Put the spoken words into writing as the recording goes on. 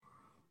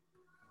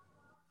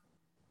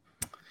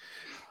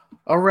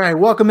All right,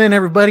 welcome in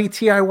everybody.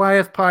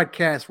 TIYF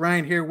podcast.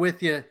 Ryan here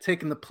with you,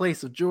 taking the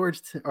place of George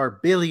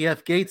or Billy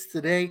F. Gates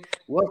today.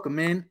 Welcome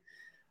in.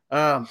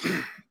 Um,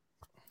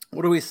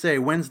 what do we say?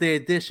 Wednesday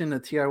edition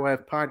of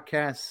TIYF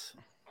podcast.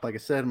 Like I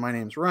said, my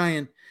name's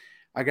Ryan.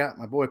 I got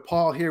my boy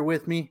Paul here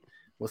with me.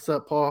 What's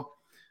up, Paul?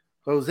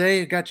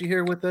 Jose, got you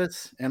here with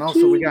us, and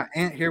also we got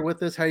Ant here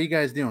with us. How you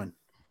guys doing?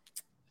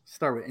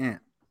 Start with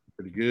Ant.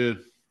 Pretty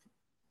good.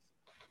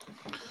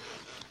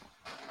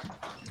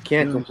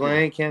 Can't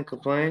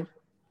complain.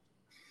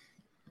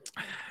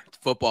 It's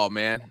football,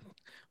 man.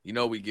 You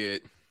know we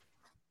get.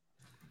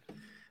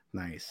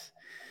 Nice.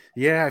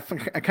 Yeah,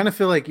 I kind of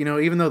feel like,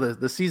 even though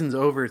the season's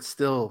over, it's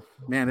still,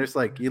 man, there's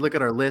like, you look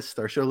at our list,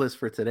 our show list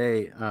for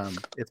today,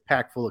 it's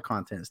packed full of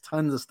content. There's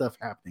tons of stuff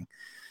happening.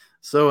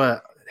 So,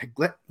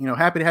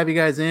 happy to have you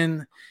guys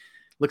in.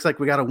 Looks like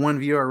we got a one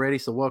view already,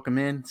 so welcome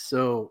in.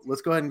 So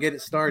let's go ahead and get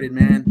it started,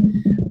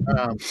 man.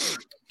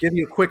 Give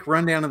you a quick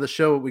rundown of the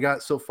show, what we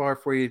got so far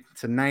for you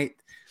tonight.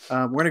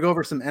 We're going to go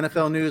over some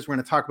NFL news. We're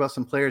going to talk about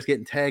some players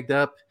getting tagged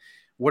up.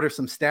 What are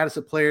some status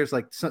of players,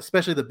 like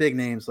especially the big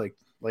names like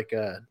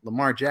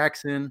Lamar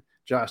Jackson,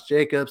 Josh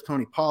Jacobs,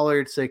 Tony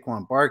Pollard,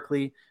 Saquon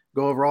Barkley.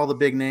 Go over all the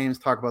big names,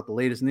 talk about the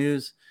latest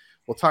news.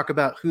 We'll talk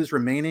about who's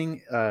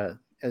remaining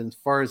as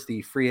far as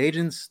the free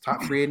agents,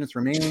 top free agents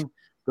remaining.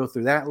 Go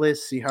through that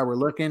list, see how we're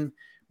looking,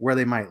 where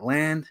they might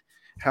land,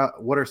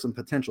 what are some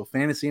potential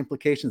fantasy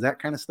implications, that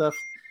kind of stuff.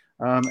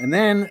 And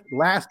then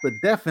last but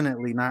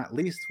definitely not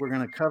least, we're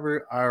going to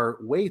cover our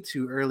way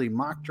too early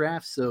mock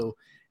draft. So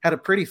had a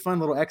pretty fun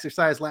little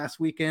exercise last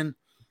weekend,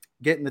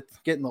 getting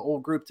the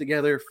old group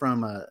together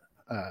from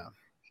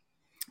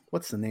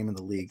what's the name of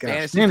the league?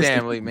 Gosh, Fantasy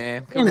Family,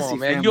 man. Come on,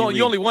 man. You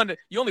only won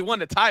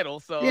the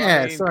title, so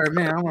yeah. Sorry,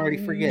 man. I'm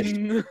already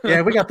forgetting.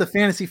 Yeah, we got the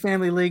Fantasy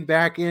Family League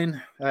back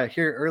in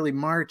here early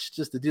March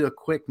just to do a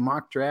quick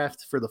mock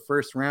draft for the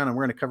first round, and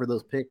we're going to cover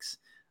those picks.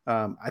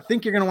 I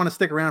think you're going to want to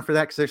stick around for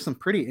that because there's some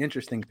pretty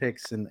interesting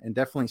picks and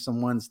definitely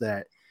some ones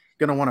that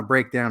you're going to want to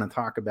break down and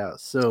talk about.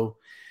 So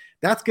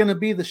that's going to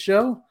be the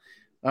show.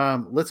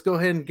 Let's go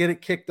ahead and get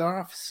it kicked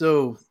off.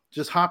 So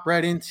just hop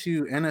right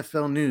into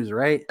NFL news,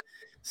 right?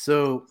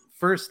 So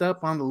first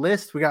up on the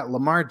list, we got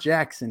Lamar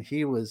Jackson.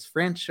 He was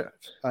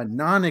a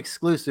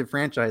non-exclusive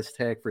franchise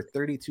tag for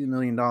 $32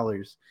 million.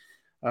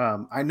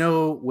 I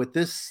know with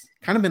this,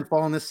 kind of been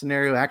following this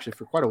scenario actually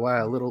for quite a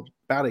while,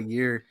 about a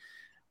year.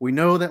 We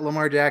know that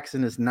Lamar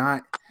Jackson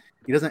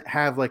he doesn't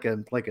have like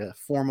a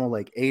formal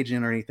like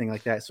agent or anything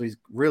like that. So he's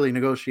really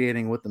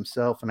negotiating with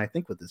himself and I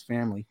think with his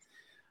family.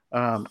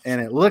 And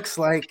it looks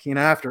like,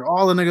 after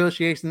all the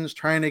negotiations,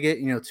 trying to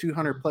get,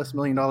 $200+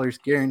 million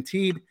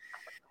guaranteed,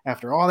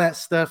 after all that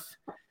stuff,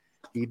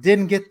 he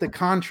didn't get the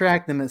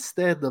contract, and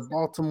instead the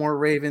Baltimore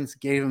Ravens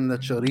gave him the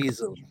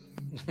chorizo.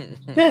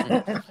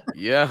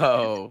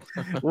 Yo.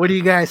 What do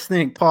you guys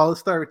think? Paul,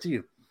 let's start with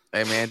you.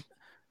 Hey, man.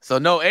 So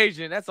no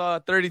agent, that's all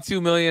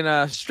 $32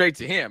 million straight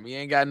to him. He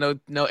ain't got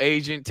no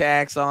agent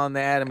tax on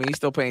that. I mean, he's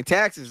still paying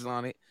taxes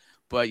on it.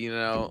 But,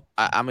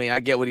 I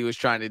get what he was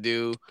trying to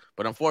do.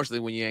 But unfortunately,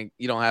 when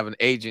you don't have an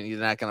agent, he's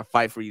not going to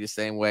fight for you the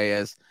same way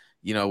as,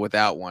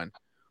 without one.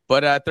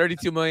 But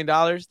 $32 million,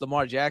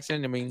 Lamar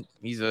Jackson, I mean,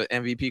 he's an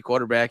MVP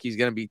quarterback. He's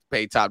going to be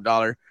paid top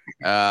dollar.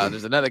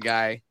 There's another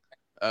guy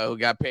who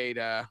got paid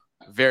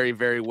very,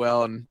 very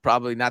well and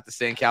probably not the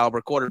same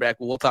caliber quarterback.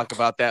 But we'll talk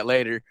about that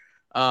later.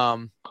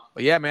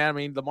 But, yeah, man, I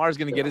mean, Lamar's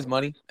going to get his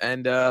money.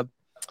 And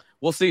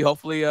we'll see.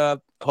 Hopefully, I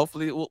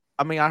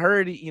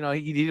heard,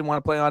 he didn't want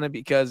to play on it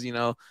because,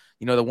 the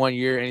 1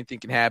 year, anything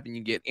can happen.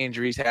 You get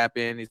injuries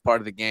happen. It's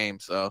part of the game.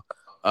 So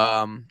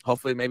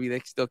hopefully maybe they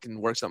still can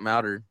work something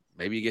out or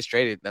maybe he gets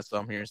traded. That's what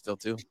I'm hearing still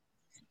too.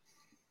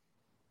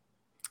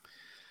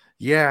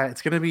 Yeah,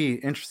 it's going to be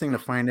interesting to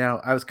find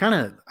out. I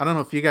don't know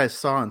if you guys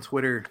saw on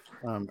Twitter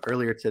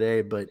earlier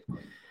today, but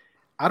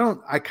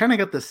I kind of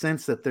got the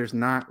sense that there's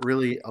not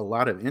really a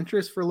lot of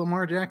interest for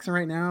Lamar Jackson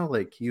right now.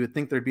 Like you would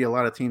think there'd be a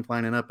lot of teams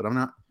lining up, but I'm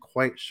not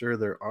quite sure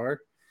there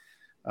are.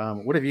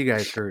 What have you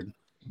guys heard?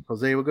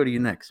 Jose, we'll go to you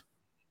next.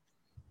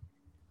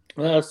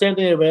 Same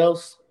thing everybody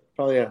else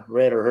probably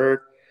read or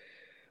heard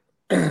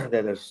that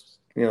there's,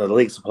 the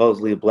league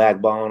supposedly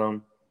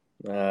blackballing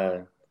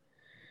him.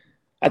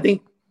 I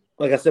think,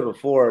 like I said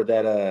before,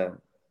 that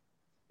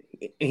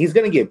he's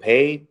going to get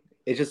paid.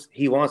 It's just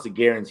he wants the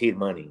guaranteed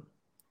money.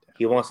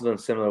 He wants something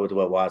similar to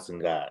what Watson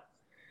got.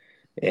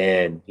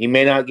 And he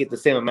may not get the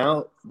same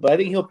amount, but I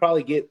think he'll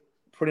probably get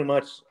pretty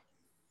much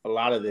a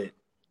lot of it,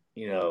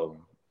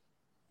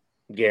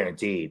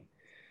 guaranteed.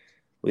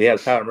 We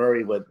have Kyler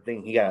Murray, but I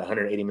think he got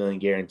 $180 million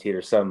guaranteed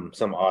or some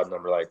odd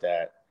number like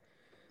that.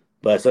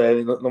 But so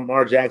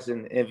Lamar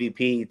Jackson,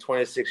 MVP,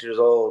 26 years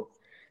old.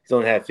 He's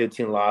only had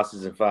 15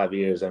 losses in 5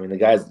 years. I mean, the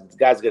guy's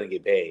going to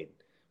get paid.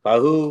 By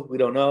who? We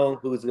don't know.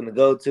 Who he's going to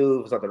go to?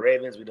 If it's not the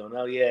Ravens, we don't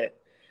know yet.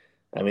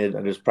 I mean,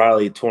 there's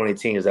probably 20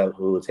 teams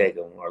who will take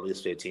him, or at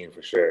least 15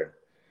 for sure.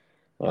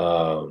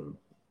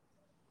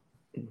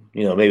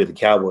 Maybe the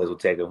Cowboys will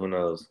take him. Who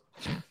knows?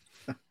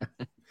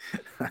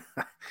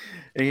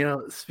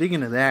 And,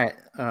 speaking of that,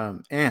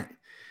 Ant,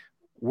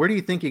 where do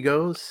you think he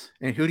goes,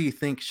 and who do you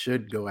think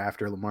should go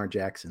after Lamar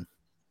Jackson?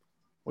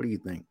 What do you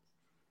think?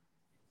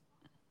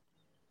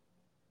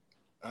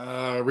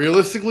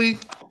 Realistically,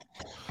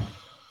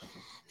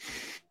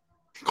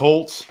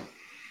 Colts.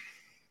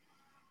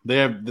 They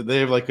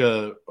have like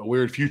a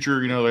weird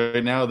future. You know,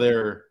 right now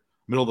they're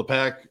middle of the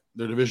pack.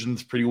 Their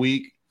division's pretty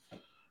weak.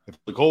 If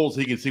the Colts,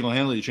 he can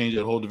single-handedly change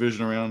that whole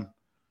division around.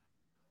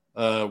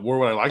 Where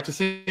would I like to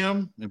see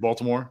him? In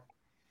Baltimore.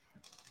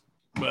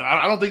 But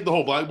I don't think the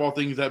whole blackball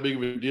thing is that big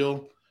of a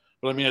deal.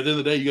 But I mean, at the end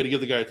of the day, you got to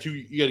give the guy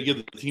you got to give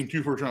the team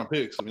 2 first-round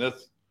picks. I mean,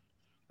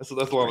 that's a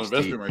lot of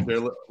investment right there.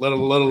 Let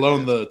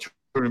alone the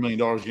 $200 million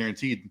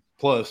guaranteed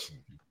plus.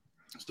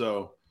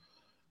 So,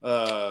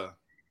 I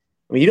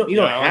mean, you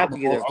don't have to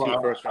give them 2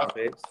 first-round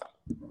picks.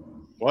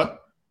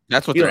 What?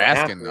 That's what they're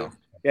asking, though.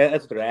 Yeah,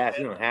 that's what they're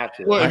asking. You don't have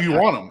to. Well, if you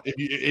want them,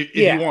 if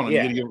you want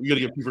them, you got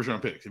to give 2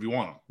 first-round picks if you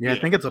want them. Yeah, I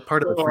think it's a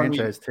part of the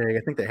franchise tag. I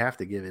think they have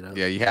to give it up.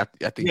 Yeah, you have.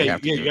 I think you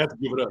have to. You have to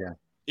give it up. Yeah.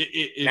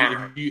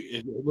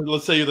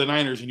 Let's say you're the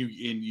Niners and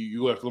you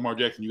go after Lamar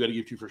Jackson, you got to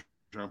give 2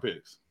 first-round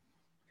picks.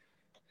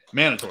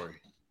 Mandatory.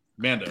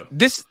 Mando.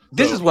 This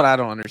is what I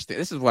don't understand.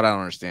 This is what I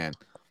don't understand.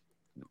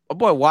 My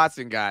boy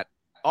Watson got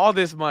all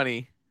this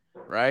money,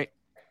 right?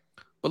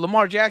 But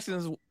Lamar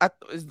Jackson's. I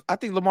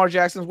think Lamar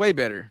Jackson's way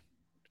better.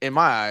 In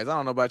my eyes, I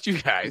don't know about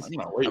you guys. I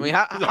mean,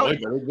 how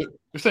you're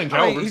saying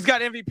caliber. He's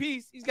got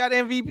MVPs. He's got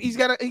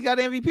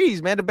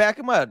MVPs, man, to back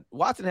him up.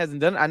 Watson hasn't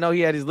done it. I know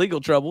he had his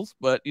legal troubles,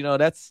 but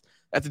that's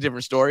a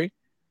different story.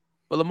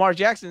 But Lamar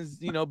Jackson's,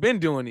 been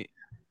doing it.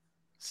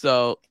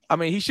 So, I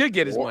mean, he should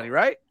get his money,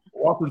 right?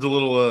 Watson's a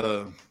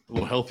little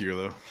healthier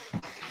though.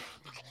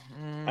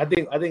 I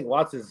think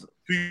Watson's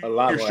a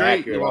lot more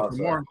accurate.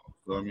 Also.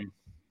 So, I mean,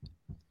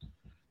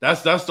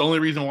 that's the only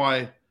reason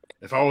why.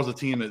 If I was a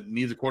team that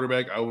needs a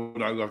quarterback, I would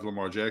not go after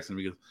Lamar Jackson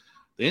because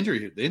the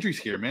injury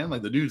scare, man.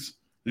 Like the dude's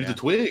a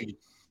twig.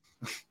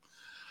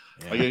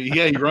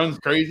 He runs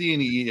crazy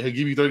and he'll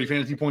give you 30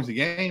 fantasy points a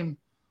game,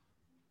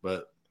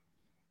 but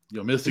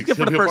miss for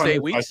the first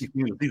 8 weeks. The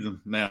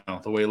season now,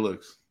 the way it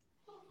looks.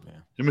 Yeah,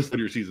 he missed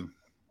your season.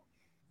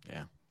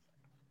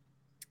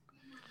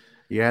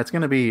 Yeah, it's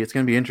gonna be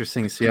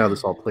interesting to see how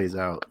this all plays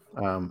out.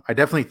 I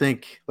definitely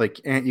think,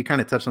 like Ant, you kind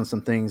of touched on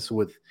some things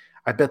with.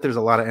 I bet there's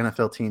a lot of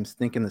NFL teams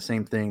thinking the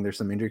same thing. There's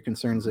some injury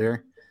concerns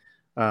there.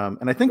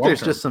 And I think there's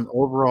just some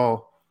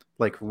overall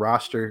like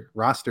roster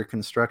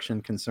construction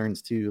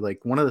concerns too.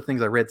 Like one of the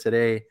things I read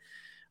today,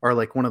 or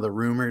like one of the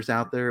rumors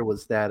out there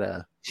was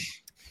that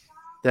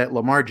that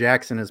Lamar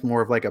Jackson is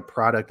more of like a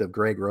product of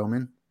Greg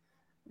Roman.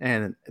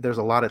 And there's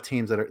a lot of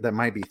teams that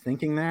might be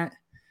thinking that.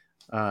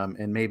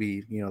 And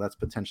maybe, that's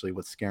potentially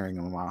what's scaring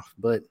them off.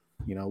 But,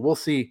 we'll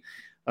see.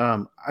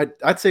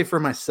 I'd say for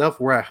myself,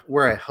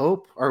 where I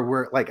hope, or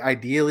where like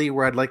ideally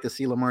where I'd like to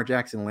see Lamar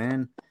Jackson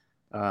land,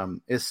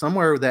 is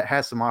somewhere that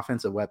has some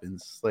offensive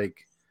weapons.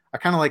 Like I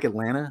kind of like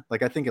Atlanta.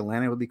 Like I think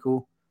Atlanta would be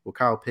cool with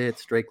Kyle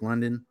Pitts, Drake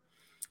London.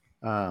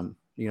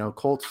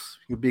 Colts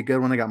would be a good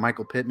one. They got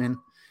Michael Pittman.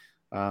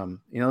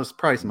 There's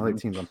probably some other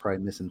teams I'm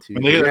probably missing too.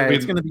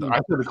 It's gonna be. I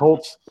said the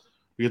Colts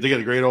because they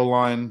got a great O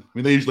line. I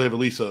mean, they usually have at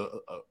least a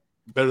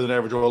better than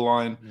average O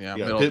line. Yeah,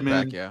 you got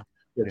Pittman. Back,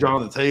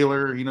 Jonathan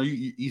Taylor,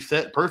 you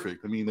set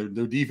perfect. I mean,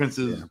 their defense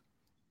is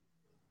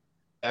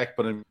back,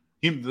 but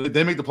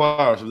they make the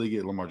playoffs if they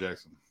get Lamar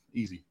Jackson.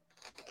 Easy.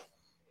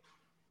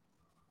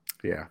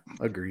 Yeah,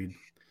 agreed.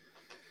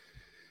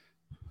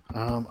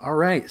 All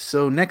right,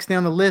 so next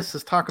down the list,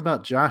 let's talk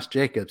about Josh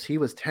Jacobs. He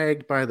was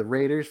tagged by the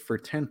Raiders for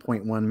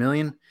 $10.1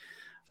 million.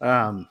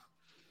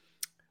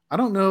 I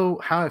don't know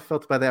how I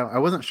felt about that. I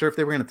wasn't sure if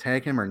they were going to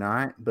tag him or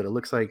not, but it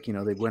looks like,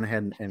 they went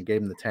ahead and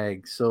gave him the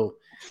tag. So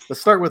let's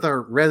start with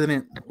our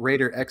resident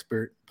Raider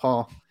expert,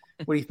 Paul.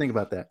 What do you think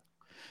about that?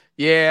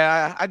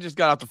 Yeah, I just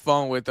got off the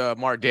phone with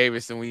Mark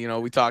Davis, and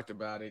we talked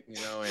about it,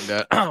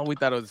 and we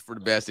thought it was for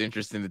the best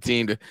interest in the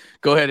team to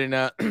go ahead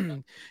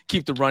and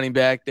keep the running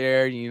back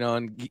there,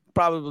 and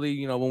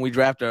probably, when we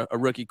draft a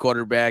rookie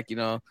quarterback,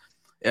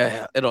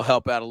 it'll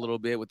help out a little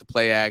bit with the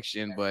play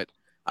action, but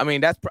I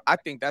mean, I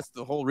think that's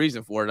the whole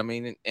reason for it. I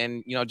mean,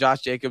 and Josh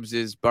Jacobs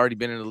has already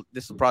been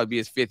this will probably be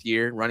his 5th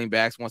year. Running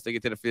backs, once they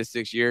get to the 5th,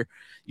 6th year,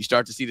 you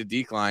start to see the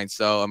decline.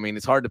 So, I mean,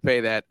 it's hard to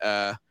pay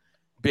that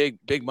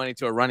big money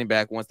to a running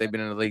back once they've been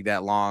in the league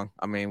that long.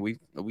 I mean, we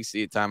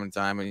see it time and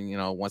time,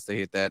 and once they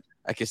hit that,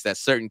 I guess that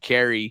certain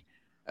carry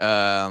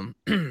average.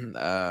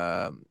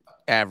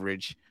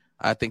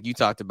 I think you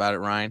talked about it,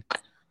 Ryan.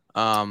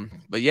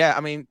 But yeah, I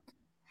mean,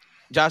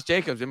 Josh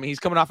Jacobs, I mean, he's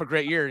coming off a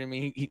great year. I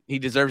mean, he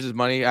deserves his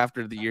money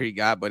after the year he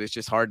got, but it's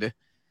just hard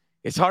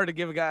to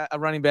give a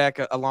running back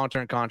a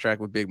long-term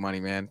contract with big money,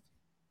 man.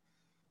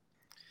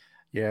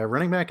 Yeah,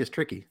 running back is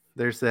tricky.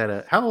 There's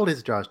that. How old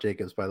is Josh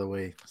Jacobs, by the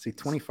way? Is he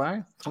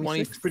 25?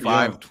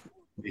 25.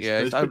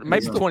 Yeah,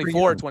 maybe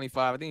 24 or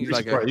 25. I think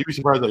he's you'd be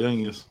surprised how young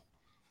he is.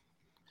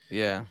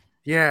 Yeah.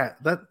 Yeah,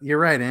 you're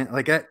right, Ant.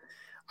 Like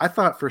I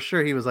thought for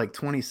sure he was like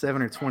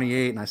 27 or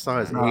 28, and I saw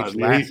his age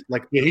last.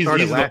 He's in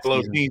the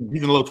low teens.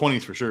 He's in the low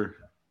 20s for sure.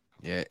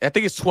 Yeah, I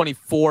think it's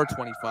 24,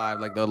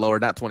 25, like the lower,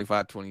 not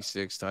 25,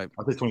 26 type.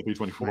 I think 23,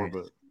 24,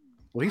 but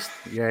Well,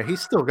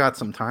 he's still got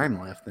some time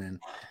left then.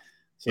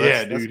 So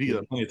yeah, that's dude, he got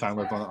good. plenty of time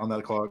left on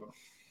that clock.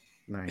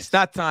 Nice. It's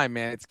not time,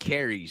 man. It's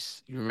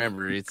carries. You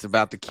remember, it's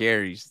about the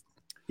carries.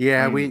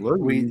 Yeah, I mean, look,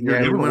 we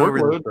you're giving went over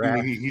the workload.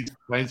 draft.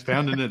 He's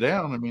pounding it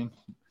down. I mean,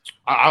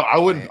 I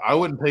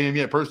wouldn't pay him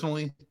yet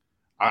personally.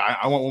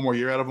 I want one more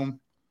year out of him,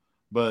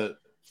 but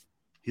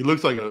he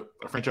looks like a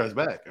franchise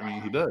back. I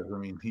mean, he does. I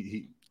mean,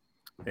 he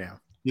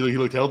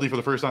looked healthy for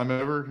the first time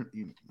ever.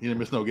 He didn't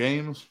miss no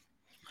games.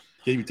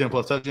 Gave you 10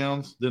 plus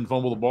touchdowns. Didn't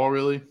fumble the ball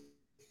really.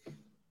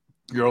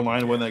 Your own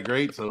line wasn't that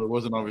great, so it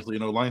wasn't obviously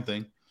an O-line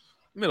thing.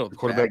 Middle The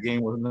quarterback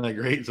game wasn't that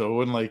great,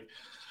 so it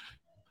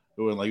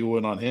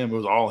wasn't on him. It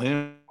was all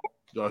him,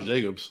 Josh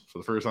Jacobs, for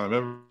the first time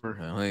ever.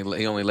 Well,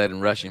 he only led in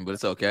rushing, but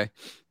it's okay.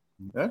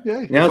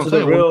 Yeah. Now to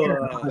the real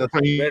better One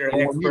expert.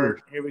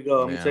 year. Here we go.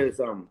 Let me Yeah. tell you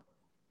something.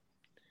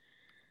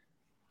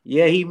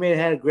 Yeah, he may have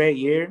had a great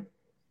year,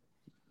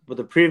 but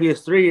the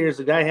previous 3 years,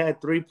 the guy had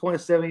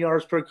 3.7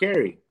 yards per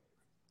carry.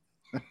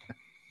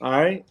 All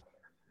right,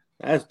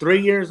 that's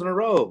 3 years in a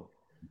row.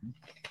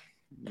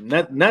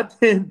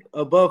 Nothing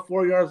above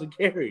 4 yards a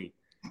carry.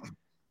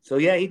 So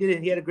yeah, he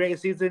did. He had a great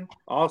season.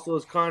 Also,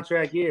 his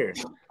contract year,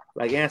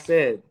 like Ant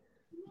said,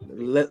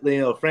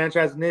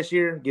 franchising this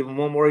year, give him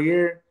one more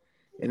year,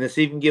 and then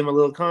see if you can give him a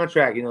little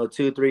contract.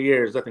 2 3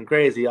 years, nothing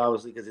crazy,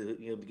 obviously, because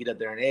he'll get up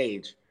there in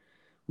age.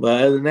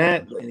 But other than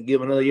that, and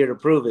give him another year to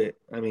prove it.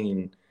 I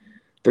mean,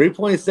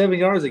 3.7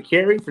 yards a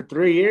carry for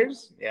 3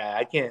 years. Yeah,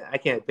 I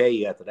can't pay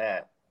you after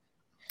that.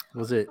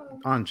 Was it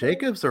on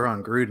Jacobs or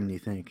on Gruden, you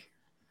think?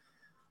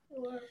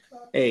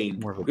 Hey,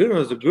 Gruden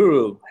was a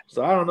guru,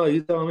 so I don't know.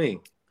 You tell me.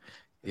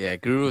 Yeah,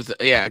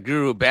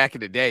 Guru back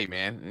in the day,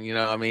 man.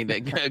 I mean,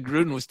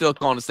 Gruden was still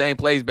calling the same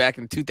plays back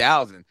in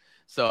 2000.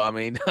 So, I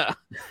mean,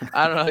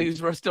 I don't know.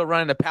 He was still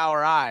running the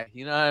power eye.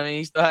 You know what I mean?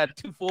 He still had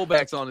 2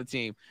 fullbacks on the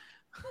team.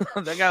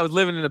 That guy was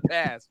living in the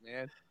past,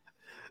 man.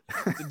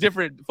 It's a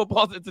different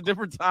football. It's a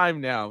different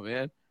time now,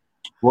 man.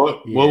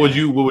 What would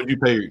you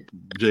pay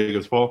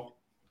Jacobs, Paul?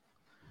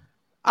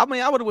 I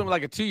mean, I would have went with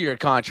like a 2-year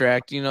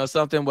contract,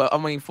 something. But I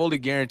mean, fully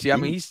guaranteed. I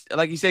mean, he's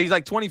like you said, he's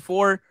like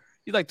 24.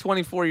 He's like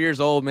 24 years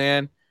old,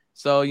 man.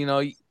 So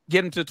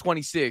get him to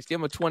 26. Give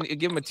him a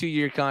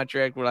 2-year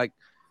contract with like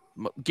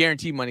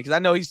guaranteed money, because I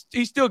know he's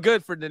still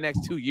good for the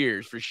next 2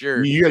 years for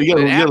sure. You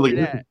gotta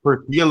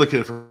look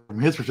at it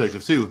from his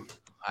perspective too.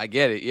 I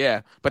get it,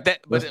 yeah. But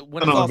when it's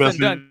all said and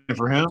done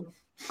for him,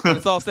 when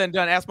it's all said and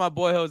done, ask my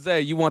boy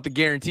Jose. You want the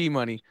guarantee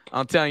money?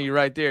 I'm telling you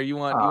right there. You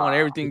want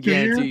everything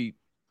guaranteed.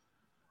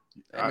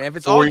 Hey, man, if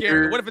it's all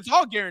guaranteed, what if it's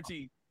all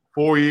guaranteed?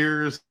 4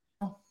 years.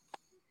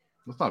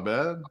 That's not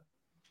bad.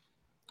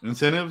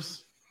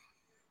 Incentives.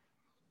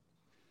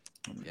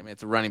 Yeah, man,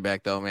 it's a running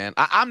back though, man.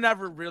 I'm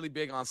never really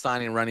big on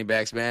signing running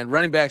backs, man.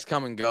 Running backs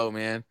come and go,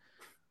 man.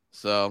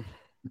 So.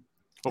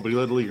 Oh, but he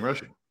led the league in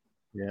rushing.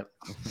 Yep.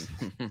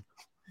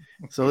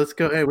 So let's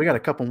go. Hey, we got a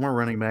couple more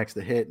running backs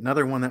to hit.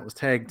 Another one that was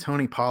tagged,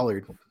 Tony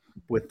Pollard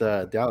with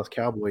the Dallas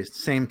Cowboys.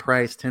 Same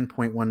price,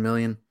 $10.1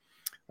 million.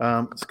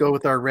 Let's go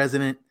with our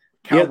resident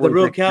Cowboys the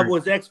real expert.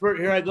 Cowboys expert.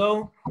 Here I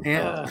go.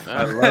 Yeah.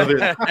 I love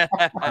it.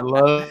 I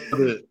love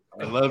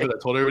it. I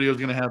told everybody it was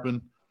going to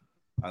happen.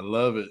 I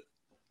love it.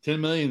 $10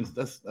 million.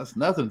 That's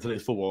nothing in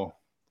today's football.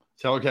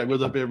 Salary cap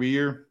goes up every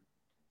year.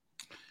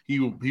 He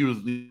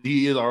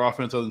is our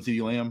offense other than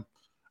CeeDee Lamb.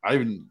 I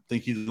even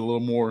think he's a little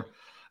more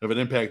of an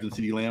impact than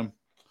CeeDee Lamb.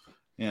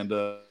 And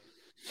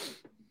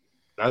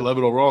I love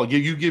it overall.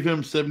 You give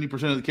him 70%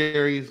 of the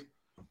carries,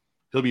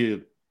 he'll be a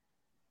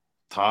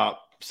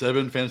top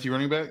 7 fantasy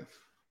running back,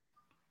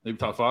 maybe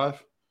top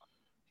 5.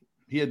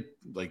 He had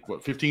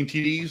 15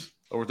 TDs,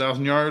 over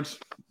 1,000 yards,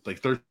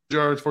 30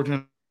 yards,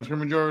 14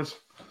 scrimmage yards.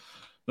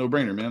 No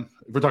brainer, man.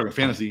 If we're talking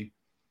fantasy,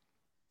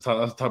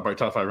 that's probably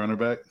top 5 running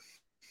back.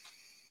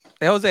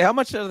 Hey, Jose, how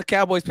much are the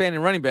Cowboys paying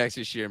in running backs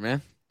this year,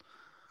 man?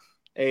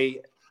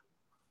 Hey,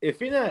 if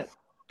you're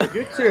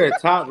considered a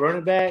top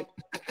running back,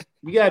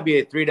 you gotta be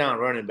a 3-down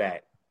running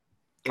back.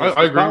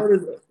 I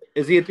agree.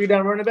 Is he a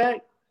 3-down running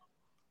back?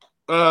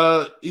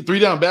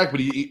 3-down back,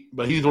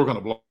 but he's working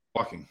on the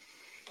blocking.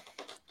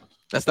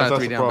 That's not a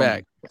 3-down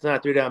back. It's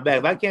not a 3-down back.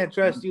 If I can't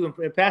trust you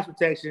in pass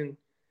protection,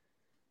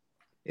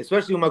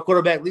 especially when my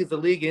quarterback leads the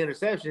league in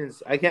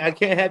interceptions, I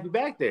can't have you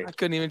back there. I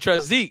couldn't even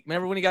trust Zeke.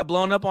 Remember when he got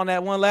blown up on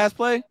that one last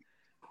play?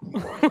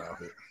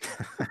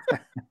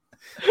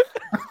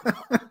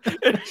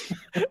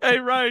 Hey,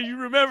 Ryan, you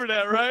remember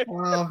that, right?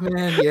 Oh,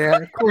 man, yeah.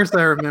 Of course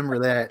I remember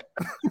that.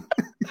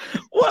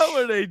 What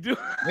were they doing?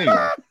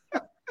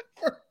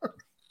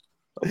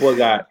 Boy,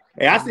 God.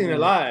 Hey, I seen it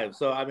live,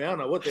 so I don't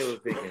know what they were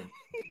thinking.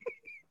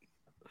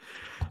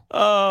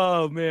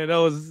 Oh man,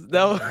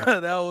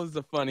 that was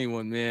a funny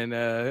one, man.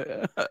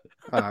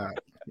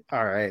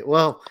 All right.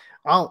 Well,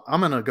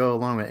 I'm gonna go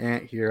along with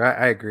Ant here.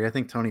 I agree. I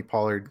think Tony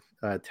Pollard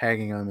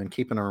tagging him and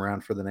keeping him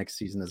around for the next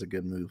season is a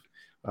good move.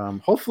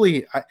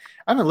 Hopefully, I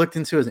haven't looked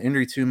into his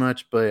injury too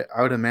much, but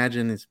I would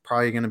imagine it's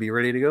probably going to be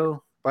ready to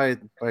go by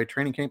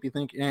training camp. You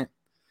think, Ant?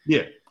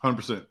 Yeah,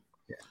 100%.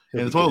 Yeah,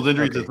 and it's one of those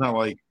injuries. Okay. It's not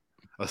like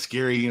a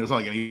scary. It's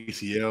not like an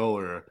ACL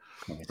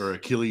or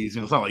Achilles.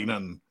 It's not like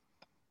nothing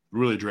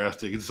really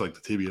drastic. It's like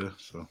the tibia.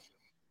 So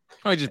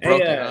Oh, he just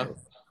broke it, huh?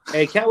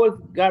 Hey, Cowboys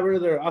got rid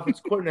of their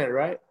offensive coordinator,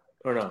 right?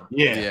 Or no?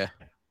 yeah.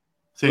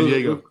 San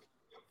Diego.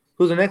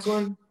 Who's the next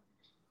one?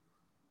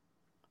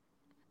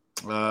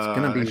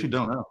 gonna be. I actually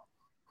don't know.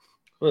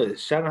 What is it,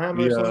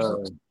 Schottenheimer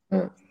or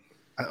something?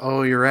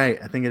 Oh, you're right.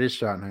 I think it is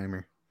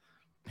Schottenheimer.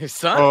 His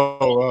son?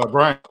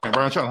 Brian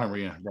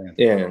Schottenheimer. Yeah, Brian.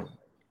 Yeah.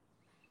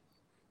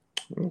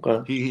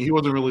 Okay. He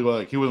wasn't really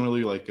like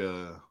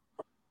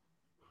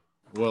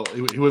well,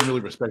 he wasn't really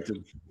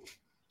respected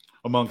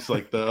amongst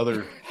like the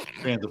other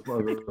fans of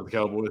the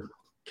Cowboys,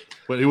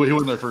 but he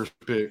wasn't their first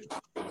pick.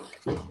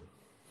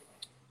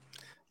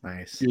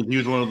 Nice. He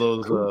was one of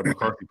those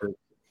McCarthy picks.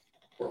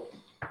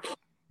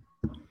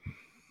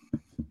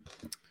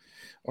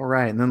 All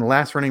right, and then the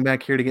last running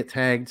back here to get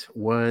tagged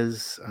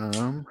was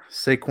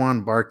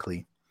Saquon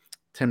Barkley,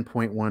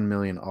 $10.1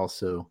 million.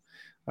 Also,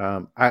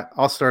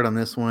 I'll start on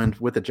this one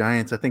with the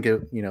Giants. I think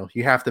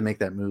you have to make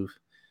that move,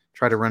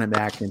 try to run it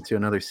back into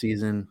another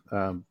season.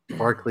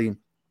 Barkley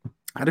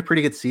had a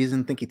pretty good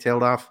season. I think he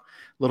tailed off a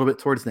little bit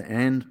towards the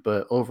end,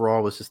 but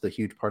overall was just a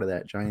huge part of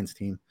that Giants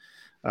team.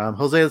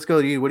 Jose, let's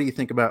go to you. What do you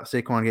think about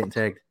Saquon getting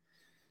tagged?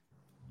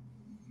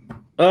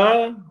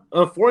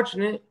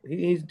 Unfortunate.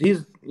 He's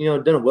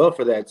done well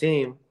for that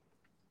team.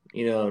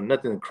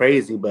 Nothing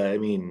crazy, but I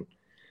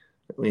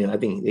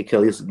think they could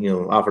at least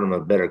offer him a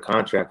better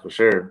contract for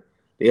sure.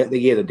 They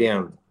gave the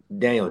damn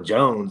Daniel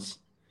Jones,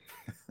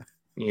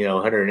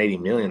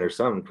 $180 million or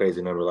some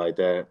crazy number like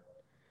that.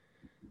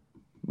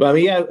 But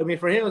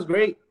for him it was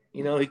great.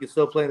 He could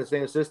still play in the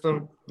same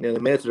system. They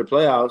made it to the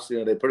playoffs.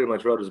 They pretty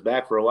much rode his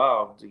back for a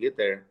while to get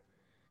there.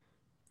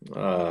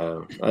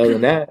 Other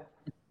than that,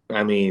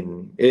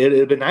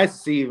 it'd been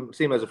nice to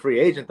see him as a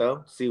free agent,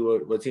 though. See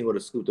what team would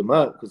have scooped him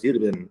up, because he'd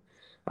have been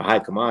a high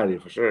commodity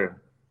for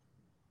sure.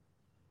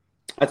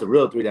 That's a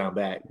real 3-down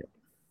back.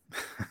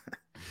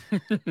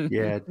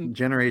 Yeah,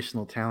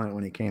 generational talent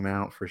when he came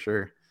out for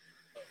sure.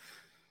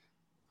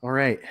 All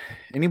right.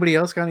 Anybody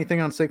else got anything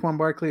on Saquon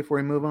Barkley before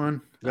we move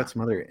on? We got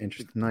some other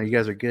interesting. No, you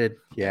guys are good.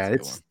 Yeah,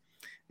 it's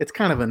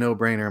kind of a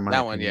no-brainer in my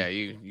opinion. One. Yeah,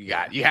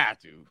 you have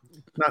to.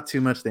 Not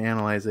too much to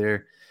analyze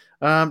there.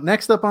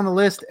 Next up on the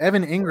list,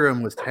 Evan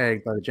Ingram was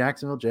tagged by the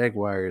Jacksonville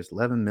Jaguars,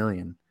 $11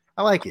 million.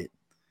 I like it.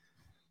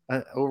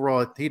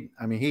 Overall, he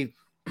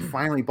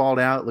finally balled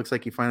out. Looks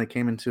like he finally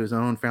came into his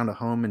own, found a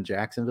home in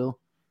Jacksonville.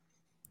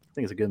 I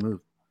think it's a good move.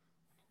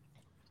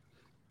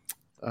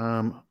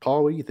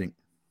 Paul, what do you think?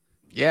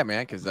 Yeah,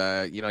 man, because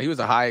he was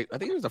I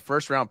think he was a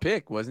first-round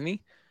pick, wasn't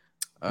he?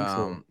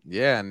 So.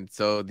 Yeah, and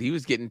so he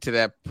was getting to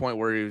that point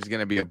where he was going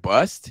to be a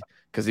bust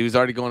because he was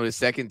already going to his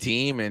second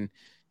team, and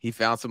he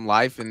found some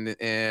life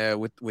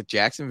with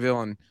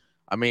Jacksonville. And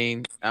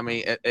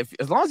if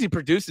as long as he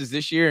produces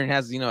this year and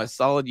has a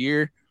solid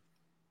year,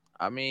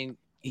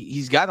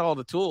 he's got all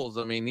the tools.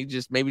 He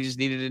just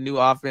needed a new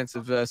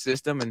offensive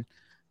system and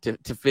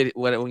to fit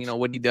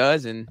what he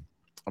does. And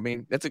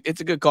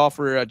it's a good call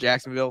for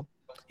Jacksonville.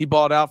 He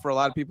balled out for a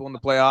lot of people in the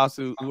playoffs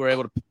who were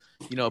able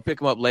to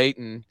pick him up late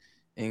and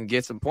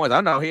get some points.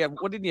 I don't know.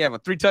 What did he have, a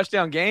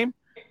 3-touchdown game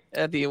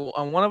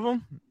on one of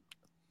them?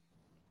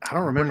 I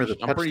don't remember the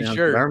touchdown. I'm pretty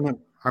sure. I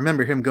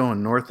remember him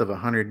going north of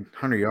 100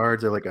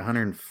 yards or like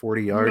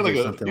 140 yards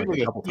or something. Like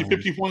a couple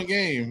 50-point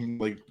game,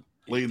 like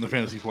late in the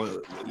fantasy play.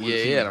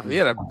 Yeah, he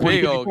had a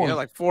big old,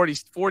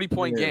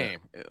 40-point game.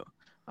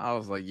 I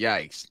was like,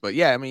 yikes. But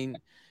yeah,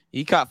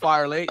 he caught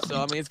fire late,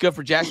 so it's good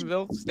for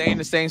Jacksonville. Stay in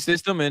the same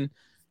system, and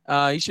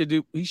he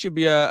should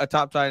be a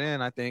top tight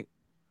end, I think.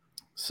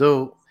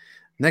 So,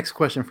 next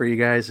question for you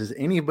guys: is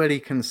anybody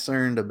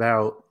concerned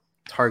about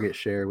target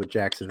share with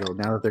Jacksonville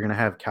now that they're going to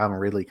have Calvin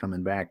Ridley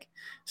coming back?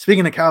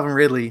 Speaking of Calvin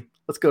Ridley,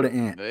 let's go to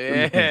Ant.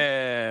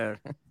 Yeah,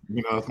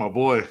 that's my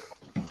boy.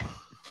 A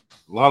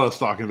lot of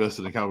stock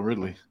invested in Calvin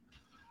Ridley.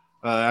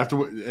 I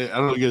don't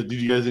know, did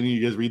you guys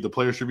read the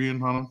Players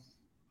Tribune on him?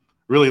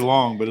 Really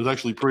long, but it was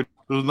actually pretty.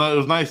 It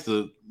was nice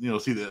to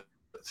see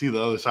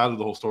the other side of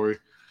the whole story.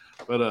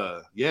 But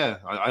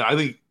I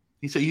think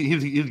he said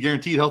he's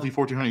guaranteed healthy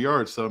 1,400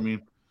 yards. So you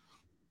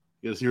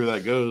got to see where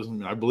that goes.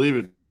 I believe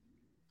it.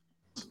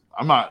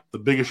 I'm not the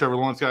biggest Trevor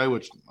Lawrence guy,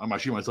 which I might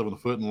shoot myself in the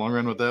foot in the long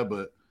run with that.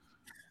 But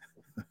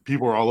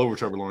people are all over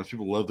Trevor Lawrence.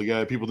 People love the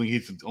guy. People think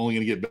he's only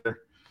going to get better.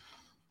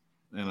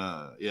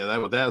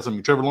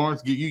 And Trevor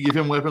Lawrence, you give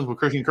him weapons with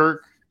Christian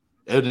Kirk.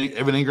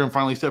 Evan Ingram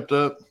finally stepped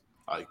up.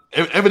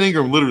 Evan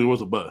Ingram literally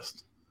was a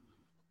bust.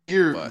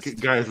 Here,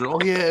 guys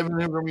are,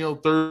 Evan Ingram,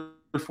 third,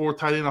 fourth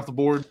tight end off the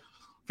board,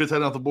 fifth tight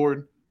end off the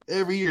board.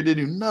 Every year,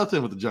 didn't do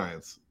nothing with the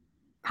Giants.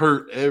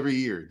 Hurt every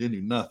year, didn't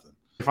do nothing.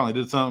 He finally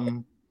did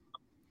something.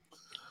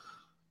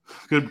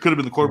 Could have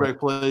been the quarterback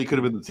play, could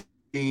have been the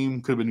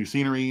team, could have been new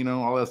scenery,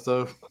 all that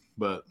stuff.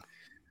 But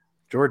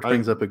George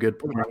brings up a good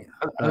point.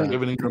 I think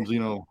Evan Ingram's,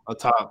 a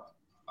top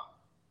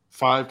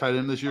 5 tight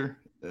end this year,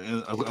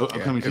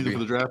 upcoming season for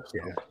the draft.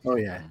 Yeah. Oh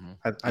yeah,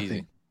 I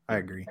think I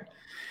agree.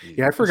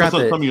 Yeah, I forgot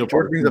that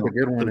George brings up a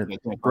good one.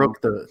 It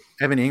broke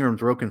Evan Ingram's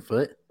broken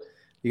foot.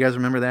 You guys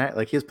remember that?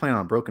 Like, he was playing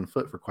on a broken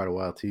foot for quite a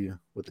while too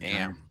with the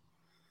Giants.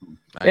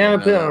 Man,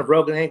 I've been on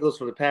broken ankles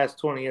for the past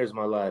 20 years of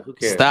my life. Who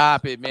cares?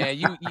 Stop it, man.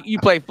 You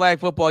play flag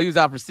football. You was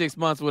out for 6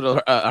 months with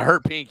a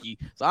hurt pinky,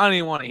 so I don't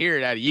even want to hear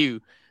it out of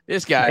you.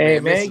 This guy, hey,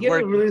 man, give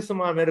me release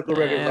some of my medical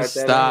records like that.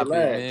 Stop it,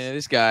 man.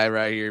 This guy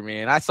right here,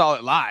 man. I saw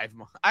it live.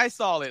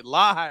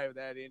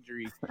 That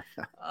injury.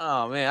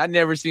 Oh man, I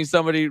never seen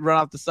somebody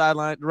run to the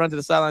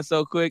sideline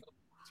so quick,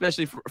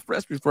 especially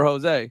for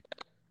Jose.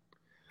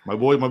 My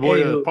boy,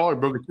 Pollard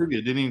broke his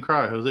tibia. Didn't even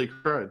cry. Jose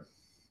cried.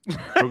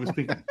 Broke his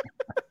pinky.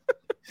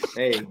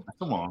 Hey,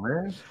 come on,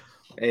 man.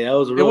 Hey, that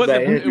was a real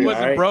bad injury. It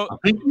wasn't broke.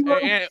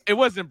 It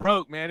wasn't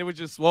broke, man. It was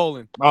just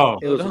swollen. Oh,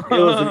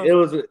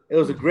 it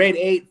was a grade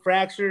 8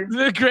 fracture.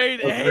 The grade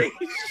 8.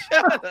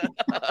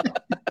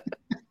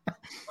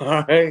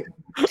 All right.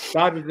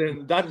 Doctors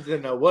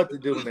didn't know what to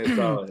do when they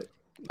saw it.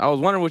 I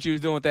was wondering what you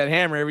was doing with that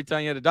hammer every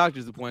time you had a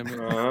doctor's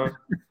appointment.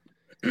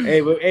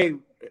 Hey,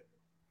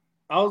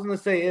 I was gonna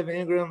say Evan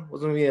Ingram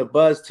was gonna be a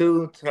buzz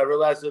too. Until I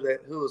realized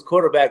who his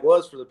quarterback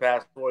was for the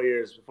past 4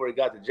 years before he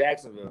got to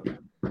Jacksonville.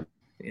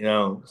 You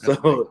know,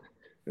 so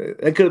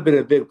that could have been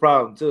a big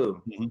problem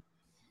too. Mm-hmm.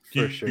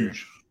 For sure.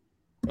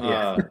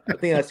 I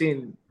think I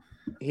seen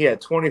he had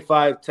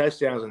 25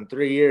 touchdowns in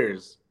 3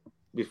 years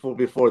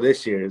before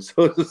this year.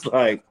 So it's just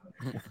like,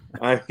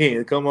 I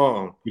mean, come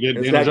on. You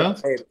get Daniel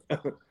Jones?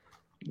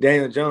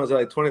 Daniel Jones had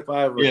like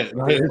 25. Yeah,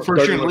 his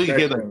first year in the league,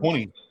 he had like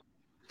 20.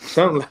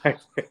 Something like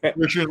that.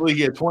 First year in the league,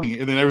 he had 20.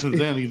 And then ever since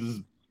then,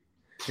 he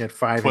had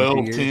 5,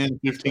 12, 10,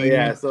 15.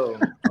 Yeah, so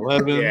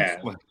 11. Yeah.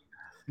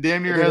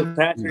 Damn near has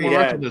Patrick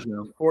had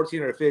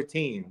 14 or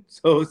 15.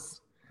 So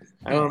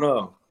I don't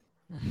know.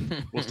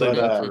 We'll stay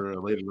that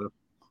for later, though.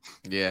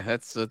 Yeah,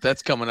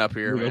 that's coming up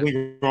here. I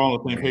think we're all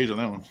on the same page on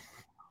that one.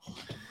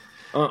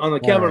 On the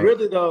Calvin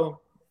Ridley, though,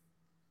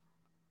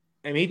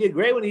 I mean, he did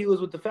great when he was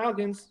with the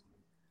Falcons.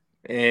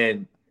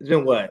 And it's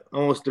been, what,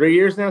 almost 3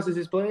 years now since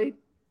he's played?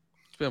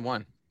 It's been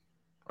 1,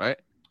 right?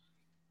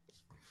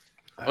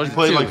 He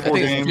played like 4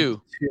 games.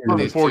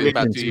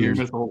 About 2 years.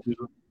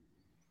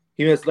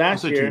 He missed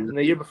last year, and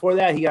the year before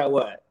that, he got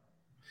what?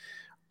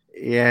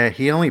 Yeah,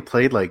 he only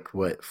played like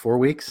 4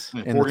 weeks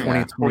in the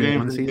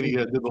 2021 season. He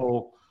did the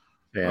whole.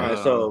 Yeah,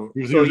 so a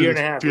year and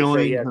a half.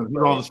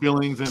 All his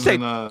feelings, and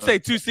say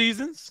 2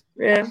 seasons.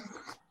 Yeah,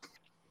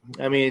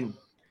 I mean,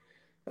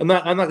 I'm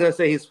not gonna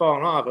say he's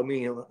fallen off. I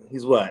mean,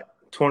 he's what,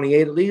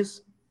 28 at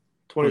least,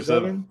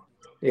 27.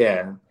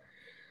 Yeah.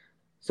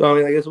 So I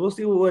mean, I guess we'll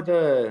see what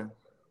what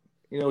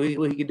he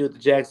can do with the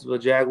Jacksonville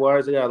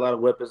Jaguars. They got a lot of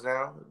weapons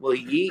now. Will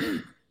he eat?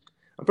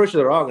 I'm pretty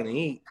sure they're all going to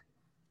eat.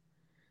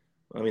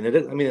 I mean,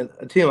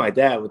 a team like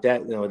that with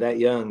that, that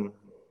young,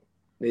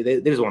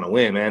 they just want to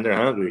win, man. They're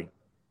hungry.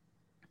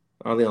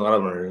 I don't think a lot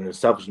of them are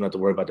selfish enough to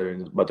worry about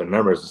their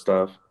numbers and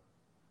stuff.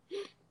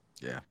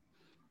 Yeah,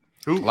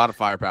 a lot of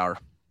firepower.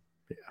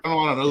 I don't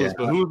want to know this,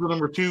 but who was the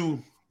number 2?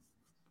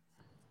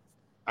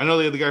 I know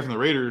they had the guy from the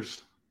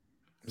Raiders.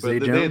 Zay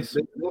Jones.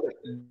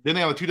 Didn't they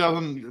have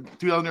 2,000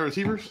 yard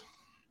receivers?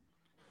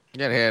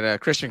 Yeah, they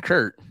had Christian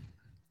Kurt.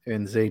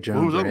 And Zay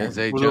Jones. Who was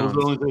Zay Jones? Jones.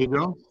 Was Zay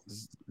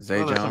Jones? Zay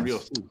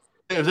Jones.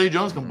 Yeah, if Zay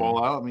Jones can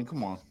ball out, I mean,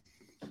 come on.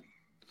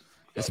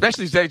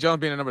 Especially Zay Jones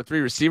being a number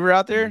 3 receiver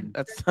out there.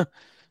 That's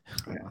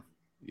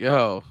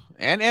Yo.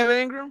 And Evan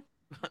Ingram?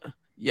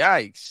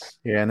 Yikes.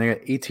 Yeah, and they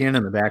got ETN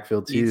in the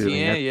backfield too.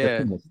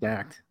 ETN, that's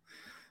stacked.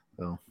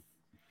 So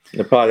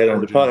they're probably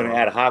gonna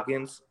add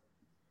Hopkins.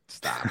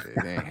 Stop it.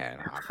 They ain't had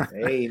Hopkins.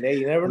 Hey,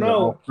 you never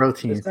know.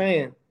 Protein. Just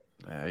saying.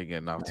 You're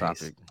getting off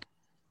topic.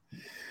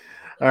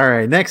 All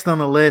right, next on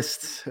the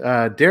list,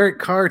 Derek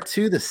Carr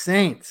to the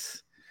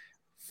Saints.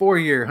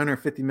 4-year,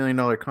 $150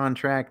 million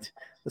contract.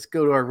 Let's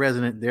go to our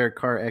resident Derek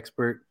Carr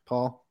expert,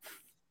 Paul.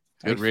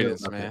 Good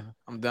riddance, man.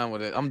 I'm done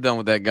with it. I'm done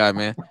with that guy,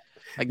 man.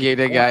 I gave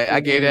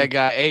that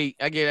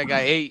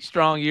guy 8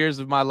 strong years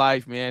of my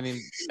life, man. And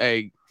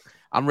hey,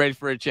 I'm ready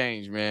for a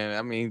change, man.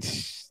 I mean,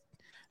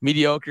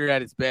 mediocre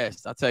at its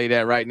best. I'll tell you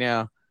that right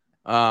now.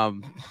 I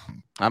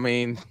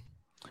mean,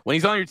 when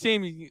he's on your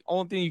team, the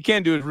only thing you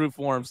can do is root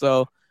for him.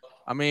 So,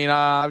 I mean,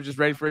 I'm just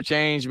ready for a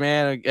change,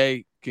 man.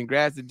 Hey,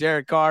 congrats to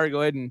Derek Carr.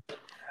 Go ahead and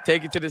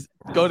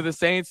go to the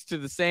Saints, to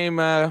the same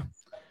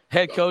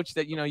head coach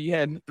that, you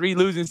had 3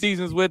 losing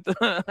seasons with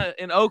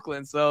in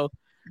Oakland. So,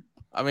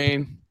 I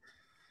mean,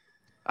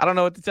 I don't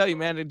know what to tell you,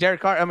 man.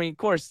 Derek Carr, I mean, of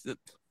course, the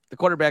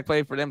quarterback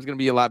play for them is going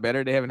to be a lot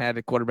better. They haven't had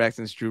a quarterback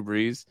since Drew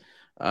Brees.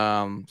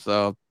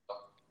 So,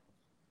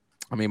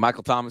 I mean,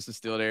 Michael Thomas is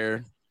still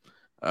there.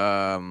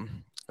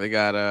 They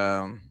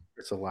got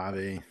it's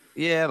Olave.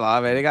 Yeah,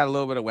 Olave. They got a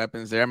little bit of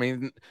weapons there. I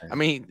mean,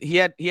 he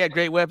had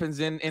great weapons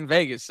in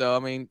Vegas. So I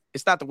mean,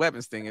 it's not the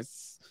weapons thing.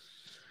 It's,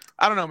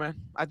 I don't know, man.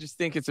 I just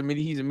think he's a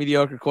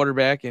mediocre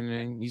quarterback,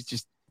 and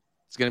it's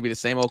going to be the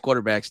same old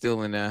quarterback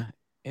still in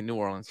New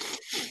Orleans.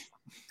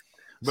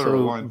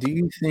 So, do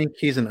you think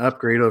he's an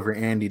upgrade over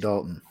Andy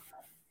Dalton?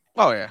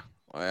 Oh yeah,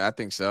 I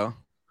think so.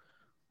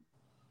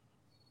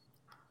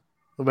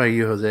 What about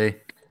you,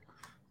 Jose?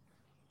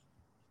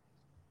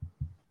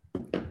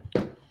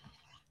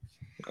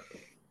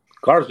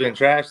 Carr's been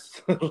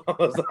trashed as long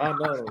as I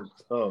know.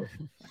 So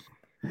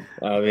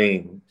I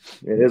mean,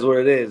 it is what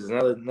it is.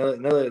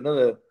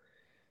 Another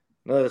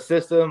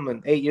system,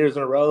 and 8 years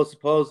in a row.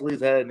 Supposedly,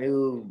 he's had a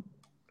new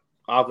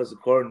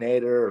offensive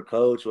coordinator or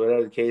coach,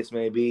 whatever the case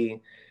may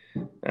be.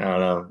 I don't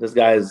know. This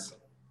guy's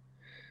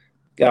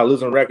got a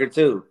losing record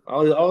too.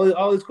 All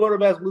these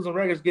quarterbacks losing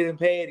records, getting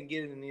paid and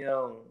getting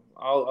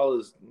all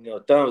this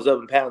thumbs up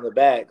and pat on the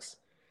backs,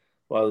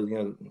 while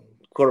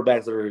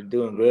quarterbacks that are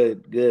doing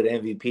good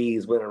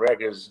MVPs, winning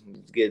records,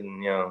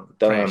 getting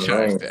thrown on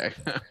the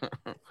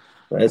ring.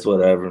 That's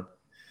whatever.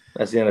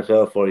 That's the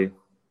NFL for you.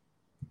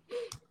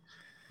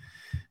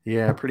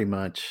 Yeah, pretty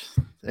much.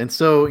 And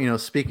so,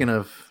 speaking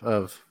of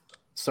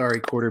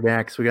sorry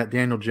quarterbacks, we got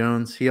Daniel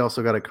Jones. He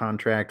also got a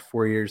contract,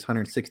 4 years,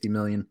 $160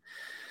 million.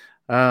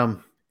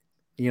 And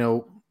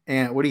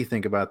what do you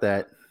think about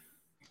that?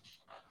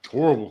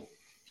 Horrible.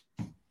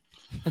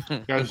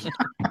 Guys,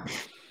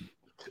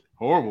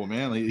 horrible,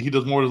 man. He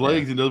does more with his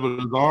legs. He does with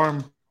his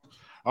arm.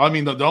 I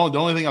mean, the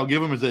only thing I'll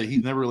give him is that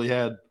he's never really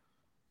had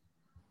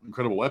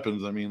incredible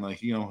weapons. I mean,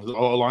 his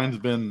line's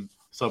been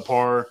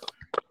subpar,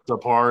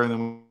 and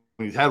then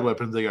when he's had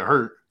weapons, they got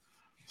hurt.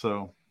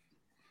 So,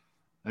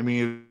 I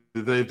mean,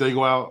 if they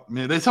go out, I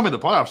mean, they still made the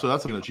playoffs, so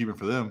that's like an achievement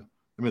for them.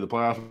 They made the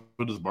playoffs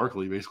with just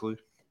Barkley, basically.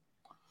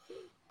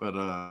 But,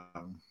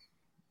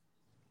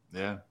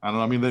 yeah, I don't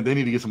know. I mean, they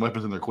need to get some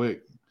weapons in there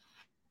quick.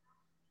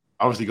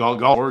 Obviously,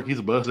 Gall work. He's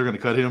a bust. They're going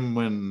to cut him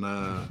when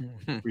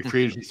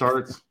free agency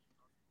starts.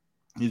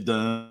 He's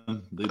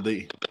done.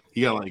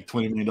 He got like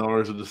 $20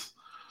 million to just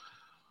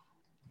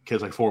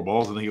catch like 4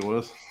 balls, I think it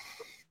was.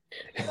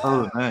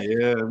 Other than that,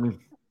 yeah, I mean,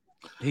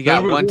 he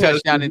got one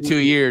touchdown in 2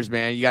 years,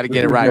 man. You got to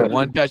get it right.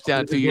 One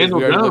touchdown in 2 years.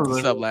 We already looked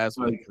this up last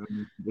week.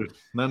 There's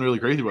nothing really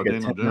crazy about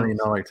Daniel Jones. $10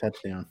 million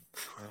touchdown.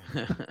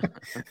 It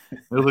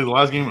was like the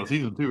last game of the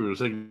season too.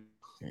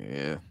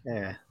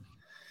 Yeah.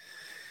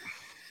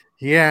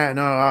 Yeah,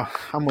 no,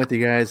 I'm with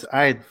you guys.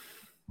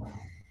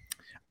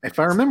 If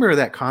I remember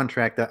that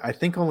contract, I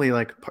think only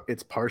like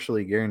it's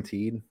partially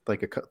guaranteed.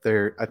 Like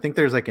I think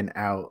there's like an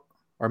out,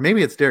 or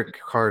maybe it's Derek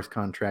Carr's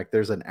contract.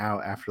 There's an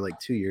out after like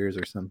 2 years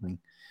or something.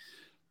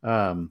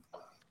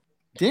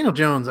 Daniel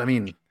Jones, I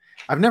mean,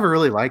 I've never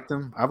really liked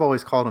him. I've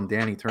always called him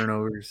Danny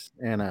Turnovers,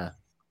 and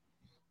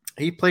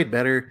he played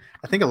better.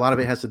 I think a lot of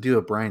it has to do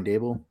with Brian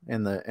Dable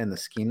and the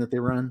scheme that they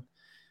run,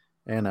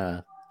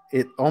 and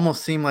it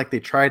almost seemed like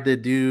they tried to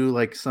do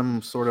like some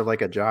sort of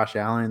like a Josh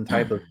Allen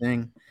type of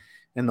thing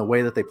in the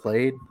way that they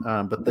played,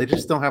 but they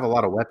just don't have a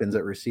lot of weapons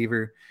at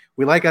receiver.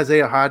 We like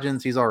Isaiah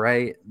Hodgins. He's all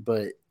right,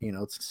 but,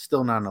 it's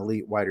still not an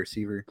elite wide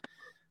receiver.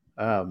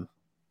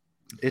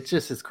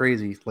 It's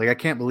crazy. Like, I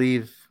can't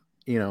believe,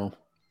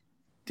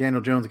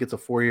 Daniel Jones gets a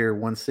 4-year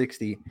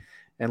 160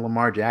 and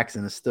Lamar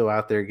Jackson is still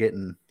out there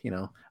getting,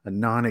 a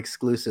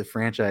non-exclusive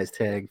franchise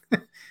tag.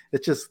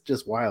 It's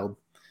just wild.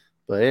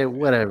 But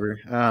whatever.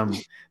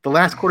 The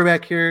last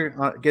quarterback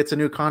here gets a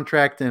new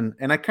contract, and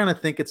I kind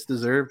of think it's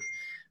deserved.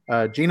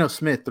 Geno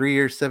Smith, 3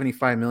 years,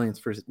 $75 million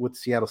with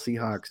Seattle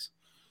Seahawks.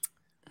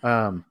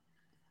 Jose,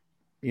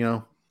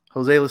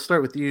 let's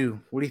start with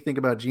you. What do you think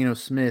about Geno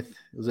Smith?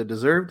 Was it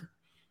deserved?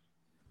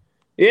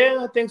 Yeah,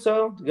 I think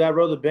so. The guy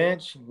rode the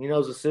bench. He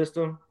knows the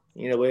system.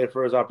 Waited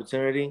for his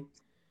opportunity.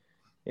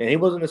 And he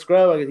wasn't a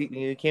scrub. Like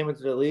he came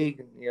into the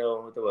league,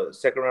 with a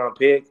second-round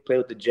pick, played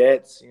with the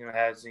Jets.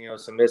 Has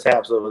some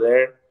mishaps over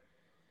there.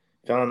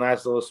 Found a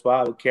nice little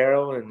spot with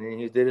Carroll, and then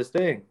he did his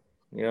thing.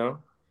 They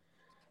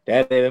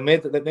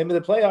made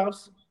the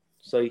playoffs,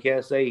 so you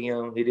can't say he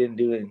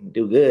didn't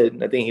do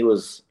good. I think he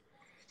was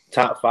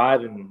top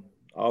 5 in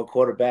all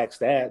quarterback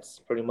stats,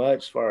 pretty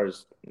much. As far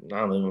as I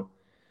don't know,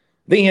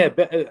 I think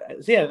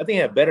he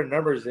had better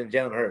numbers than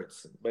Jalen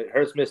Hurts, but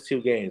Hurts missed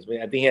 2 games. I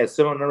think he had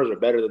similar numbers or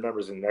better than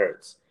numbers than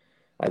Hurts.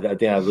 I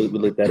think we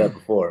looked that up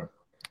before.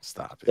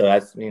 Stop it. So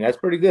that's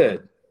pretty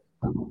good.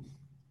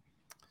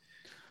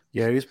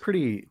 Yeah, he was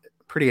pretty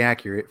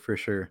accurate for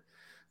sure.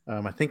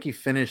 I think he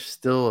finished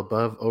still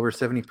above over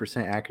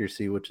 70%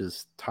 accuracy, which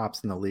is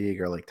tops in the league,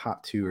 or like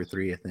top 2 or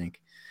 3, I think.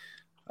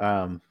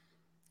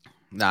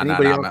 No,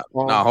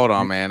 hold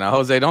on, man.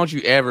 Jose, don't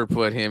you ever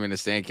put him in the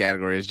same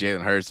category as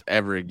Jalen Hurts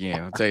ever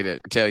again. I'll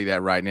tell you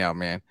that right now,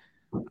 man.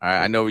 All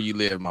right, I know where you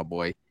live, my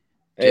boy.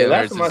 Hey,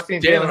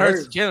 Jalen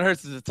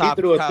Hurts is the top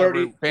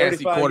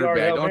fantasy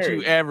quarterback. Don't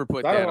you ever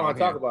put that on him. I don't want to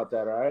talk about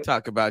that, all right?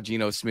 Talk about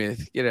Geno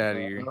Smith. Get out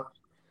of here.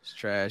 It's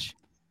trash.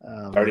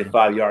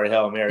 35-yard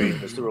Hail Mary in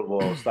the Super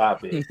Bowl.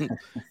 Stop it.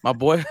 my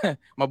boy,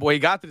 he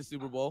got to the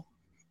Super Bowl.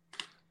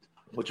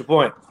 What's your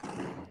point?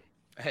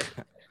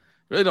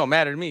 Really don't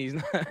matter to me.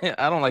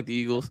 I don't like the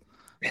Eagles.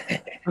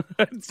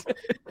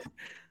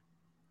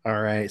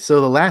 All right.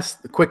 So the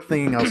last quick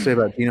thing I'll say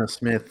about Geno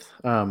Smith,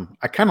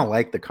 I kind of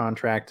like the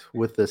contract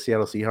with the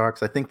Seattle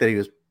Seahawks. I think that he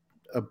was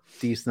a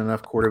decent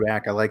enough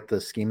quarterback. I like the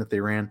scheme that they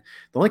ran.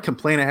 The only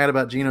complaint I had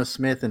about Geno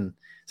Smith, and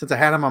since I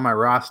had him on my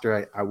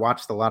roster, I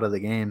watched a lot of the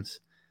games.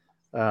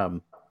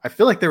 I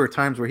feel like there were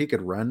times where he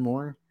could run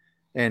more,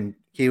 and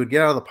he would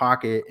get out of the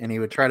pocket and he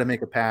would try to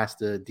make a pass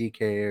to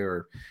DK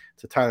or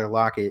to Tyler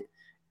Lockett,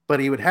 but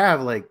he would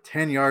have like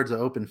 10 yards of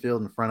open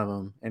field in front of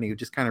him, and he would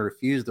just kind of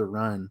refuse to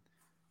run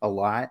a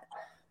lot.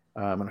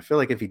 And I feel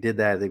like if he did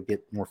that, they'd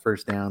get more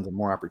first downs and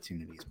more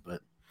opportunities.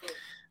 But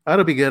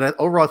that'll be good.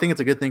 Overall, I think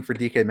it's a good thing for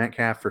DK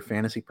Metcalf for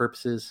fantasy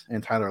purposes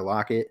and Tyler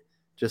Lockett.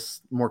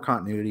 Just more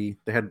continuity.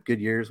 They had good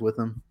years with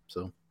him,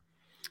 so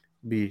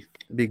be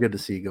good to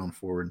see going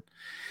forward.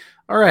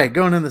 All right,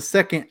 going in the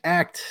second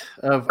act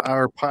of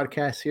our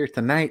podcast here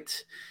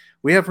tonight,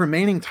 we have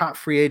remaining top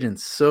free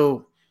agents.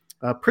 So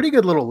a pretty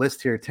good little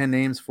list here, 10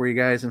 names for you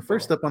guys. And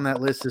first up on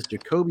that list is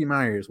Jacoby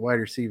Myers, wide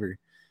receiver,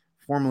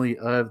 formerly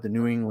of the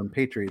New England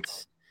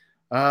Patriots.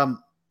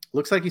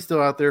 Looks like he's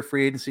still out there,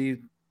 free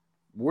agency.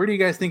 Where do you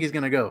guys think he's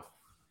going to go?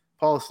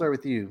 Paul, let's start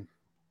with you.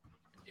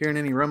 Hearing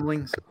any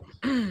rumblings?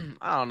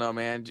 I don't know,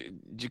 man.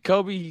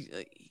 Jacoby,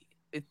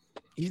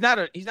 he's not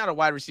a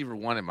wide receiver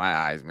one in my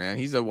eyes, man.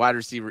 He's a wide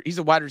receiver. He's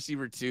a wide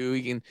receiver two.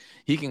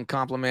 He can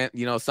complement,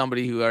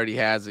 somebody who already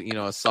has,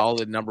 a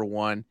solid number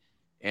one.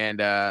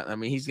 And I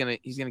mean, he's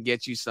gonna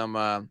get you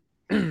some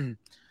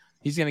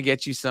he's gonna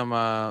get you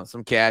some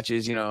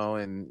catches,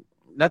 and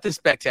nothing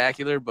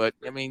spectacular, but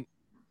I mean,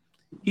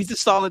 he's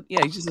just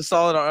a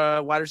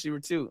solid wide receiver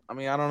too. I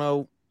mean, I don't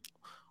know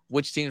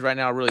which teams right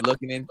now are really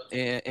looking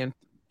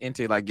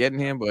into like getting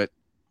him, but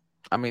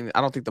I mean,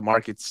 I don't think the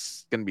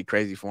market's gonna be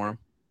crazy for him.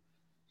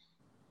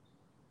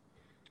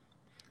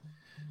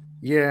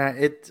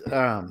 Yeah,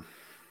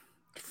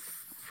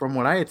 from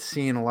what I had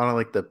seen, a lot of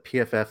like the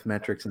PFF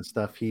metrics and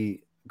stuff,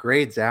 he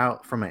grades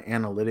out from an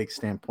analytics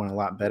standpoint a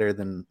lot better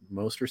than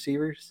most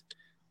receivers.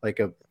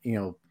 Like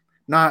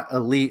not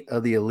elite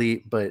of the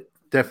elite, but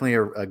definitely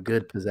a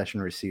good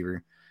possession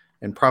receiver.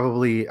 And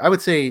probably, I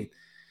would say,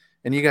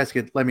 and you guys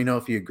could let me know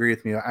if you agree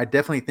with me, I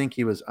definitely think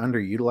he was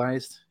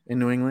underutilized in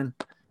New England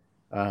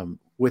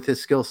with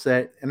his skill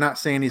set. I'm not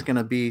saying he's going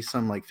to be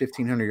some like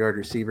 1,500-yard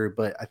receiver,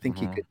 but I think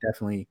he could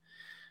definitely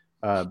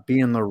be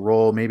in the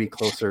role, maybe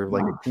closer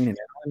like a Keenan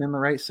Allen in the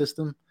right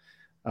system.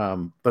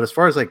 But as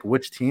far as like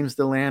which teams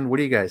to land, what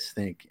do you guys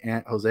think?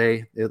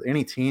 Jose,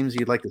 any teams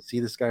you'd like to see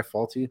this guy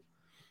fall to?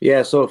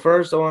 Yeah, so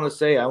first I want to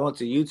say I went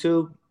to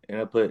YouTube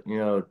and I put,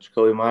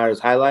 Jacoby Myers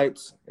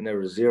highlights, and there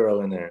was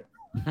 0 in there.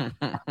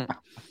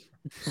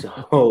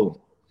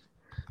 So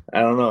I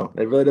don't know.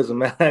 It really doesn't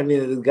matter. I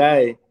mean, this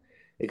guy,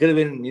 it could have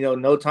been,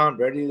 no Tom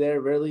Brady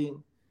there, really.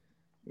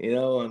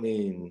 I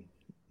mean,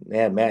 they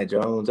had Matt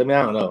Jones. I mean,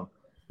 I don't know.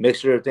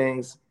 Mixture of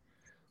things.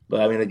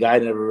 But, I mean, the guy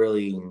never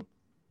really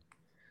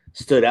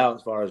stood out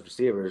as far as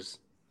receivers,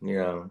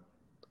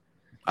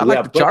 I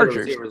like the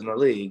Chargers. Receivers in the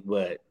league,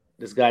 but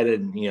this guy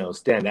didn't,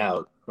 stand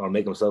out or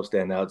make himself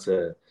stand out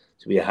to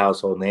be a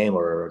household name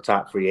or a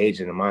top free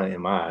agent in my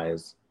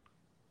eyes.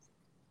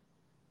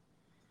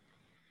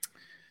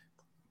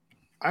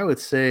 I would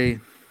say,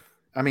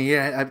 I mean,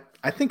 yeah,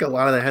 I think a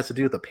lot of that has to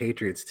do with the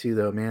Patriots too,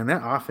 though, man.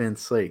 That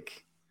offense,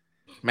 like,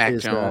 Mac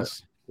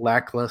Jones,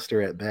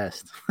 lackluster at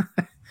best.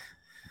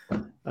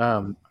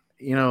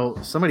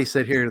 Somebody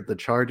said here the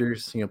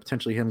Chargers,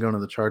 potentially him going to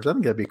the Chargers. I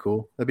think that'd be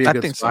cool. That'd be a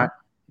good spot.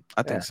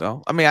 I think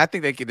so. I mean, I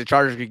think the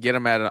Chargers could get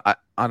him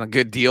on a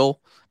good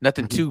deal,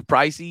 nothing too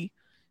pricey,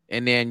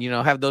 and then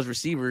have those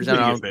receivers.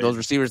 Those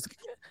receivers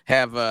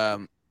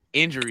have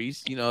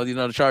injuries.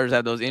 The Chargers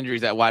have those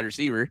injuries at wide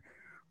receiver,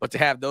 but to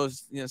have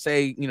those,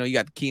 say you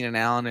got the Keenan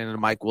Allen and the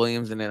Mike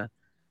Williams, and then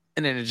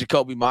a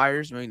Jacoby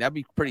Myers. I mean, that'd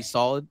be pretty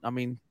solid. I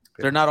mean,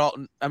 they're not all.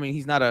 I mean,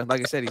 he's not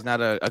like I said, he's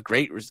not a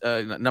great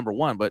number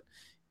one, but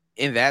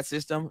in that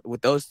system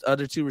with those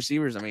other two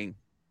receivers, I mean,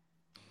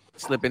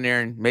 slip in there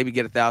and maybe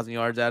get 1,000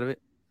 yards out of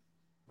it.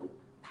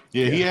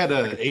 Yeah, he had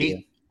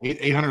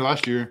 800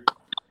 last year.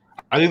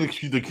 I think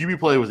the QB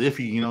play was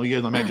iffy. He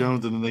had Matt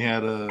Jones, and then they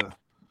had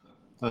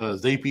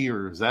Zappy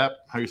or Zap.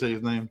 How you say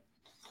his name?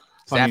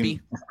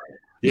 Zappy.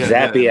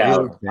 Zappy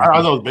out. I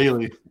thought it was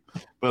Bailey,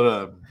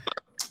 but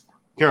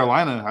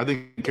Carolina. I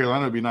think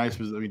Carolina would be nice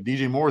because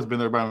DJ Moore has been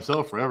there by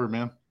himself forever,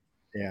 man.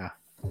 Yeah.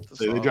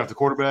 They draft a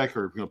quarterback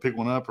or pick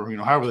one up or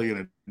however they're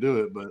going to do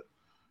it, but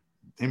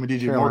him and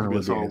DJ Moore could be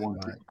a solid one.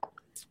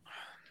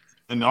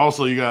 And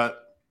also you got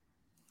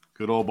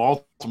good old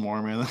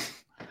Baltimore, man.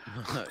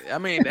 I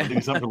mean,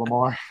 do something,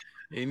 Lamar.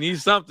 He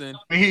needs something.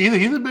 I mean,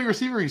 he's a big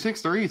receiver. He's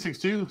 6'3",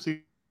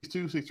 6'2",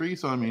 6'2", 6'3".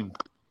 So I mean,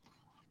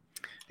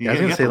 I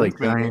was gonna say like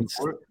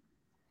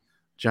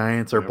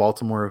Giants or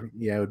Baltimore.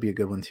 Yeah, it would be a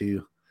good one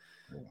too.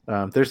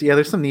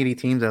 There's some needy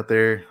teams out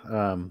there.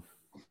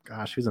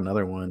 Gosh, who's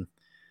another one?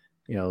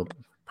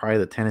 Probably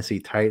the Tennessee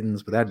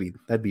Titans, but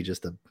that'd be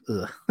just a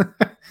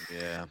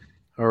yeah.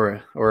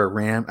 Or a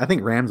Ram. I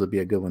think Rams would be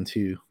a good one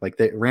too. Like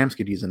the Rams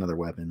could use another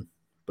weapon,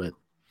 but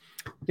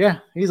yeah,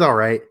 he's all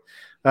right.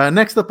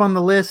 Next up on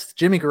the list,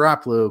 Jimmy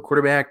Garoppolo,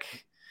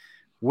 quarterback.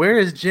 Where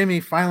is Jimmy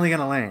finally going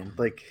to land?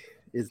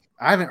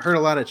 I haven't heard a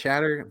lot of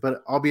chatter,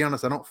 but I'll be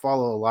honest, I don't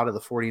follow a lot of the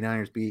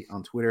 49ers beat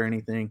on Twitter or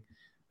anything.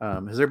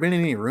 Has there been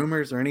any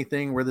rumors or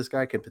anything where this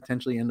guy could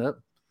potentially end up?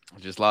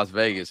 Just Las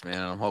Vegas,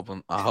 man.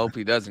 I hope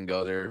he doesn't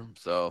go there.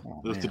 So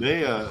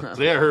today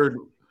I heard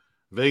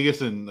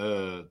Vegas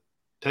and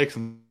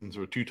Texans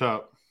were two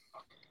top.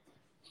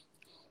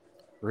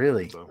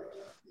 Really? So,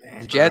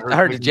 man, I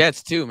heard the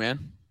Jets too,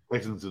 man.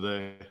 Texans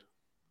today.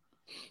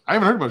 I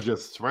haven't heard about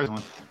Jets,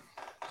 surprisingly.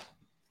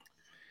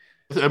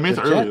 I mean,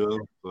 it's The early Jets-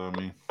 though. So, I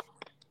mean,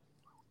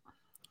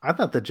 I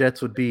thought the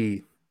Jets would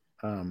be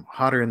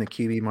hotter in the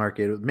QB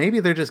market. Maybe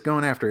they're just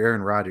going after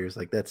Aaron Rodgers.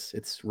 Like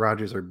it's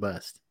Rodgers or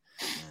bust.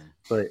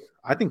 But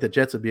I think the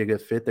Jets would be a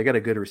good fit. They got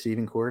a good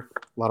receiving core,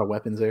 a lot of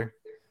weapons there.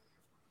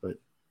 But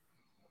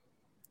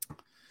what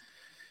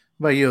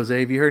about you, Jose?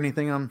 Have you heard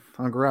anything on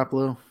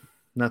Garoppolo?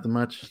 Nothing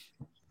much.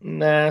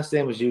 Nah,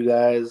 same as you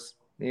guys.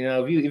 You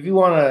know, if you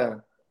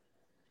want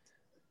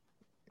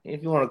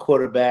a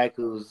quarterback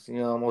who's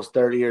almost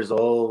 30 years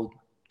old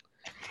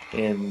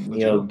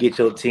and get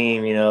your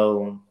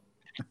team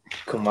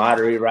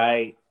camaraderie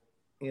right,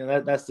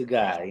 that's the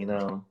guy.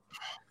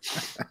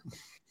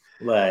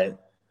 But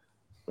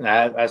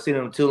I've seen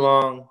him too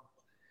long.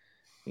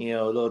 A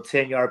little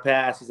 10-yard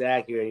pass, he's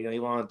accurate.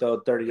 You want to throw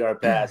a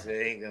 30-yard pass, it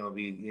ain't gonna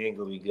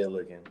be good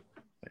looking.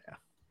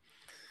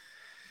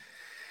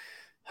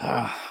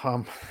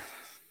 Yeah.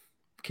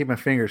 Keep my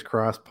fingers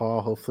crossed,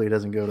 Paul. Hopefully, he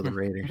doesn't go to the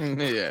Raiders.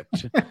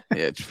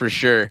 yeah, for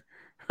sure.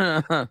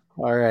 All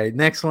right,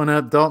 next one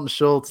up, Dalton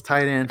Schultz,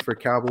 tight end for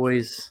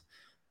Cowboys.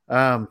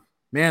 Man,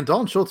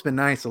 Dalton Schultz been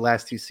nice the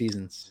last 2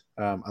 seasons.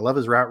 I love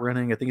his route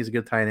running. I think he's a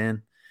good tight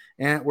end.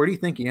 And where do you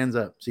think he ends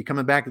up? Is he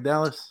coming back to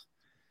Dallas?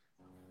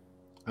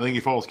 I think he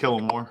follows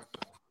Kellen Moore,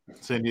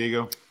 San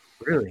Diego.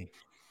 Really?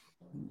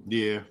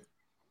 Yeah.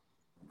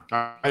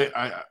 I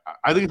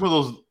think it's one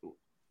of those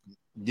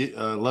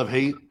love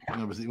hate.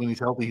 When he's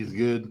healthy, he's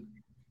good.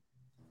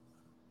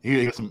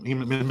 He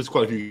missed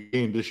quite a few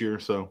games this year,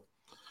 so.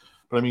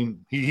 But I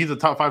mean, he's a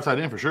top 5 tight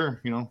end for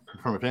sure.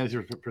 From a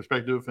fantasy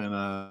perspective,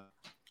 and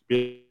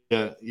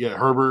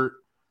Herbert,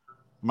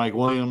 Mike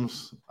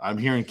Williams. I'm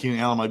hearing Keenan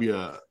Allen might be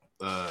a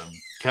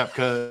cap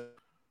cut,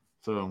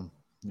 so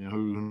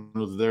who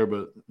knows there.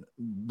 But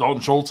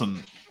Dalton Schultz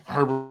and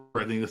Herbert,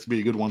 I think this would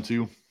be a good one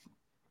too.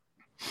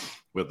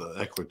 With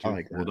Eckler too,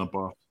 like we'll dump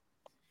off.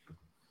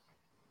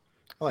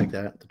 I like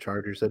that. The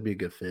Chargers, that'd be a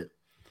good fit.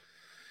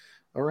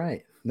 All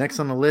right. Next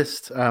on the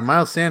list,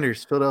 Miles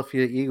Sanders,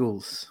 Philadelphia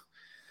Eagles.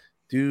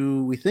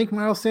 Do we think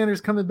Miles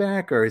Sanders coming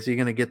back, or is he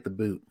going to get the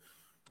boot?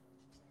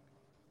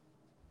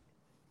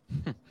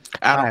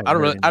 I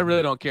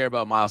really don't care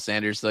about Miles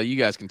Sanders, so you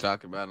guys can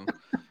talk about him.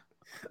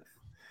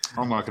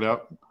 I'll knock it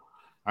out.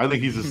 I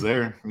think he's just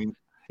there. I mean,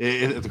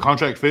 if the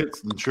contract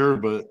fits, then sure.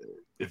 But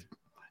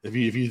if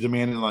he's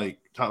demanding like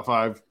top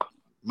 5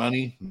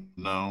 money,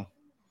 no.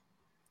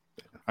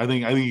 I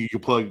think you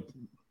could plug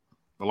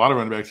a lot of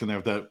running backs in there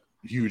with that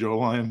huge O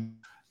line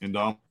and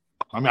I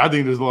mean, I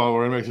think there's a lot of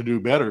running backs who do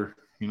better.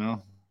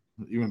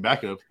 Even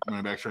backup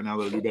running backs right now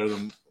that do better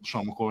than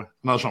Sean McCoy.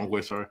 Not Sean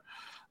McCoy, sorry.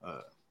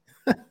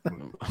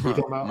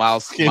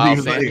 Miles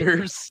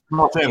Sanders.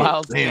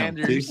 Miles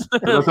Sanders.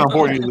 That's how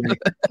important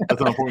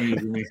he is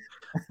to me.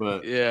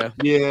 But yeah.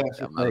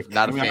 I'm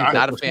not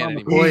a fan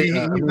anymore. He's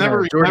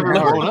never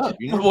blown up.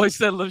 My boy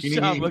said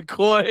LaShawn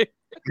McCoy.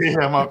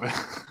 Yeah, my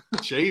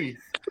shady.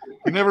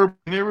 He never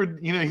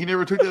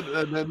took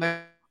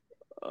that.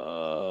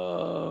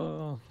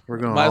 We're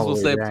going. Might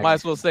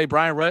as well say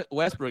Brian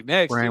Westbrook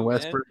next. Brian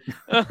Westbrook.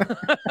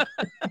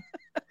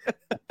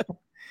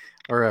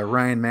 Or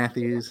Ryan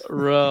Matthews.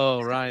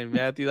 Ryan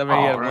Matthews. I mean,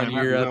 he had 1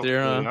 year out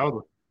there,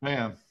 huh?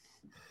 Man.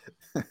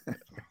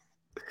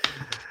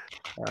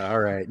 All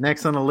right.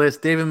 Next on the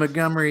list, David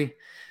Montgomery.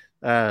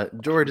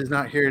 George is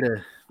not here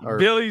to.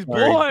 Billy's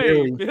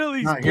boy.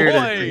 Billy's not boy. Here to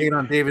hate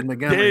on David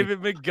Montgomery.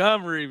 David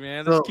Montgomery,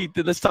 man.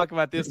 Let's talk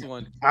about this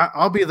one.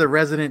 I'll be the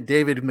resident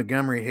David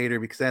Montgomery hater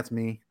because that's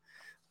me.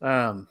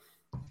 Yeah,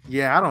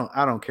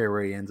 I don't care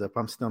where he ends up.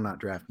 I'm still not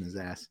drafting his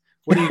ass.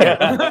 What do you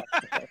got?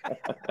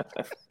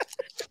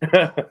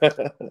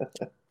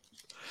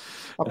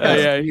 I'll pass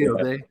it to you,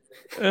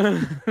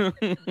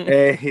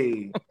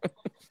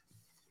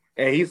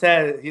 Hey, he's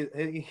had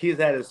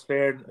his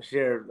fair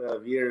share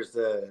of years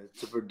to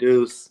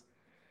produce.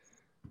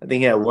 I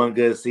think he had one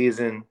good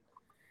season,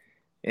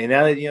 and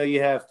now that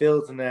you have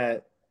Fields on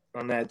that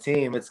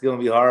team, it's going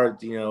to be hard,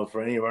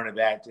 for any running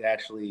back to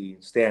actually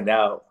stand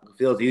out.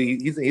 Fields,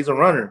 he's a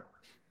runner.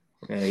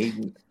 I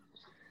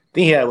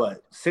think he had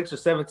 6 or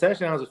 7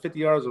 touchdowns with 50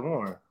 yards or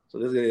more. So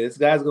this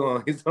guy's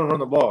he's gonna run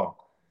the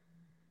ball,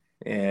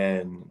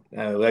 and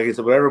like I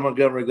said, wherever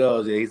Montgomery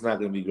goes, he's not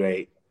going to be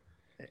great.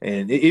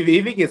 And if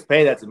he gets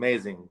paid, that's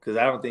amazing because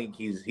I don't think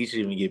he should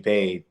even get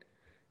paid.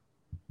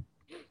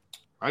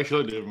 I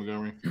actually like David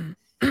Montgomery.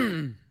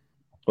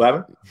 What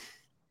happened?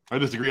 I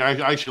disagree. I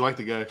actually like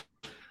the guy.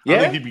 Yeah?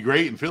 I think he'd be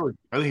great in Philly.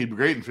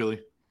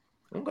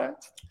 Okay.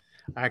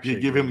 Actually,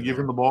 give him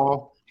the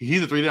ball.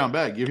 He's a 3-down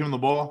back. Give him the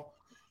ball,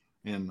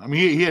 and I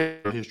mean he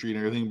had a history and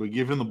everything, but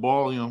give him the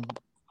ball. A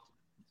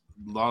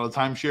lot of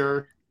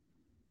timeshare.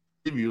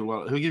 He'll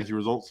give you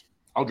results.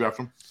 I'll draft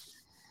him.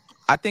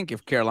 I think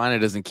if Carolina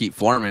doesn't keep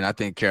forming, I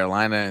think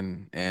Carolina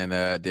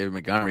and David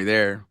Montgomery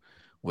there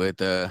with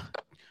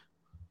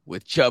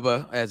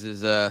Chuba as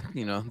his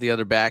the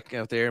other back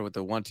out there with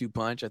the 1-2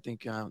 punch. I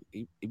think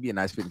he'd be a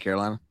nice fit in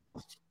Carolina.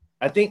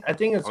 I think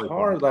it's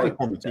hard. Like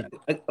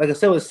I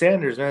said with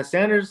Sanders, man.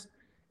 Sanders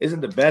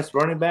isn't the best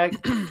running back,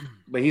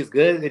 but he's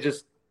good. It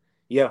just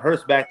you have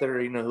Hurts back there,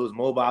 who's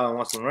mobile and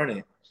wants to run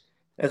it.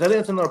 As I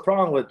think it's another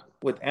problem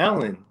with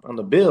Allen on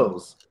the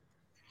Bills.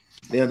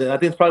 I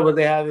think it's probably what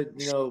they have it,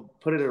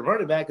 put it at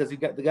running back because the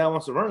guy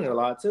wants to run it a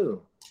lot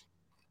too.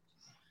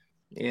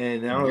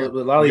 And I don't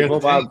know, a lot of these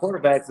mobile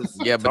quarterbacks.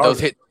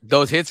 But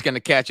those hits going to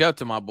catch up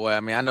to my boy. I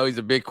mean, I know he's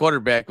a big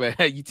quarterback,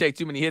 but you take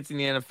too many hits in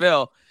the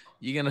NFL,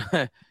 you're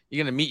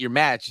gonna meet your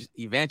match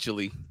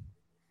eventually.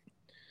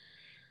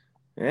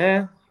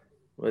 Yeah,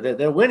 but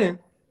they're winning.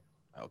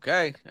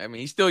 Okay, I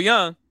mean he's still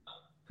young.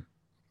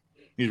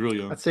 He's really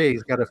young. I'd say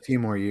he's got a few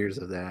more years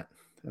of that,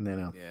 and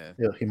then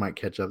he might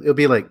catch up. It'll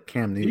be like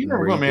Cam Newton. You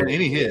never know, man.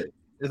 Any hit,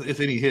 it's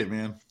any hit,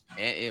 man.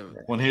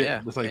 One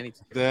hit, just like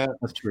that.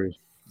 That's true.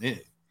 Yeah.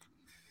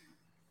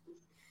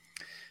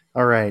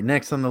 All right,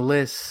 next on the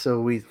list.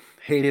 So we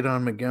hated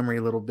on Montgomery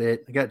a little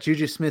bit. I got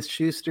Juju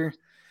Smith-Schuster,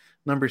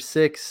 number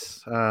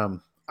 6.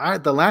 The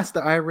last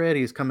that I read,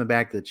 he's coming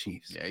back to the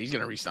Chiefs. Yeah, he's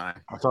gonna resign.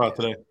 I saw it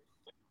today.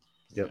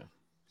 Yep.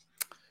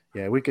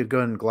 Yeah, we could go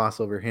ahead and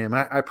gloss over him.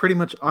 I pretty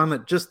much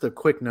just a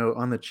quick note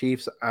on the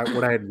Chiefs.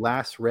 What I had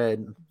last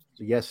read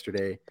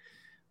yesterday,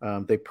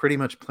 they pretty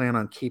much plan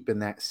on keeping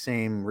that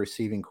same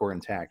receiving core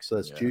intact. So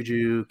that's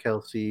Juju,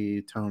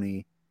 Kelsey,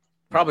 Tony.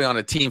 Probably on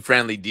a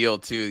team-friendly deal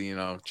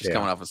too. Just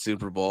coming off a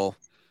Super Bowl.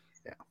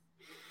 Yeah.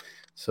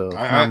 So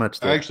I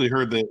actually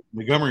heard that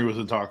Montgomery was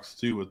in talks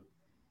too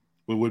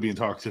would be in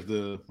talks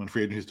when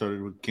free agency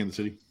started with Kansas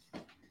City.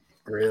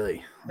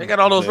 Really? They got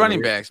all those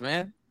running backs,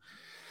 man.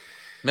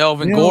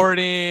 Melvin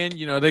Gordon,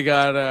 they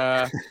got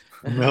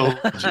they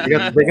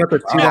got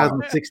the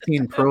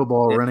 2016 Pro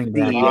Bowl running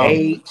back.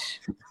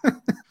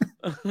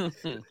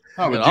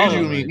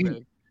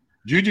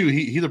 Juju,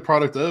 he's a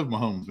product of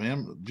Mahomes,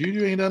 man.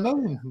 Juju ain't done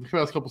nothing the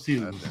past couple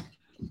seasons.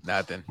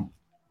 Nothing.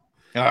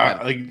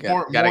 Got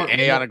an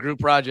A on a group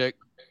project.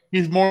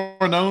 He's more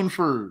known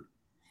for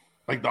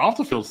like the off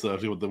the field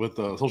stuff with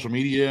the social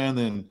media, and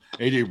then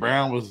AJ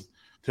Brown was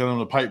telling him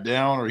to pipe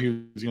down, or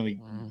he was going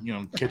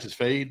to, catch his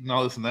fade and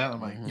all this and that. I'm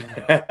like,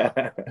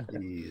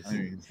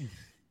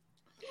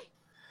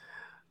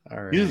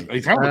 all right.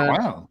 He's kind of a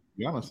clown, to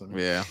be honest.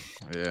 Yeah.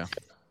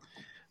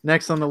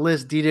 Next on the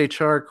list, DJ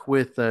Chark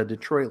with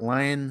Detroit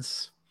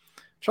Lions.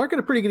 Chark had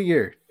a pretty good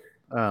year.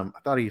 I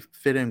thought he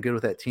fit in good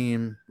with that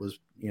team.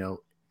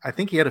 I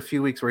think he had a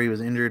few weeks where he was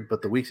injured,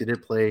 but the weeks he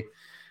did play,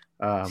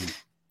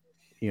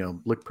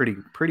 looked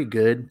pretty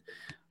good.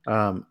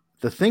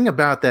 The thing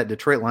about that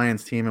Detroit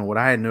Lions team and what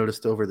I had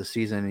noticed over the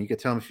season, and you could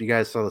tell me if you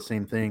guys saw the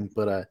same thing,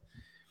 but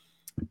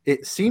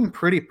it seemed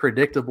pretty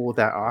predictable with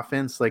that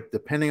offense. Like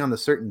depending on the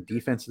certain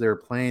defense they were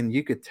playing,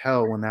 you could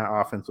tell when that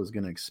offense was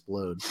going to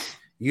explode.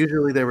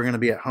 Usually they were going to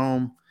be at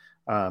home,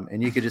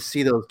 and you could just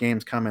see those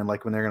games coming,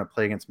 like when they're going to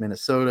play against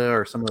Minnesota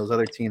or some of those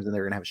other teams, and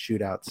they're going to have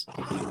shootouts.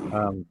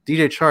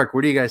 DJ Chark,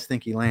 where do you guys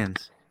think he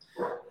lands?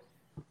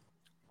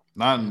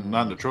 Not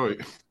in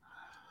Detroit.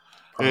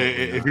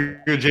 If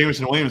you're a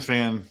Jameson Williams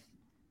fan,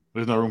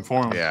 there's no room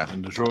for him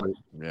in Detroit.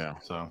 Yeah.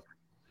 So,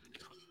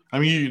 I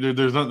mean,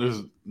 there's not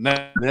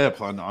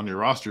depth on your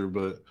roster,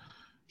 but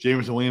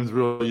Jameson Williams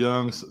real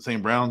young.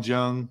 St. Brown's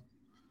young.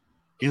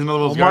 He's another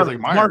of those guys like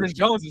Myers. Marvin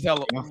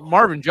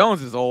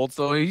Jones is old,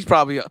 so he's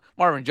probably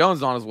Marvin Jones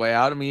is on his way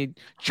out. I mean,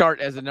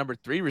 chart as a number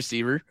 3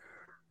 receiver.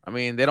 I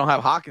mean, they don't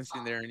have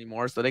Hawkinson there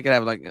anymore, so they could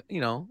have a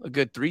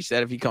good 3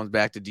 set if he comes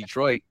back to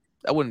Detroit.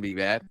 That wouldn't be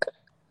bad.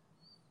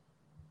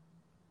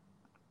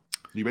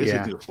 You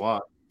basically a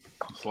slot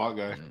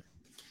guy.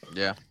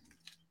 Yeah.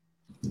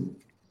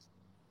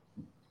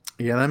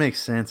 Yeah, that makes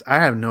sense. I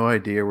have no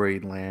idea where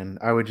he'd land.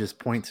 I would just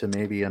point to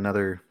maybe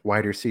another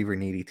wide receiver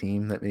needy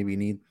team that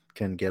maybe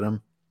can get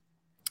him.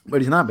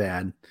 But he's not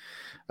bad.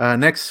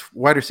 Next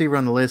wide receiver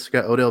on the list, we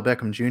got Odell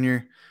Beckham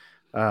Jr.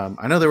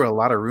 I know there were a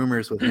lot of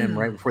rumors with him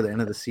right before the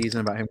end of the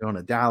season about him going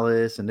to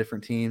Dallas and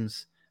different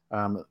teams.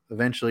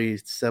 Eventually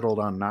settled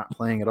on not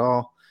playing at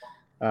all.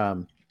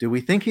 Do we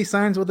think he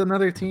signs with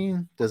another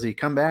team? Does he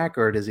come back,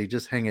 or does he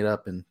just hang it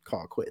up and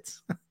call it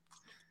quits?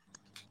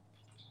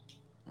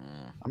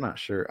 I'm not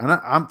sure.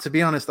 I'm to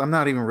be honest, I'm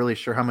not even really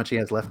sure how much he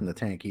has left in the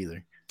tank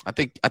either. I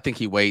think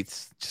he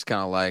waits, just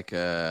kind of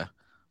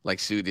like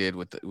Sue did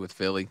with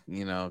Philly.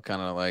 Kind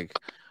of like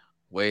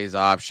weighs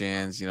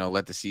options.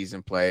 Let the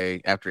season play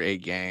after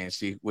 8 games,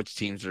 see which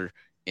teams are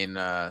in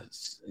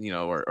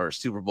or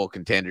Super Bowl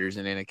contenders,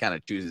 and then it kind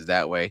of chooses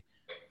that way.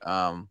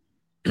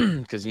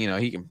 Because he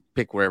can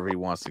pick wherever he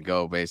wants to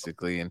go,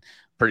 basically, and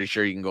pretty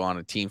sure you can go on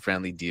a team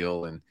friendly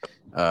deal, and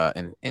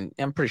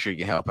I'm pretty sure you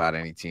can help out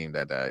any team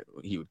that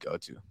he would go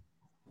to.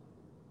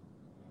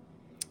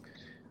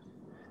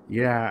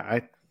 Yeah,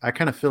 I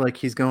kind of feel like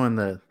he's going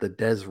the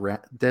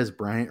Dez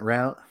Bryant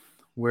route,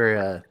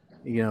 where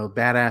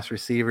badass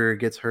receiver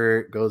gets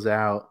hurt, goes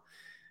out,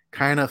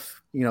 kind of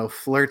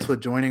flirts with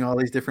joining all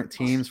these different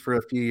teams for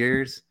a few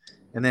years,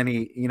 and then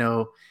he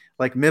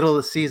like middle of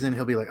the season,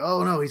 he'll be like,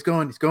 oh no, he's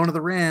going to the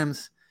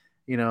Rams,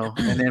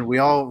 and then we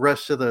all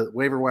rush to the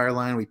waiver wire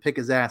line. We pick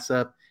his ass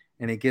up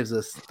and he gives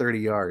us 30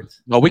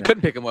 yards. Well, we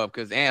couldn't pick him up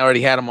because Ant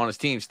already had him on his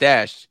team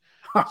stashed.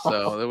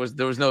 So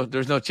there was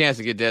no chance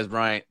to get Dez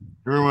Bryant.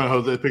 Remember when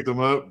Jose picked him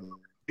up?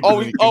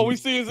 We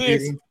see his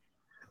ex.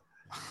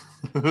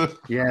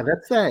 Yeah,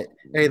 that's that.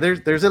 Hey,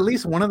 there's at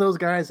least one of those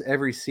guys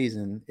every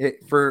season.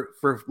 It for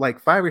like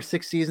 5 or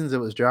 6 seasons, it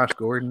was Josh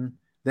Gordon.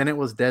 Then it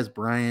was Des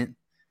Bryant.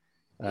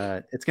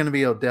 It's going to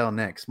be Odell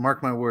next.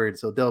 Mark my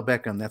words, Odell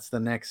Beckham. That's the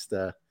next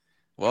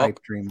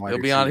pipe dream. He'll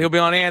be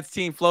on Ant's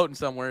team floating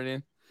somewhere.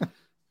 Then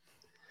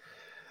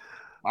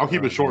I'll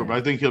keep it short, but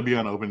I think he'll be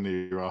on the open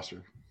day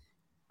roster.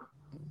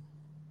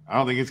 I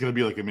don't think it's going to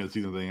be like a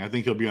mid-season thing. I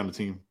think he'll be on the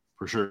team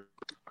for sure.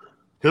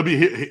 He'll be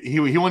he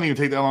won't even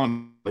take that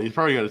long. He's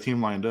probably got a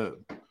team lined up.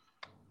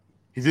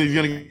 He's going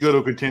to go to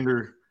a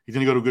contender. He's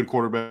going to go to a good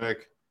quarterback.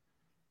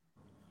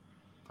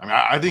 I mean,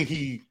 I think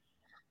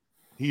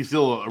he's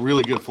still a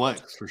really good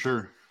flex for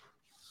sure.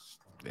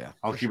 Yeah,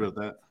 I'll keep it at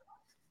that.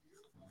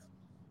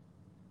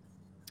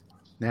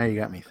 Now you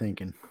got me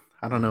thinking.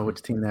 I don't know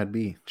which team that'd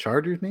be.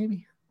 Chargers,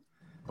 maybe?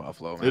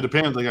 Buffalo. Man. It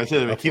depends. Like I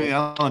said, if Keenan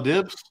Allen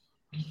dips,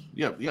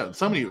 yeah,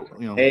 somebody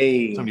opening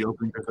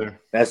right there.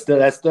 That's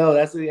still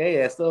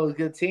a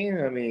good team.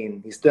 I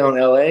mean, he's still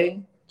in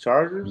LA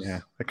Chargers.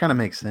 Yeah, that kind of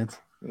makes sense.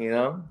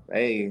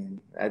 Hey,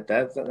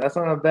 that's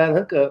not a bad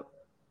hookup.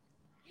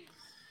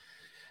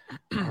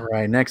 All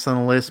right, next on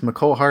the list,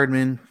 McCole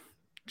Hardman,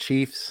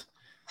 Chiefs.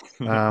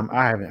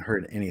 I haven't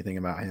heard anything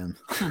about him.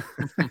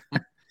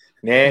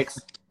 Next.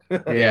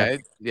 Yeah.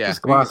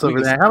 Just gloss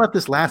over that. How about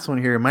this last one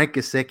here? Mike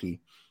Gesicki,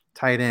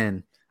 tight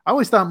end. I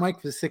always thought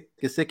Mike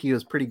Gesicki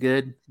was pretty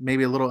good,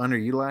 maybe a little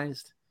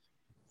underutilized.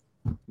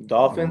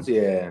 Dolphins,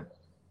 yeah.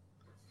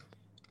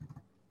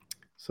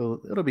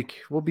 So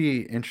we'll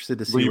be interested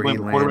to see where he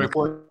lands.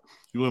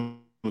 You blame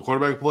the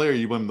quarterback play, or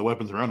you blame the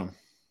weapons around him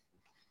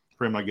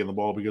for him not getting the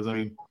ball? Because I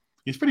mean,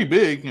 he's pretty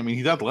big. I mean,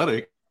 he's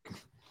athletic.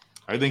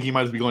 I think he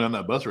might just be going down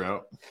that bust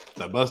route.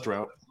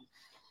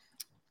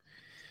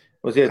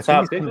 Was he a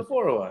top pick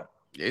before or what?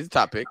 Yeah, he's a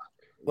top pick.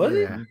 Was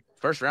he?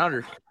 First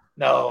rounder.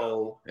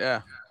 No.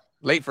 Yeah.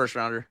 Late first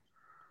rounder.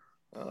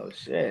 Oh,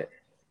 shit.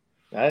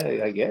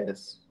 I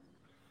guess.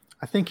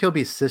 I think he'll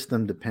be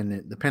system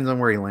dependent. Depends on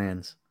where he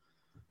lands.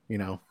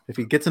 If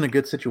he gets in a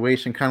good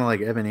situation, kind of like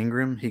Evan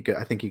Ingram,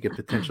 I think he could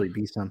potentially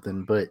be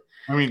something. But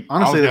I mean,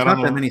 honestly, there's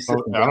not that many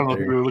systems. I don't know if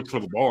he really looks for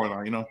the ball or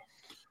not.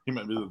 He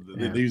might be.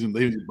 They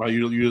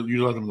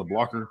utilize him as a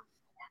blocker.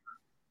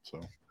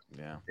 So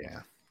yeah.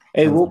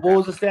 Hey, what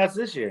was the stats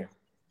this year?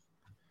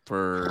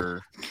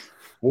 For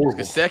horrible.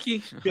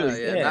 Gesicki?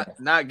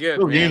 Not good.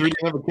 Games where you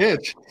have a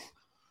catch.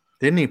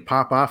 Didn't he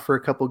pop off for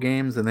a couple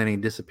games and then he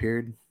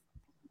disappeared?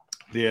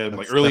 Yeah,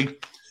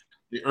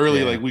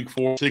 early, like week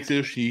 4,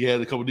 6-ish, he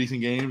had a couple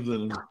decent games,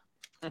 and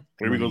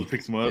maybe goes to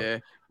pick him up. Yeah,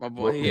 my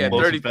boy, he had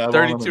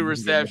 32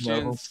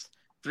 receptions,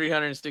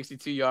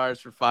 362 yards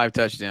for 5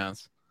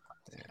 touchdowns.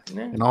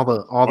 Yeah. And all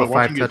the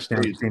 5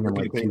 touchdowns came in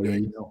like 2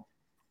 games.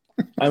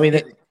 I mean,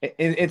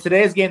 in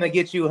today's game, they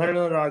get you $100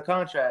 million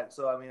contract.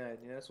 So I mean,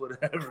 that's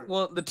whatever.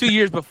 Well, the 2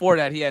 years before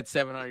that, he had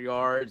 700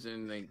 yards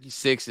and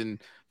 6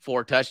 and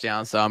 4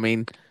 touchdowns. So I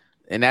mean,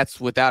 and that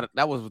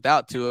was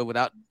without Tua.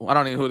 I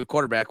don't even know who the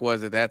quarterback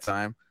was at that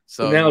time.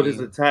 So now just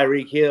the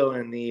Tyreek Hill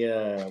and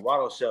the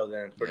Waddle show.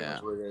 Then pretty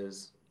much what it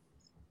is.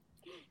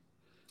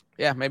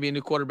 Yeah, maybe a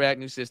new quarterback,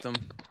 new system.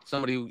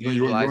 Somebody who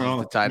utilizes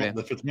the tight end.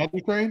 The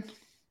Fitzmagic train?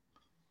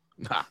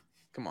 Nah,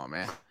 come on,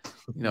 man.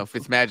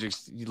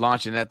 Fitzmagic's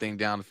launching that thing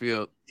down the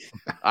field,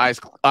 eyes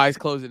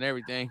closed and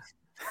everything.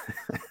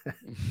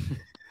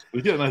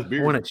 We get a nice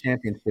beard. Won a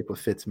championship with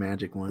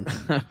Fitzmagic once.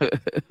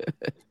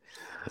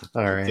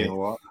 All right.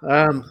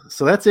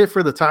 So that's it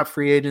for the top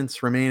free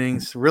agents remaining.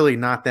 It's really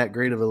not that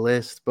great of a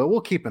list, but we'll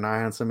keep an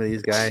eye on some of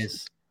these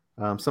guys.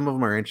 Some of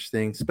them are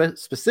interesting.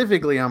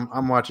 Specifically,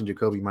 I'm watching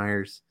Jacoby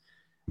Myers,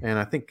 and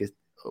I think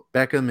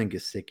Beckham and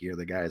Gesicki are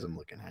the guys I'm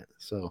looking at.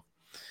 So,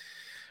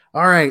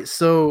 all right.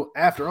 So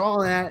after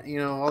all that,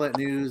 all that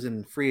news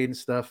and free agent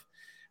stuff,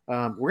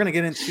 we're going to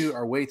get into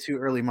our way too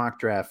early mock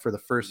draft for the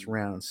first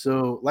round.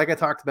 So like I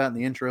talked about in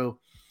the intro,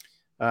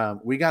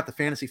 we got the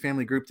Fantasy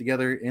Family group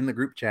together in the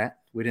group chat.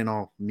 We didn't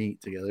all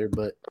meet together,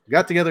 but we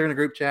got together in a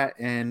group chat,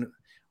 and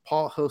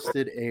Paul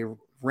hosted a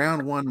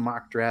round 1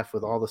 mock draft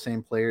with all the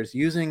same players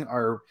using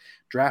our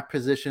draft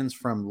positions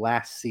from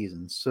last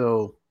season.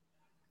 So,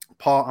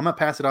 Paul, I'm going to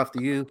pass it off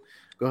to you.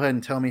 Go ahead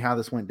and tell me how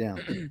this went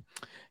down.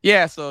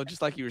 Yeah, so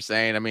just like you were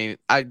saying, I mean,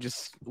 I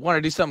just want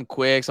to do something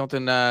quick,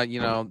 something,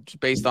 just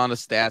based on the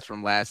stats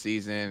from last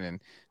season.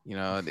 And,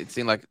 it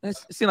seemed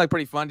like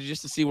pretty fun to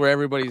see where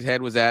everybody's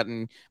head was at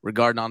and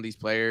regarding on these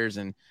players.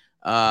 And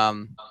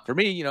for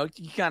me, you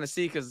kind of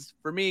see, because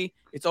for me,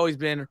 it's always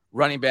been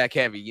running back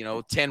heavy,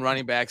 10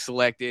 running backs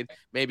selected,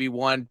 maybe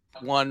one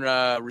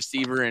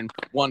receiver and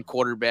 1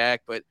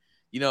 quarterback. But,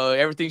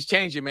 everything's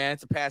changing, man.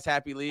 It's a pass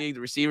happy league.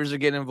 The receivers are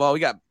getting involved. We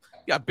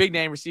got big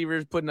name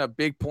receivers putting up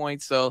big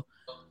points. So,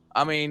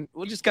 I mean,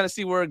 we'll just kind of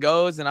see where it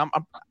goes. And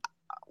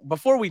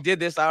before we did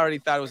this, I already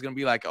thought it was going to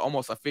be like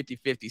almost a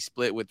 50-50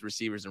 split with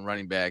receivers and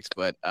running backs.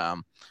 But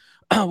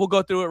we'll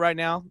go through it right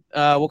now.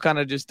 We'll kind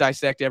of just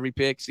dissect every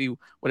pick, see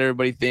what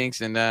everybody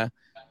thinks. And I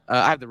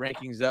have the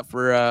rankings up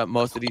for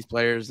most of these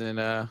players,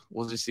 and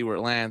we'll just see where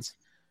it lands.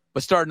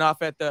 But starting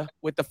off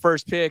with the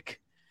first pick,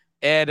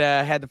 Ed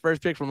had the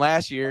first pick from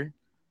last year.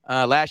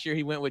 Last year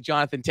he went with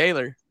Jonathan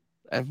Taylor.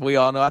 As we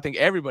all know, I think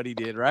everybody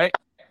did, right?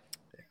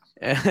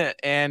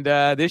 And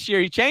this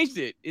year he changed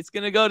it. It's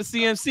going to go to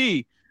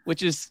CMC,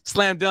 which is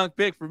slam dunk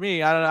pick for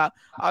me. I don't know.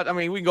 I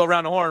mean, we can go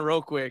around the horn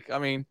real quick. I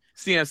mean,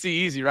 CMC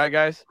easy, right,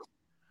 guys?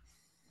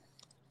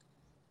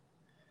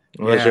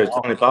 Unless you're a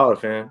Tony Pollard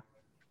fan.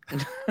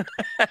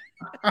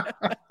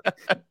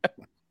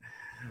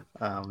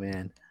 Oh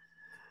man.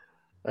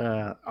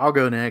 I'll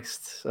go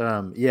next.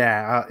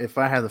 If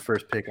I have the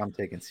first pick, I'm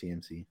taking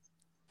CMC.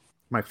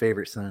 My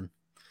favorite son.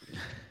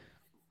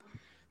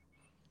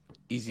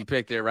 Easy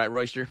pick there, right,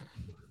 Royster?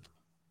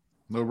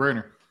 No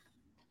brainer.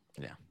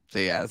 Yeah. So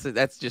yeah,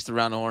 that's just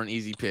around the horn,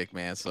 easy pick,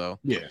 man. So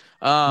yeah,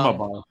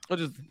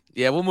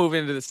 we'll move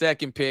into the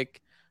second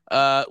pick,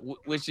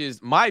 which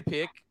is my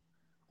pick,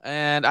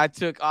 and I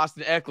took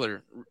Austin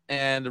Eckler,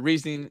 and the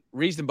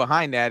reason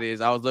behind that is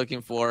I was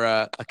looking for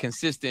a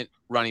consistent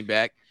running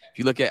back. If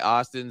you look at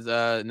Austin's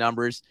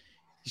numbers,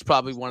 he's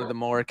probably one of the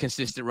more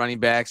consistent running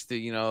backs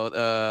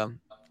to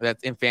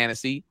that's in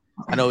fantasy.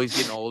 I know he's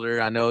getting older.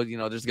 I know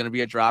there's going to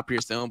be a drop here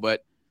soon,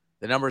 but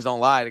the numbers don't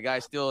lie. The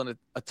guy's still in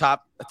a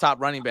top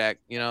running back,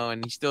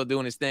 and he's still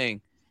doing his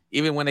thing.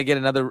 Even when they get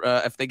another,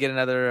 if they get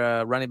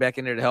another running back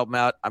in there to help him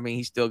out, I mean,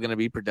 he's still going to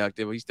be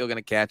productive. He's still going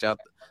to catch out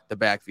the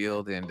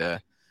backfield. And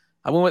I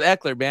went with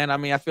Eckler, man. I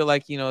mean, I feel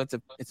like it's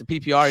a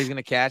PPR. He's going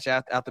to catch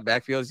out the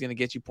backfield. He's going to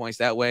get you points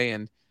that way,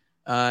 and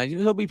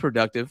he'll be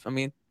productive. I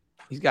mean,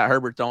 he's got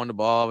Herbert throwing the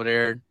ball over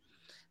there.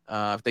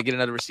 If they get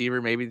another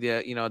receiver, maybe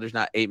there's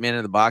not 8 men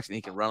in the box and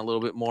he can run a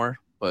little bit more.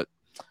 But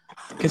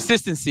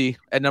consistency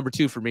at number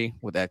 2 for me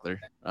with Eckler.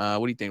 What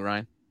do you think,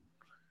 Ryan?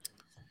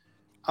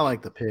 I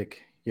like the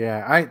pick.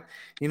 Yeah,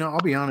 I'll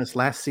be honest.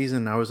 Last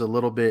season, I was a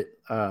little bit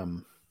I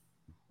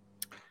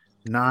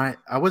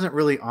wasn't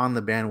really on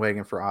the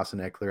bandwagon for Austin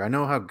Eckler. I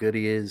know how good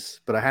he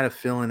is, but I had a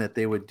feeling that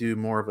they would do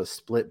more of a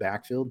split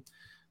backfield.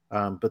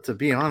 But to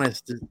be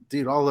honest,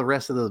 dude, all the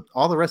rest of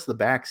the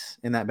backs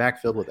in that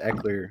backfield with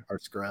Eckler are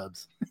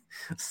scrubs.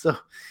 So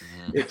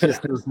it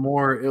was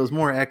more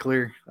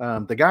Eckler.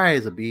 The guy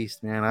is a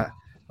beast, man. I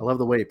love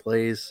the way he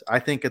plays. I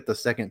think at the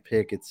second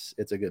pick, it's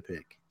a good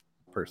pick,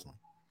 personally.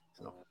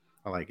 So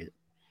I like it.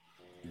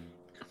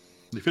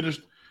 I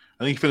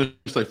think he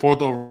finished like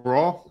 4th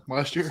overall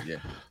last year. Yeah.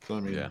 So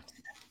I mean,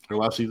 or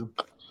last season.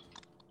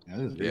 Yeah,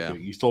 this is a big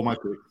pick. You stole my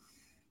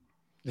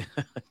pick.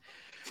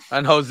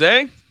 And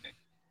Jose.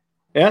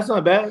 Yeah, that's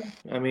not bad.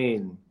 I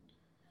mean,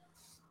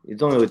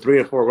 it's only with 3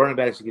 or 4 running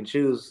backs you can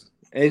choose.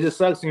 And it just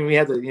sucks when we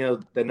have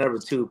the number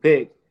 2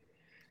 pick.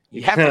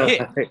 You have to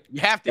hit.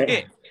 You have to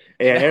hit.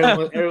 Yeah,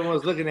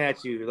 everyone's looking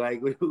at you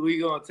like, who are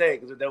you going to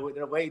take? Because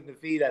they're waiting to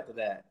feed after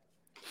that.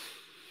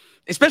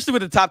 Especially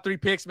with the top 3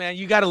 picks, man,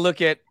 you got to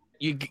look at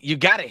you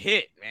got to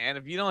hit, man.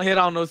 If you don't hit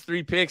on those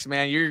 3 picks,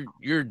 man,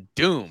 you're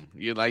doomed.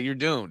 You're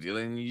doomed.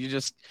 And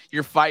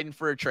you're fighting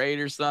for a trade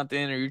or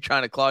something, or you're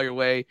trying to claw your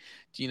way,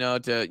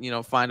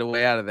 to find a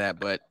way out of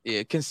that. But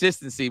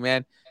consistency,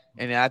 man.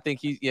 And I think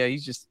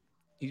he's just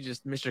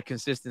Mr.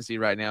 Consistency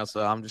right now. So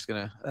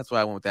that's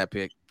why I went with that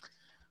pick.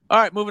 All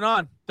right, moving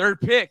on. Third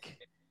pick.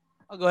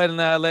 I'll go ahead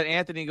and let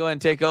Anthony go ahead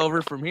and take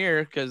over from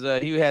here because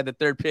he had the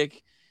third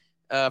pick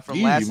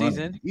from last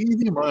season.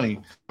 Easy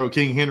money. Throw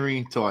King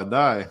Henry till I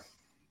die.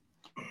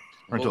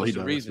 Or until he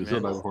dies. He'll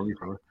die before me,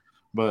 probably.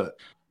 But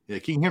yeah,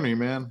 King Henry,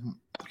 man,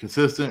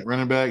 consistent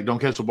running back. Don't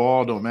catch the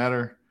ball. Don't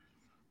matter.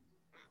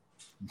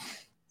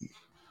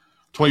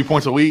 20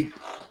 points a week.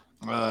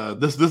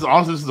 This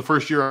honestly, this is the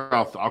first year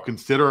I'll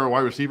consider a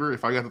wide receiver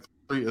if I got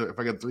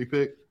the 3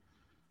 pick.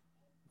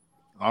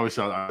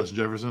 Obviously, I was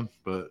Jefferson,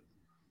 but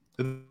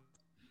I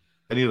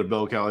need a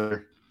bell cow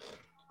there.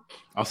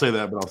 I'll say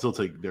that, but I'll still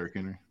take Derrick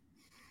Henry.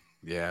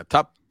 Yeah,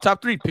 top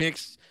 3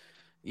 picks.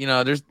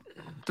 There's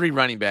 3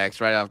 running backs,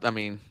 right? I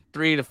mean,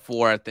 3 to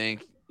 4, I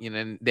think.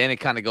 And then it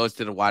kind of goes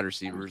to the wide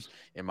receivers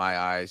in my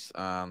eyes.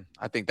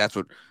 I think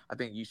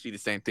you see the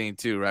same thing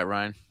too, right,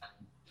 Ryan?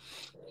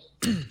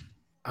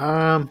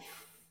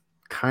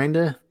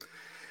 Kinda.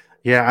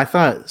 Yeah, I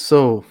thought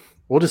so.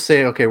 We'll just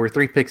say, okay, we're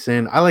 3 picks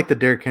in. I like the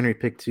Derrick Henry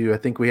pick too. I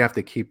think we have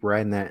to keep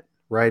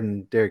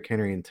riding Derrick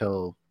Henry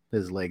until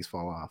his legs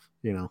fall off.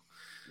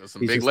 Those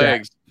some big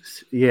legs.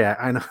 Yeah,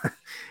 I know.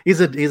 He's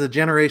a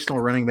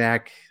generational running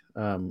back.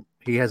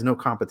 He has no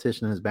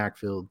competition in his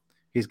backfield.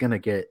 He's gonna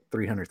get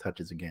 300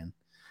 touches again.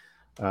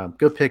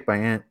 Good pick by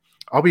Ant.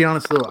 I'll be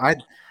honest though,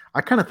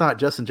 I kind of thought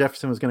Justin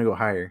Jefferson was gonna go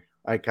higher.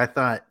 Like I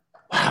thought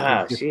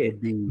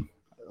would be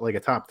like a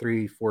top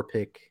 3, 4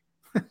 pick,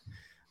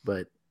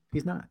 but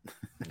he's not.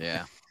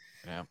 Yeah.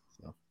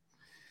 So,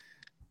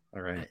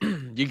 all right.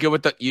 You good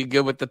with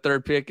the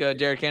third pick,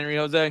 Derrick Henry,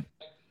 Jose?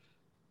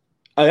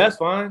 Oh, that's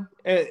fine.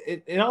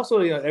 And also,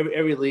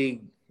 every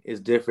league is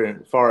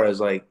different as far as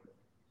like,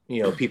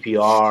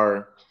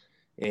 PPR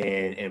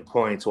and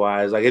points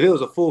wise. Like if it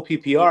was a full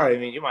PPR, I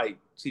mean, you might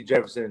see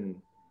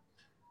Jefferson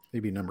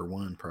maybe number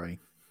 1, probably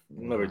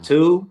number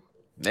 2,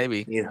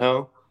 maybe.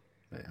 Yeah.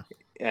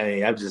 I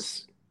mean, I'm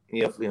just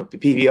the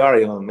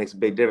PPR, makes a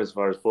big difference as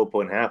far as full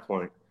point and half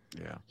point.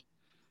 Yeah.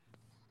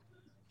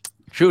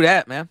 True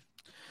that, man.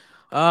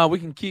 We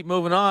can keep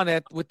moving on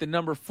with the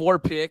number 4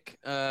 pick.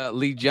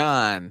 Lee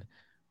John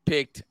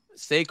picked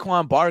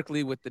Saquon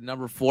Barkley with the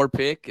number 4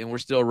 pick, and we're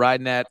still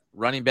riding that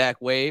running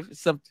back wave.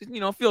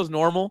 Feels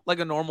normal, like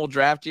a normal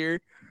draft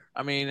year.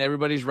 I mean,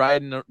 everybody's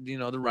riding,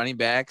 the running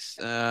backs.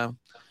 What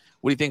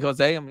do you think,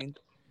 Jose? I mean,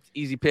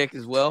 easy pick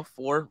as well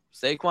for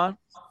Saquon.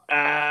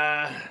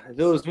 If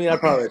it was me, I'd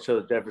probably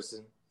chose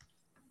Jefferson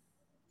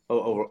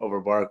over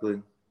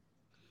Barkley.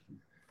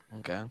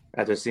 Okay.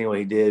 After seeing what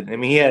he did, I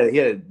mean, he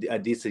had a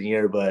decent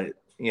year, but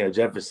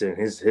Jefferson,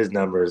 his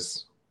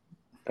numbers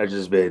have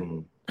just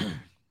been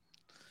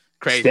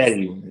crazy,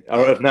 steady,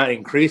 or if not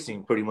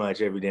increasing, pretty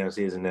much every damn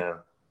season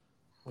now.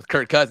 With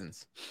Kirk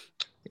Cousins.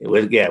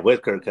 With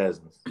Kirk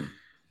Cousins.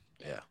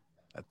 Yeah,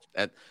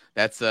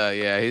 that's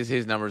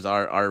his numbers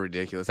are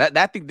ridiculous. I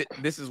think that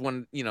this is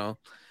when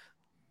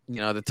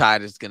the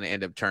tide is going to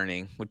end up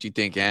turning. What do you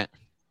think, Ant?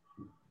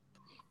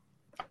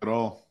 At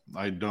all,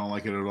 I don't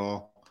like it at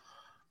all.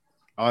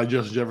 I like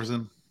Justin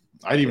Jefferson.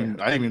 I didn't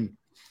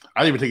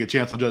even take a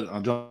chance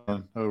on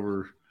John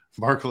over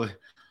Barkley.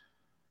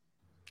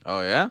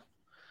 Oh yeah,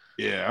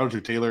 yeah. I would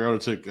have took Taylor. I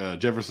would have took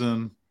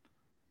Jefferson.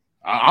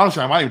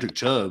 Honestly, I might even took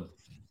Chubb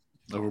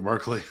over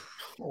Barkley.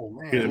 Oh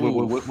man,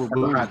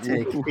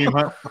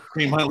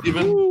 Cream Hunt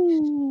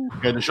leaving.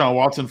 Got Deshaun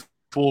Watson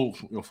full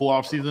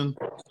off season.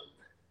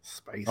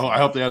 Spicy. Oh, I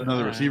hope they have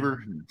another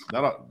receiver.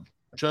 That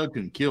Chubb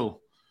can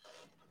kill.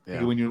 Yeah. You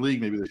can win your league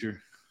maybe this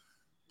year.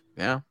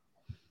 Yeah.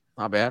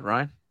 Not bad,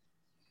 Ryan.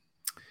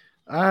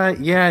 I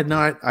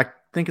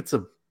think it's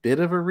a bit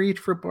of a reach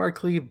for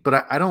Barkley,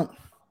 but I don't.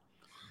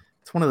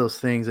 It's one of those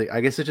things. I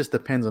guess it just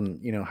depends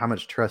on how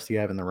much trust you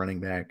have in the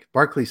running back.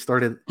 Barkley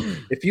started.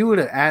 If we would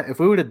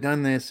have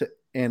done this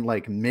in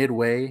like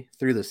midway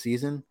through the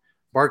season,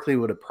 Barkley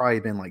would have probably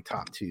been like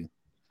top 2.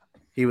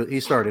 He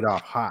started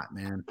off hot,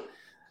 man.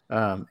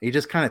 He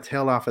just kind of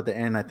tailed off at the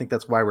end. I think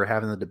that's why we're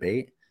having the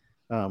debate.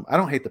 I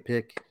don't hate the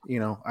pick.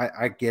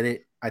 I get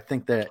it. I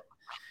think that.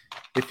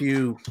 It's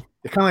kind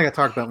of like I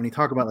talked about when you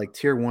talk about like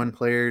tier 1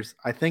 players,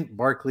 I think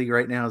Barkley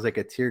right now is like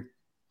a tier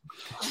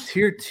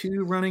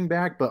 2 running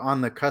back, but on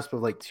the cusp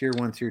of like tier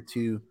 1, tier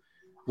 2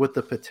 with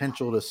the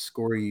potential to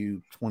score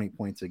you 20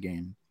 points a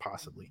game,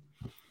 possibly.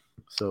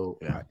 So,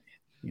 yeah.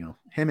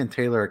 Him and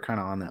Taylor are kind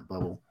of on that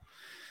bubble.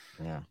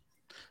 Yeah.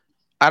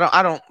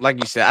 I don't like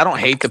you said, I don't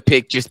hate the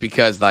pick just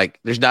because like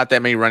there's not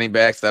that many running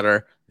backs that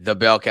are the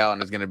bell cow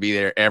and is going to be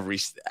there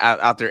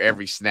out there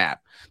every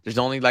snap. There's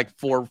only like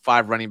 4 or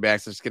 5 running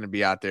backs that's going to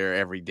be out there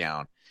every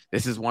down.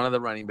 This is one of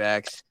the running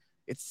backs.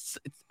 It's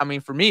I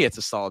mean, for me, it's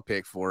a solid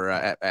pick for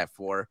at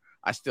 4.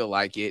 I still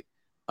like it.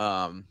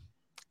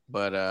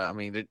 But I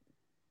mean,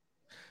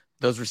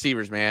 those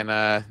receivers,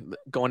 man.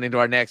 Going into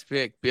our next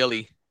pick,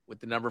 Billy with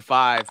the number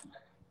 5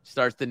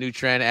 starts the new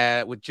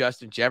trend with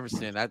Justin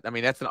Jefferson. I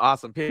mean, that's an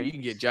awesome pick. You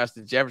can get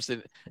Justin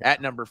Jefferson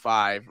at number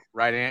 5,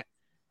 right, Ant?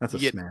 That's a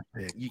smack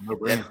pick.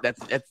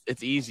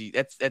 It's easy.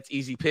 That's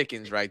easy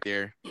pickings right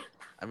there.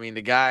 I mean,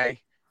 the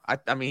guy.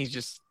 I mean, he's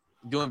just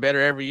doing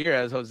better every year,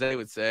 as Jose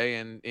would say.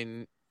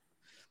 And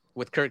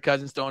with Kirk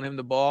Cousins throwing him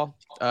the ball,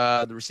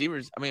 the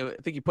receivers. I mean, I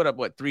think he put up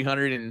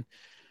 300 and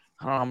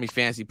I don't know how many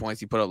fantasy points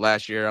he put up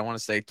last year. I want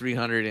to say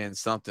 300 and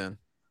something,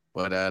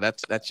 but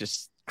that's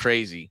just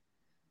crazy.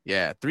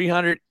 Yeah,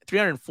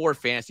 304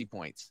 fantasy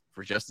points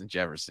for Justin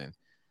Jefferson,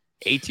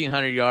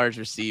 1,800 yards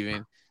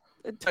receiving.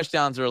 The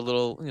touchdowns are a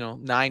little,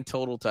 9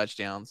 total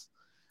touchdowns,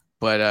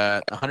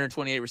 but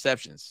 128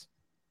 receptions.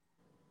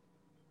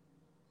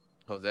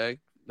 Jose,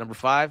 number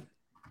 5.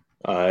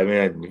 I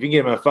mean, if you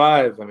get him at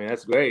 5, I mean,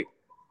 that's great.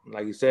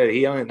 Like you said,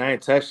 he only had 9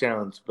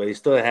 touchdowns, but he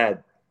still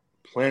had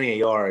plenty of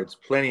yards,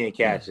 plenty of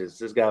catches.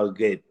 This guy would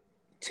get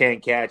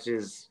 10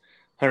 catches,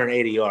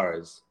 180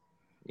 yards.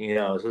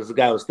 So this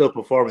guy was still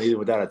performing even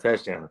without a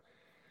touchdown.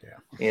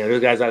 Yeah.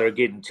 Those guys out there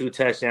getting 2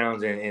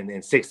 touchdowns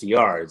and 60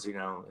 yards,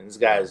 and this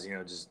guy's,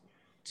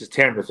 just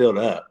tearing the field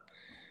up.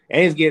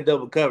 And he's getting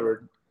double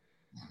covered,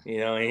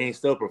 and he's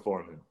still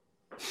performing.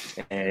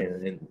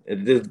 And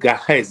this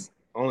guy's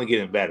only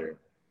getting better.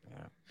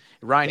 Yeah.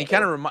 Ryan, he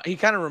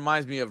kind of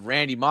reminds me of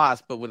Randy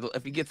Moss, but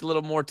if he gets a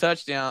couple more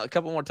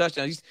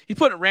touchdowns, he's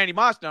putting Randy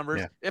Moss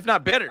numbers, if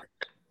not better,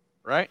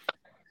 right?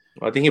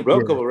 Well, I think he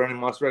broke a couple Randy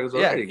Moss records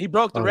already. Yeah, he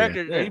broke the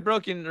record. Yeah. He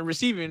broke in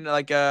receiving,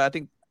 I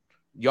think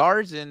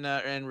yards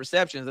and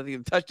receptions. I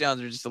think the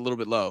touchdowns are just a little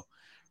bit low.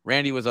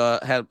 Randy was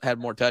had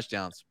more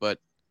touchdowns, but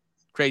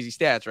crazy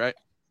stats, right?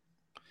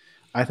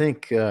 I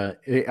think I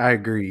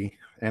agree,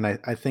 and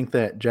I think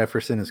that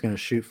Jefferson is going to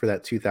shoot for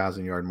that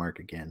 2,000-yard mark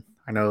again.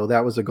 I know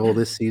that was a goal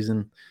this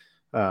season.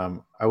 I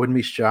wouldn't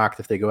be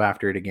shocked if they go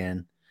after it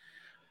again.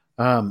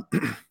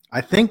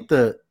 I think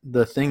the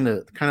thing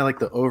that kind of like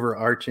the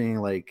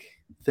overarching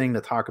thing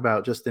to talk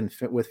about just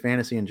with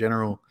fantasy in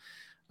general,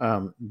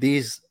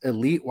 these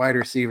elite wide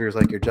receivers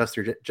like your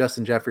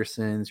Justin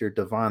Jeffersons, your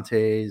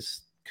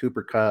Devontaes,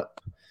 Cooper Kupp,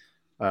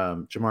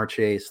 Jamar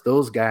Chase,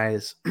 those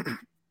guys,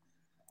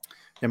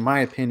 in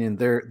my opinion,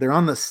 they're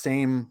on the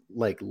same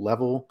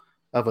level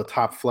of a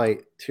top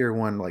flight tier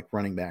 1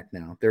 running back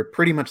now. They're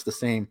pretty much the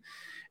same.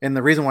 And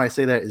the reason why I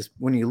say that is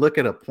when you look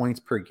at a points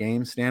per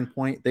game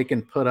standpoint, they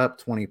can put up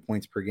 20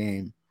 points per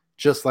game,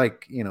 just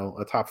like,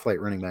 a top flight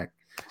running back.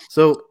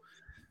 So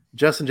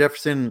Justin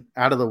Jefferson,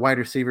 out of the wide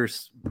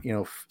receivers,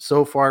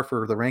 so far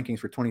for the rankings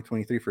for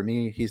 2023, for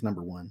me, he's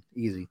number one,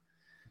 easy.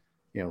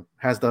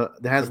 Has the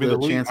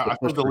chance to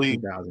push for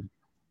 2,000.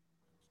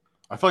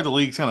 I feel like the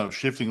league's kind of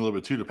shifting a little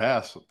bit too to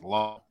pass a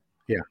lot.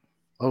 Yeah.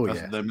 Oh,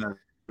 yeah.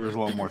 There's a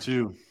lot more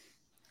too.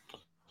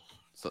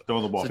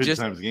 Throwing the ball 50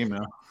 times a game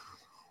now.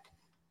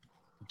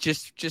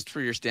 Just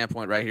for your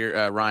standpoint right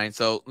here, Ryan.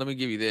 So let me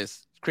give you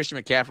this. Christian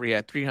McCaffrey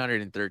had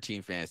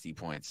 313 fantasy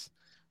points.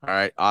 All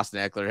right. Austin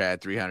Eckler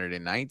had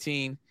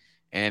 319.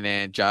 And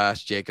then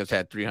Josh Jacobs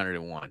had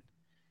 301.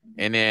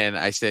 And then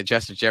I said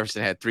Justin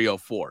Jefferson had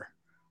 304.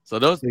 So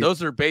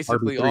those are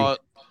basically RB3. All.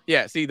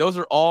 Yeah. See, those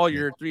are all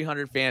your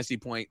 300 fantasy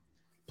point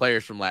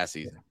players from last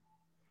season.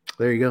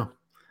 There you go.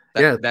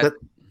 That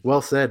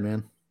well said,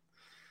 man.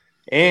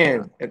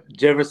 And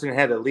Jefferson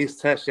had at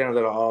least touchdowns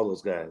out of all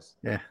those guys.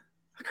 Yeah.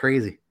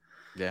 Crazy.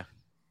 Yeah.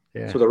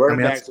 So the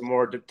running backs are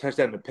more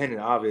touchdown dependent,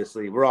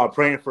 obviously. We're all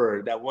praying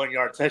for that 1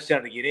 yard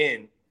touchdown to get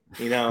in,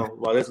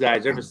 while this guy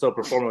Jefferson's still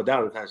performing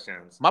without the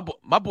touchdowns.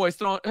 My boy's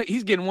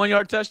he's getting 1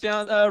 yard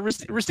touchdowns,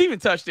 receiving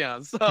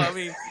touchdowns. So I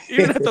mean,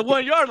 even at the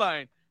 1 yard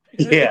line.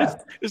 Yeah.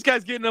 This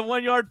guy's getting a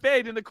 1 yard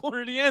fade in the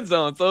corner of the end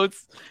zone. So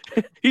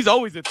he's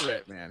always a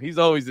threat, man. He's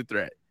always a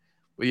threat.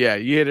 But yeah,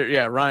 you hit it.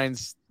 Yeah,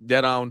 Ryan's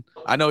dead on.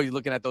 I know he's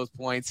looking at those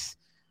points.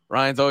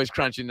 Ryan's always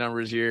crunching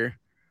numbers here.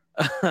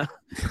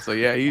 So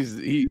yeah, he's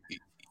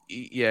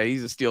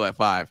a steal at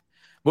 5.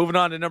 Moving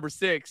on to number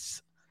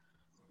 6,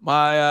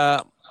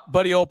 my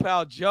buddy old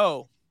pal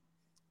Joe,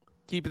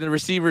 keeping the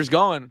receivers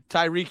going.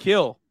 Tyreek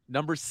Hill,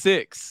 number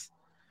 6.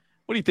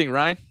 What do you think,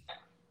 Ryan?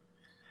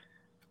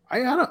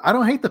 I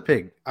don't hate the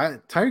pick.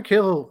 Tyreek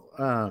Hill,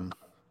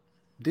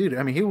 dude.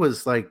 I mean, he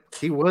was like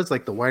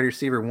the wide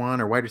receiver 1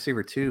 or wide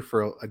receiver 2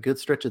 for a good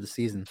stretch of the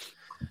season.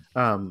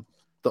 The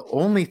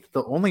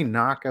only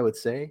knock I would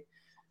say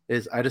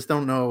is I just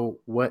don't know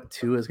what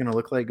Tua is going to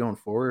look like going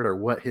forward, or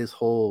what his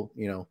whole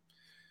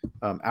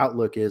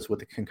outlook is with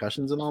the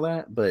concussions and all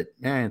that. But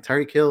man,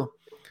 Tyreek Hill,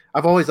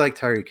 I've always liked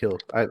Tyreek Hill.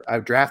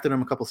 I've drafted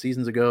him a couple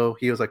seasons ago.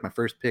 He was like my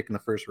first pick in the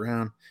first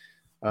round.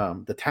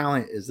 The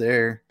talent is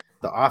there.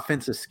 The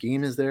offensive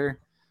scheme is there.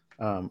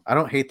 I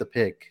don't hate the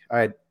pick.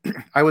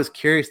 I was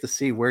curious to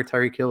see where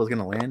Tyreek Hill was going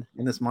to land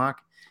in this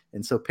mock,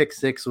 and so pick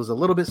 6 was a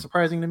little bit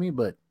surprising to me,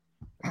 but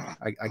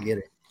I get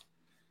it.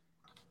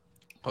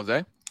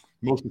 Jose?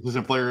 Most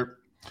consistent player.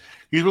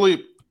 He's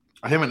really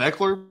him and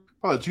Eckler,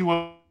 probably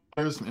 2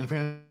 players in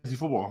fantasy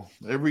football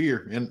every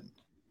year. And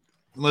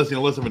unless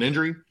of an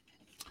injury,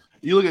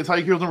 you look at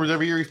Tyreek Hill's numbers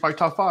every year, he's probably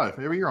top 5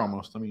 every year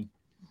almost. I mean,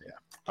 yeah,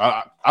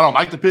 I don't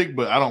like the pick,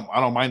 but I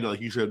don't mind it,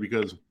 like you said,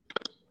 because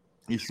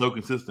he's so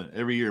consistent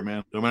every year,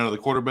 man. No matter the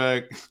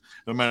quarterback,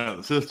 no matter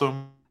the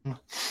system. I mean,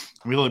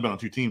 he's only been on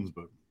 2 teams,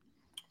 but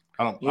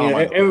I don't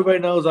mind everybody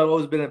knows I've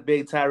always been a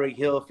big Tyreek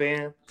Hill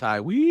fan.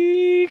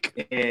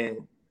 Tyreek.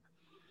 And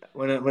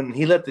when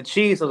he left the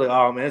Chiefs, I was like,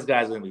 oh man, this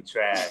guy's gonna be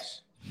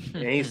trash.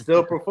 And he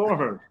still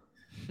performed.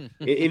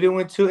 Even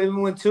when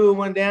Tua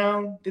went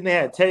down, then they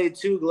had Teddy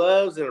 2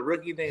 gloves and a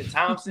rookie named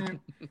Thompson.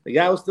 The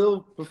guy was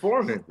still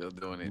performing. Still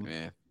doing it,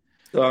 man.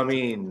 So I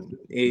mean,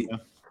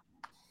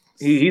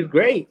 he's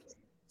great.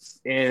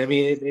 And I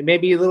mean, it may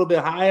be a little bit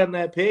high on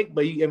that pick,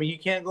 but you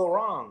can't go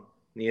wrong,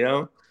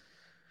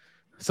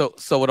 So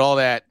with all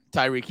that,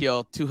 Tyreek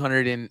Hill,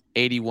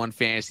 281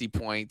 fantasy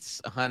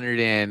points,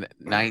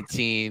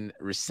 119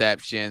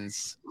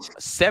 receptions,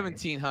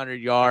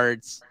 1,700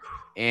 yards,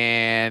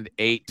 and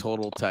 8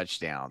 total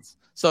touchdowns.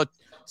 So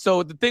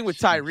the thing with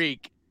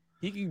Tyreek,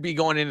 he can be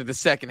going into the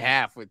second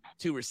half with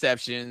 2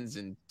 receptions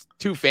and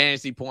 2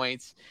 fantasy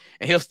points,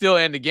 and he'll still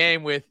end the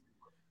game with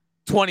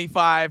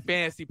 25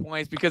 fantasy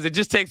points because it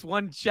just takes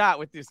one shot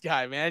with this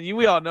guy, man.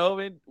 We all know,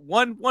 man.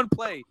 One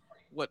play,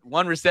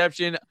 one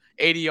reception,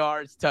 80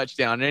 yards,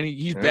 touchdown, and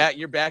he's back.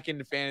 You're back in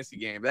the fantasy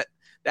game.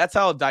 That's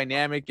how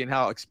dynamic and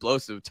how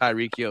explosive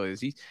Tyreek Hill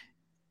is.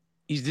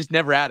 He's just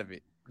never out of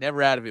it.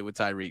 Never out of it with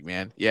Tyreek,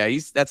 man. Yeah,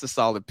 that's a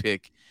solid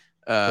pick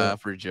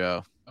for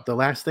Joe. The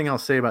last thing I'll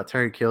say about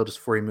Tyreek Hill, just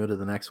before we move to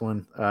the next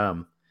one,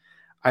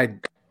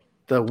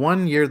 the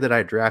 1 year that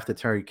I drafted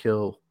Tyreek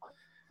Hill,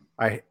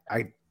 I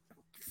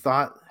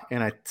thought,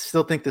 and I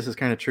still think this is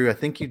kind of true, I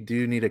think you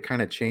do need to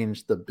kind of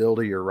change the build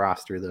of your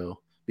roster,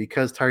 though,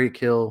 because Tyreek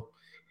Hill,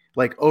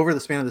 like over the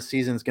span of the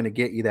season, is going to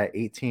get you that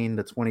 18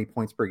 to 20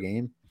 points per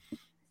game,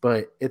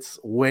 but it's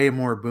way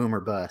more boom or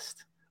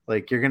bust.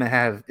 Like you're going to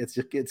have,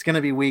 it's going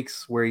to be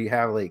weeks where you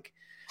have like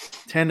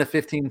 10 to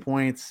 15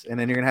 points, and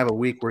then you're going to have a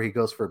week where he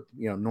goes for,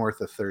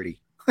 north of 30.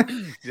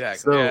 Exactly.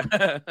 So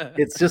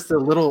it's just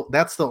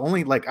that's the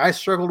only, like, I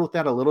struggled with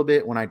that a little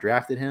bit when I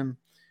drafted him,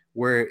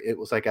 where it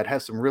was like I'd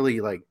have some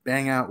really like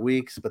bang out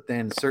weeks, but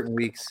then certain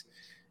weeks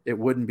it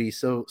wouldn't be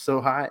so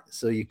hot.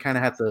 So you kind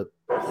of have to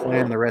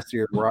plan the rest of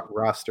your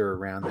roster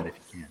around that if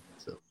you can.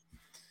 So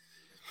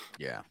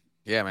yeah,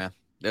 man,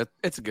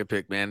 it's a good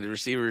pick, man. The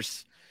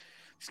receivers,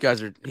 these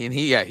guys are, and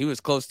he was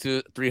close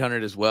to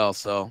 300 as well.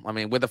 So I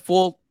mean, with a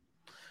full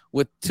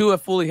with Tua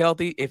fully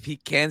healthy, if he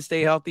can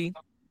stay healthy,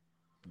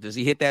 does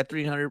he hit that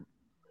 300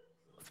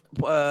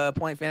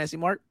 point fantasy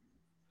mark?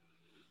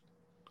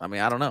 I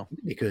mean, I don't know.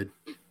 He could.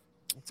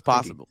 It's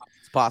possible.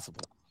 It's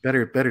possible.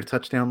 Better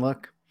touchdown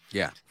luck.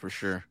 Yeah, for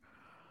sure.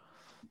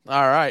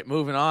 All right,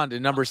 moving on to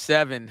number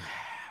 7.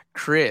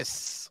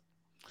 Chris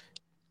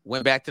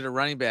went back to the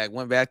running back,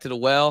 went back to the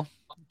well.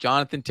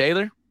 Jonathan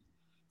Taylor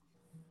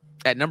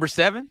at number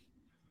 7.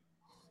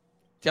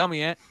 Tell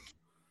me, Ant.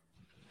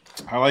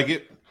 I like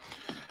it.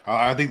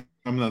 I think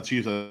I'm not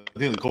Chiefs. I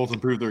think the Colts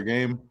improved their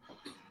game.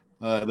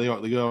 They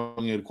go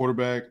and get a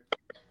quarterback,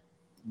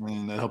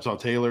 and that helps out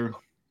Taylor.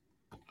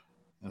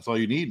 That's all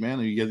you need, man.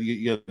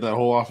 You get that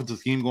whole offensive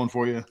scheme going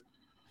for you.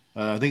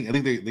 I think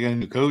they got a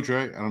new coach,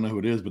 right? I don't know who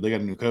it is, but they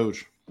got a new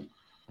coach.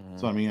 Mm-hmm.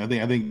 So I mean,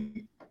 I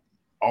think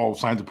all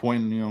signs are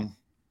pointing,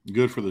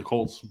 good for the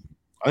Colts.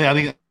 I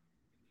think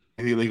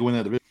they can win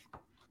that division.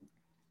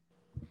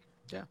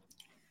 Yeah.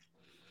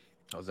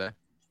 Jose.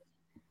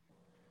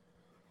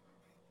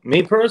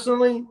 Me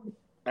personally,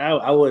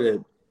 I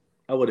wouldn't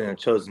have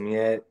chosen him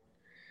yet.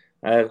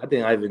 I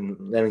think I've been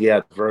letting him get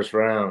out the first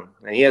round.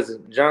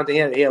 And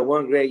Jonathan, he had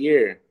one great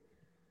year.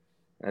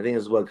 I think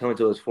it's coming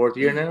to his 4th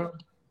year now.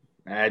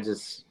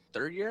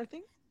 Third year, I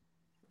think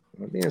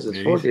it's his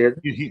 4th year.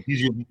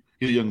 He's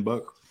a young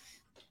buck.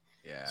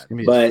 Yeah,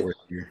 but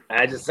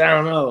I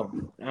don't know.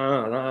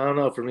 I don't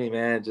know for me,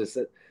 man. Just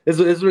this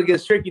is where it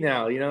gets tricky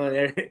now. You know what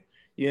I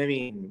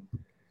mean?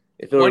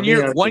 If it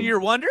one year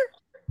wonder,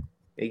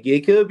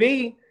 it could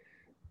be.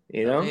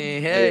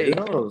 Hey, who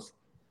knows?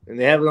 And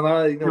they have a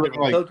lot of different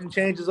coaching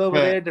changes over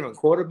there, different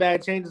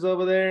quarterback changes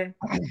over there.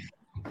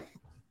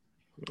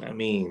 I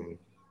mean,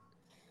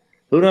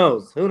 who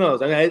knows? Who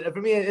knows? I mean,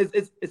 for me,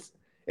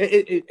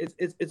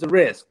 it's a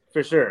risk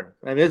for sure.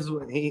 I mean, this is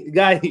he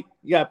got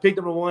picked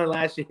number 1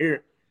 last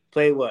year.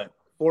 Played what?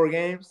 4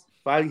 games?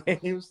 5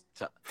 games?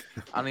 I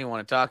don't even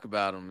want to talk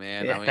about him,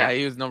 man. Yeah. I mean,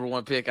 he was number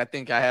 1 pick. I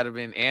think I had him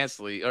in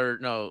Ansley, or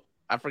no,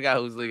 I forgot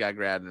whose league I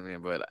grabbed him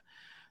in, but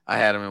I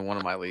had him in one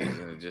of my leagues,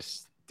 and it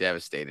just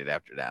devastated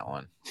after that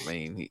one. I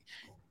mean,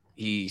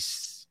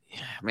 he's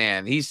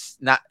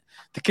not.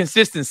 The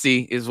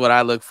consistency is what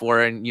I look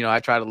for, and I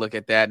try to look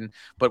at that.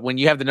 But when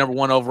you have the number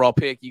 1 overall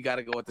pick, you got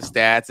to go with the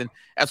stats, and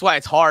that's why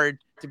it's hard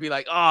to be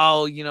like,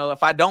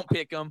 if I don't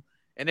pick him,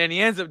 and then he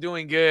ends up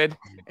doing good,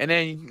 and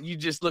then you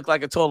just look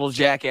like a total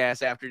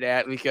jackass after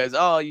that because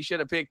you should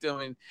have picked him,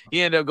 and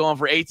he ended up going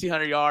for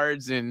 1,800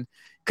 yards, and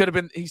could have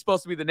been he's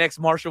supposed to be the next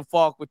Marshall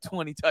Faulk with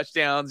 20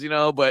 touchdowns,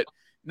 but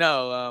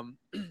no,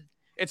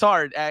 it's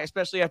hard,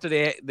 especially after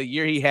the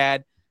year he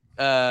had.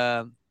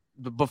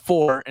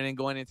 Before and then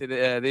going into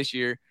this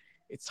year,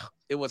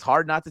 it was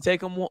hard not to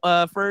take him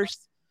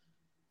first.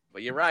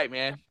 But you're right,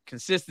 man.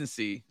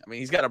 Consistency. I mean,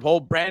 he's got a whole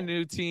brand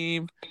new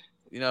team.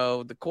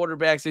 The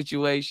quarterback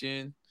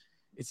situation.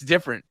 It's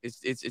different.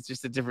 It's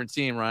just a different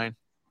team, Ryan.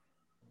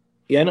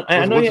 Yeah,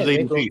 I know. What's his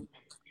ADP?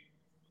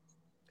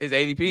 His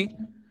ADP?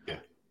 Yeah.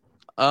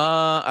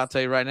 I'll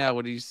tell you right now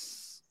what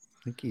he's.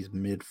 I think he's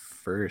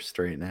mid-first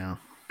right now.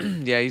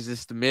 Yeah, he's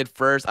just the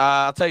mid-first.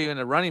 I'll tell you in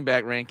the running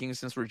back rankings,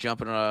 since we're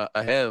jumping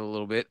ahead a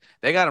little bit,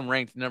 they got him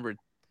ranked number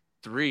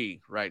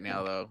 3 right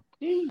now, though,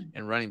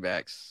 in running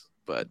backs.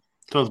 But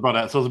so it's about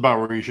that. So it's about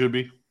where he should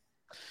be.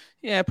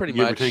 Yeah, pretty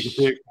much. Give or take a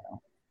pick.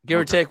 Give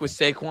or take with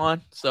Saquon.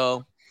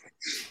 So,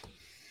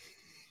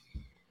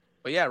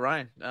 but yeah,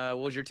 Ryan, what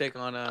was your take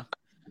on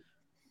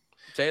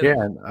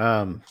Taylor?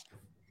 Yeah,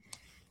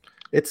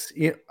 it's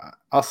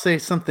I'll say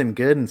something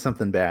good and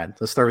something bad.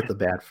 Let's start with the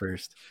bad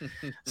first.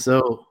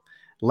 So.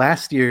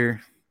 Last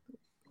year,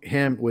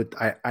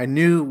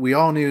 we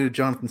all knew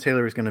Jonathan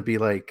Taylor was going to be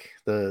like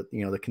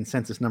the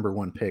consensus number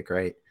 1 pick,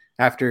 right?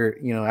 After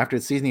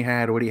the season he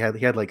had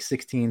like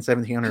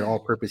 1,700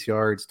 all-purpose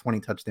yards,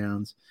 20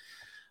 touchdowns.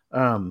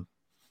 The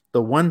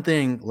one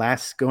thing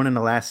going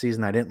into last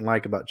season I didn't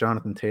like about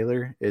Jonathan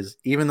Taylor is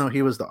even though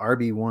he was the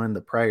RB1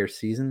 the prior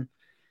season,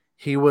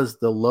 he was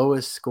the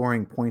lowest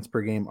scoring points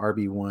per game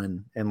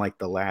RB1 in like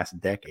the last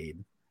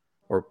decade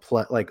or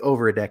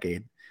over a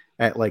decade.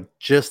 At like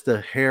just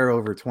a hair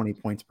over 20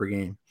 points per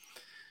game.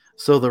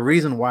 So the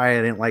reason why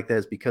I didn't like that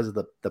is because of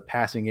the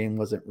passing game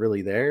wasn't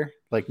really there.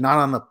 Like not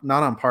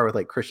on par with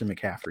like Christian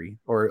McCaffrey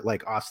or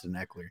like Austin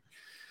Eckler.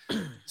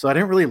 So I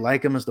didn't really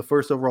like him as the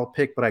first overall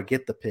pick, but I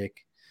get the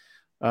pick.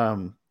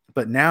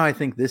 But now I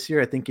think this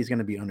year, I think he's going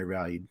to be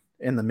undervalued.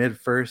 In the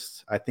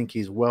mid-first, I think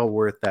he's well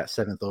worth that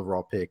 7th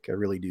overall pick. I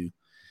really do.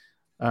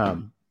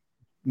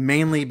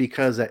 Mainly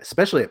because,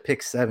 especially at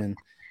pick 7,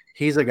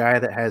 he's a guy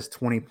that has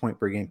 20 point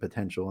per game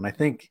potential. And I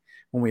think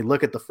when we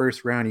look at the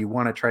first round,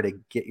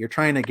 you're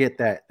trying to get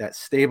that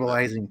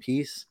stabilizing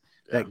piece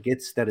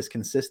that is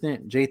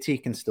consistent.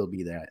 JT can still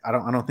be that. I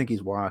don't think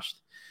he's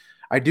washed.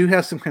 I do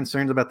have some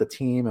concerns about the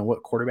team and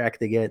what quarterback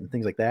they get and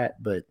things like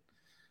that. But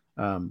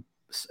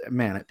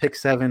man, at pick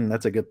 7,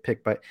 that's a good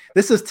pick. But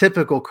this is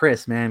typical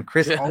Chris, man.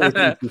 Chris always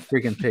makes these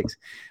freaking picks.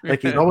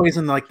 Like he's always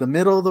in like the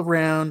middle of the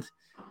round.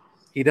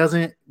 He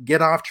doesn't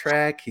get off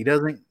track. He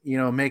doesn't,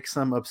 make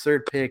some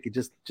absurd pick. It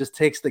just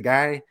takes the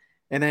guy.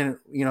 And then,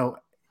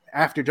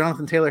 after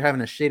Jonathan Taylor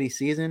having a shitty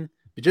season,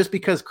 but just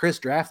because Chris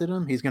drafted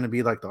him, he's going to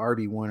be like the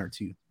RB1 or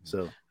 2.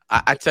 So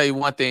I tell you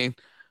one thing.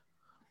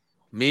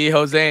 Me,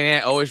 Jose, and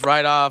Ant always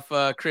write off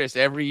Chris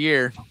every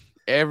year.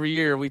 Every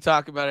year we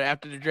talk about it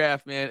after the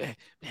draft, man.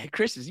 Man,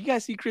 you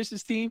guys see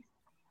Chris's team?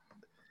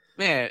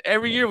 Man,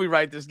 every year we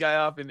write this guy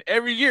off, and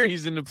every year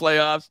he's in the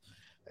playoffs.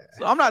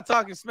 So I'm not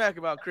talking smack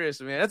about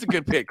Chris, man. That's a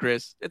good pick,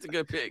 Chris. It's a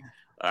good pick.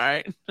 All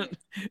right.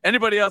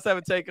 Anybody else have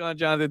a take on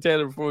Jonathan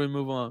Taylor before we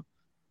move on?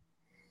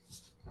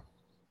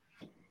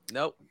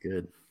 Nope.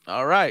 Good.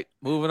 All right.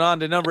 Moving on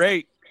to number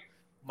 8.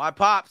 My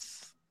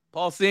pops,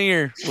 Paul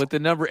Singer, with the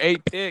number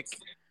 8 pick.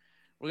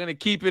 We're going to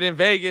keep it in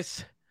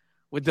Vegas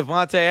with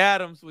Davante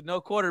Adams with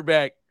no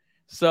quarterback.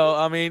 So,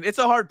 I mean, it's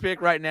a hard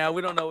pick right now.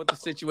 We don't know what the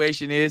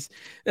situation is.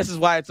 This is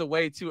why it's a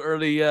way too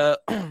early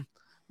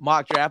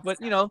mock draft. But,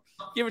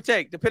 give or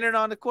take, depending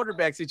on the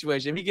quarterback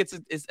situation.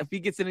 If he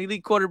gets an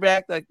elite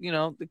quarterback, to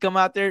come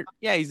out there,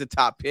 yeah, he's a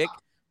top pick.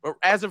 But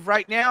as of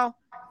right now,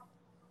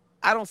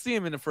 I don't see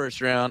him in the first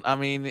round. I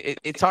mean,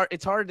 it's hard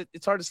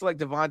to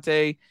select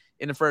Davante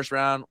in the first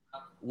round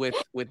with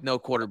no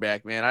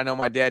quarterback, man. I know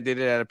my dad did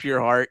it out of pure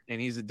heart, and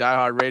he's a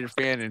diehard Raider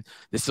fan, and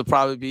this will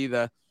probably be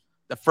the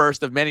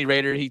first of many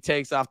Raider he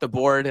takes off the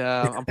board.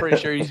 I'm pretty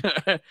sure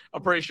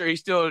he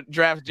still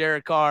drafts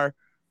Derek Carr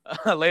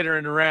later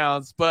in the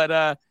rounds,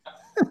 but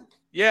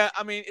yeah,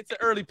 I mean, it's an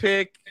early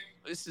pick.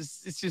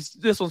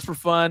 This one's for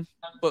fun.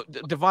 But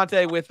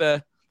Davante with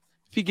if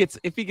he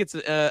gets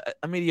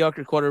a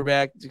mediocre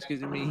quarterback,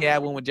 excuse me, he had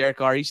one with Derek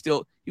Carr. He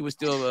was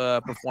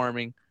still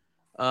performing.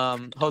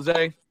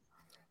 Jose,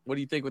 what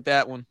do you think with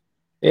that one?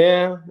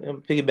 Yeah,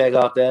 I'm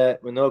piggyback off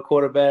that. With no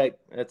quarterback,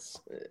 it's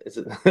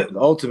an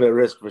ultimate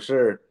risk for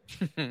sure.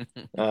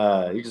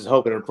 You're just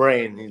hoping and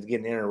praying he's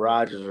getting Aaron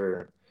Rodgers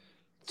or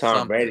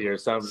Tom Brady or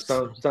some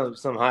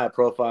high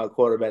profile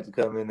quarterback to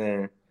come in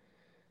there.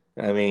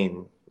 I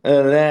mean,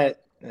 other than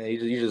that,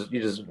 you're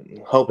just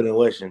hoping and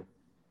wishing.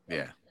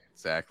 Yeah,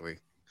 exactly.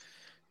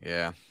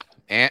 Yeah,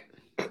 Ant.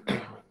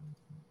 I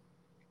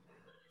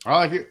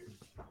like it.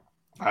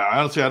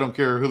 Honestly, I don't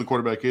care who the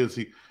quarterback is.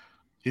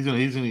 He's gonna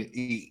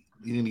get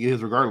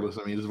his regardless.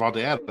 I mean, it's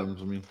Devontae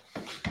Adams. I mean,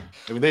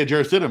 they had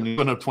Jarrett Stidham and he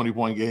put up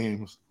 20-point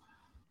games.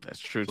 That's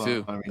true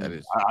too. I mean, that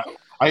is.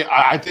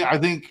 I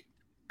think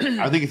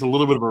it's a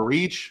little bit of a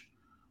reach,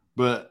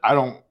 but I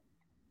don't.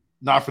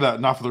 Not for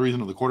the reason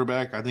of the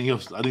quarterback. I think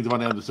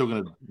Devontae Adams is still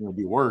going to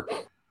be work.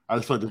 I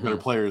just feel like there's better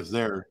players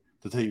there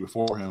to take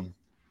before him.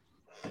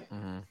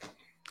 Mm-hmm.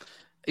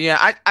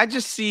 Yeah, I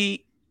just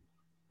see,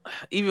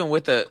 even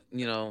with the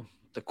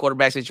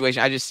quarterback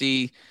situation, I just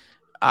see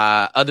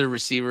other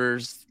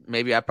receivers.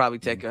 Maybe I probably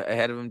take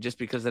ahead of him just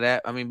because of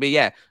that. I mean, but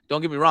yeah,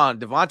 don't get me wrong.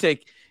 Devontae,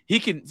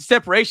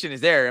 separation is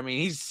there. I mean,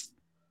 he's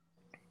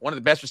one of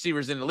the best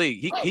receivers in the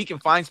league. He can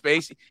find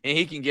space and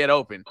he can get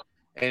open.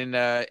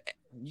 And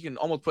you can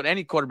almost put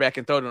any quarterback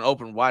and throw to an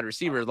open wide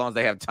receiver as long as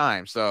they have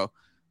time. So,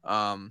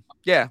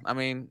 yeah, I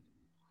mean,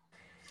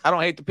 I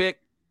don't hate the pick.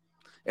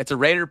 It's a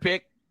Raider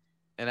pick,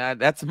 and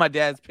that's my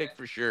dad's pick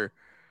for sure.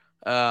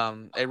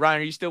 Hey,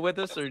 Ryan, are you still with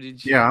us, or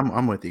did you? Yeah,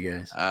 I'm with you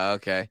guys.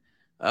 Okay.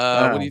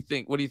 What do you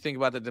think? What do you think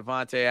about the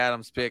Davante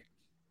Adams pick?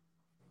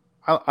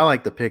 I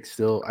like the pick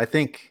still. I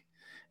think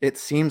it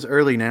seems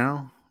early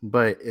now,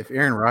 but if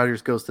Aaron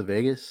Rodgers goes to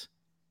Vegas,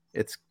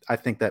 I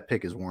think that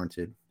pick is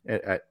warranted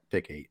at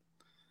pick 8.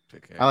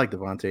 I like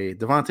Davante.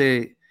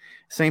 Davante,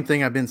 same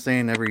thing I've been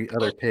saying every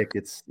other pick.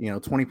 It's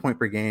 20 point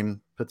per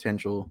game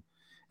potential.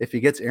 If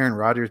he gets Aaron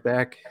Rodgers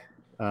back,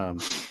 I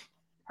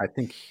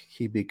think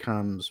he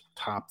becomes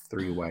top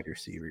 3 wide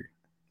receiver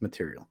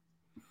material.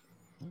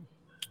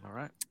 All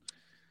right.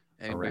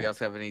 Anybody else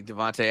have any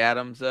Davante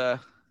Adams?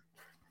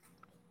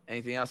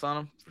 Anything else on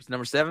him? For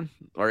number 7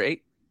 or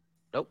 8?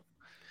 Nope.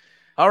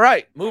 All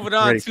right. Moving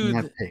on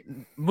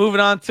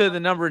to the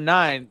number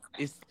 9.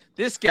 It's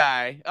this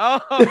guy. Oh.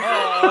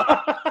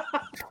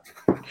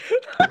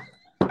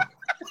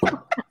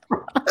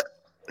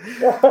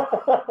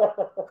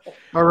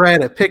 All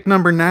right, at pick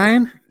number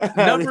 9.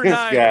 Number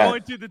 9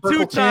 going to the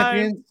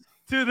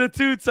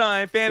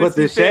two-time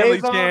fantasy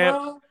family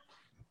champ.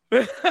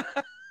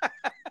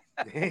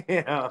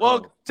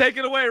 Well, take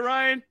it away,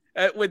 Ryan,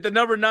 with the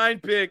number 9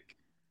 pick,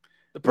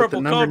 the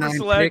Purple Cobra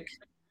select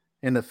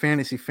in the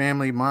fantasy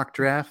family mock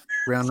draft,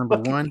 round number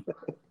 1.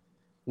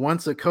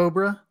 Once a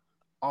Cobra,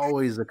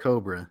 always a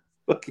Cobra.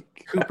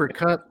 Cooper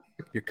Kupp,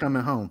 you're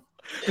coming home.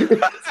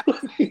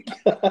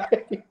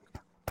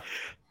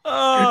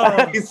 Oh,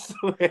 I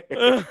swear.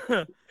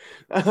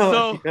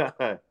 So,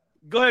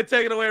 go ahead,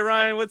 take it away,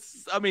 Ryan.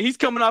 He's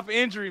coming off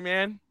injury,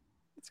 man.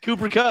 It's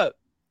Cooper Kupp.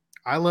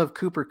 I love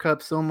Cooper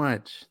Kupp so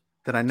much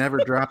that I never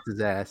dropped his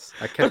ass.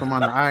 I kept him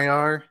on the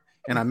IR,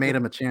 and I made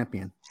him a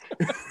champion.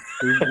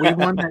 We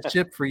won that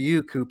ship for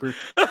you, Cooper.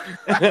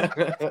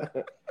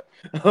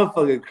 I'm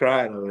fucking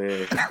crying over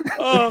here.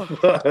 All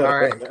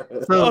right.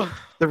 So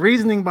the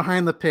reasoning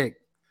behind the pick,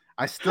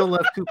 I still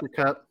love Cooper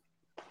Kupp.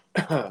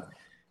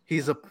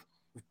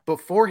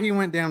 Before he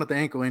went down with the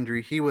ankle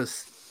injury, he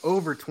was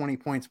over 20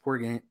 points per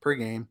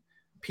game,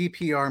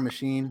 PPR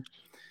machine.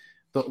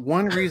 The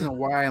one reason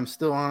why I'm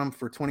still on him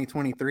for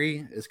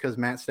 2023 is because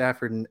Matt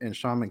Stafford and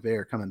Sean McVay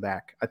are coming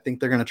back. I think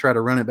they're going to try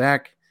to run it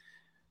back.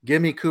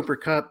 Give me Cooper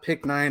Kupp,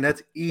 pick 9.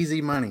 That's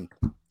easy money.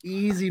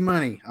 Easy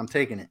money. I'm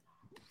taking it.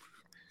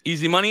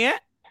 Easy money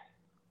at?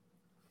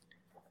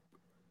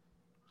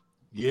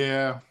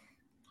 Yeah.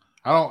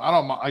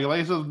 Like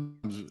I said,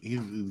 he's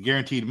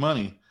guaranteed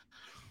money.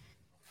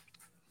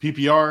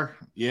 PPR,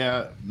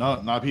 yeah.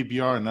 No, not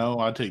PPR. No,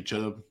 I'd take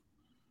Chubb.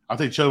 I'll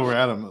take Chubb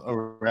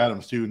over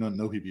Adams too.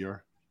 No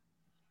PPR.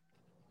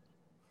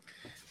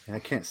 I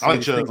can't see. I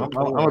like Chubb.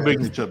 I'm a big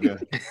Nick Chubb guy.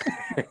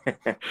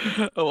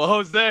 Well,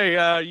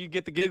 Jose, you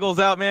get the giggles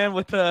out, man,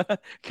 with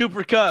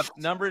Cooper Kupp,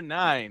 number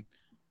 9.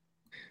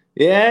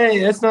 Yeah,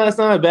 that's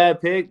not a bad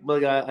pick.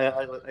 But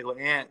like with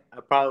Ant,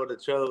 I probably would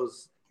have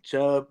chose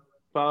Chubb,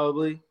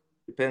 probably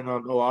depending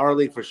on our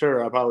league for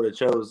sure. I probably would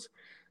have chose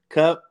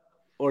Kupp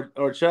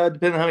or Chubb,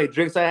 depending on how many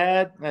drinks I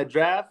had at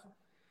draft.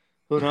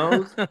 Who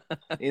knows?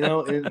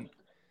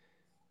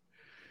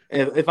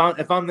 And if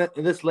I'm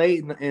this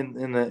late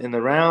in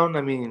the round,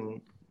 I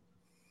mean,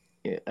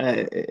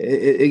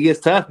 it gets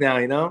tough now.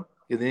 And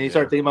then you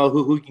start thinking about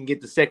who can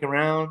get the second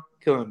round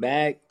coming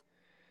back.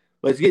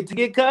 But to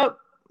get Kupp,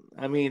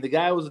 I mean, the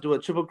guy was doing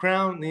a triple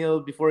crown,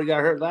 before he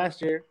got hurt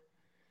last year,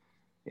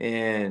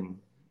 and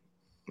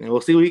we'll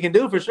see what he can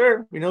do for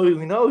sure. We know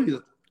he's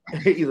a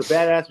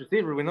badass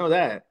receiver. We know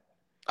that.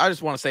 I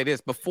just want to say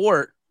this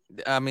before.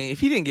 I mean, if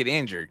he didn't get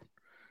injured,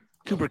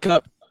 Cooper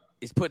Kupp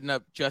is putting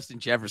up Justin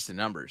Jefferson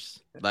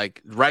numbers,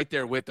 like right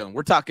there with him.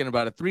 We're talking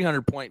about a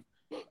 300-point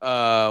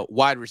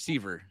wide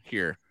receiver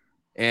here,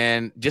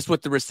 and just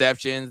with the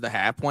receptions, the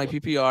half-point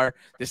PPR,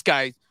 this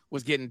guy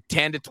was getting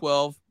 10 to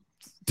 12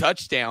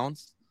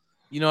 touchdowns.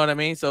 You know what I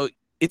mean? So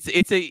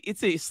it's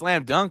a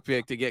slam dunk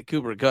pick to get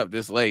Cooper Kupp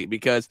this late,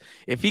 because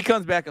if he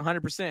comes back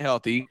 100%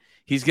 healthy,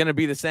 he's going to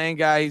be the same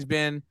guy he's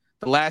been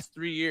the last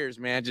 3 years,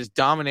 man, just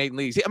dominating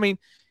leagues. I mean,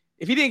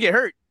 if he didn't get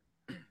hurt,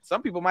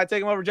 some people might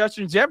take him over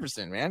Justin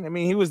Jefferson, man. I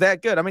mean, he was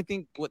that good. I mean,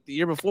 think what the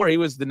year before he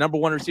was the number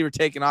 1 receiver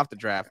taken off the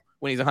draft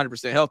when he's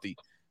 100% healthy.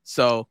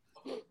 So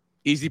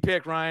easy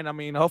pick, Ryan. I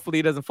mean, hopefully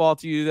he doesn't fall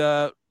to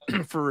you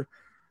for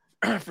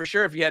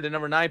sure if you had the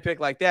number 9 pick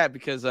like that,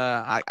 because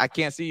I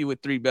can't see you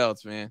with 3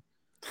 belts, man.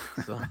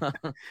 So,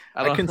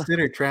 I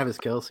consider Travis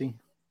Kelce,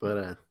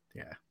 but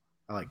yeah,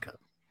 I like Kupp.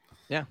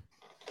 Yeah.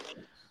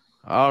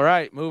 All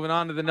right, moving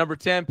on to the number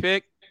 10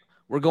 pick.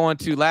 We're going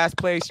to last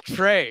place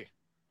Trey.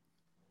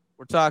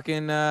 We're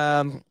talking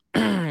the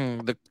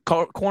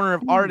corner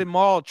of Arden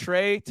Mall.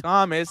 Trey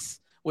Thomas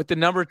with the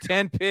number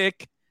 10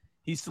 pick.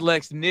 He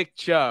selects Nick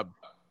Chubb.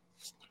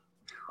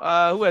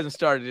 Who hasn't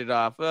started it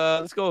off?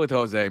 Let's go with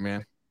Jose,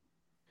 man.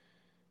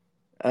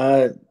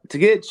 To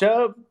get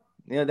Chubb,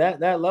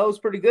 that low's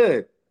pretty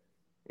good.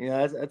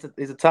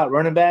 He's a top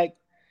running back.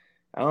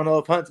 I don't know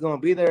if Hunt's going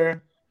to be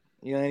there,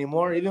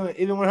 anymore.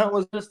 Even when Hunt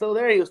was still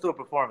there, he was still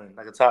performing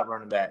like a top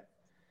running back.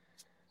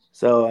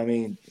 So I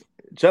mean,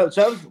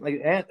 Chubb's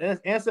like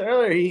answered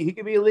earlier, he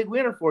could be a league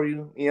winner for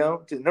you.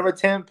 To number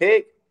 10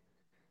 pick,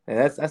 and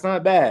that's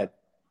not bad.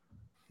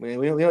 I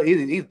mean,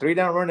 he's a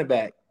 3-down running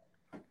back.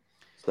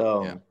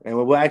 So and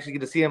we'll actually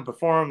get to see him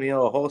perform,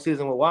 a whole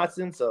season with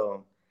Watson.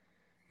 So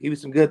he was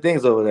some good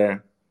things over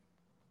there.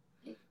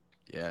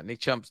 Yeah, Nick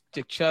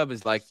Chubb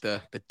is like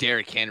the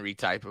Derrick Henry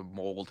type of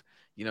mold.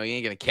 He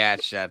ain't gonna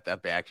catch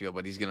that backfield,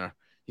 but he's gonna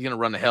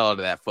run the hell out of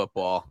that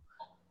football.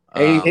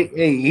 Hey,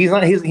 he's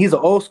an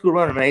old school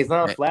runner, man. He's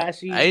not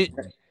flashy. Ain't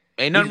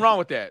nothing wrong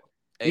with that.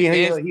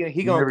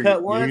 He gonna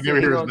cut once. You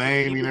never hear his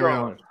name. You never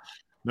know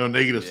no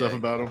negative stuff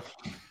about him.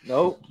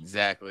 Nope.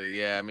 Exactly.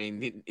 Yeah. I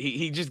mean,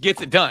 he just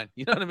gets it done.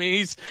 You know what I mean?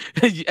 He's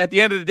at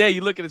the end of the day,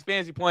 you look at his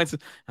fantasy points.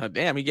 Oh,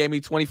 damn, he gave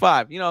me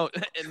 25. And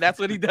that's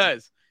what he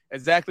does.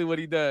 Exactly what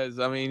he does.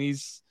 I mean,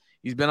 he's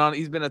been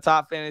a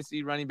top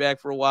fantasy running back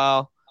for a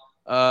while.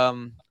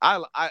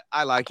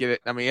 I like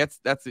it. I mean,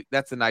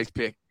 that's a nice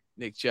pick,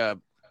 Nick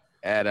Chubb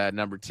at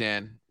number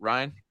 10.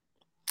 Ryan?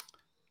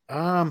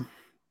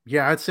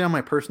 Yeah, I'd say on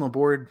my personal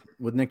board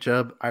with Nick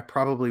Chubb, I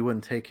probably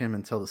wouldn't take him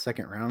until the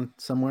second round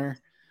somewhere,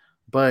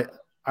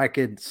 but I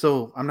could.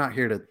 So I'm not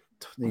here to,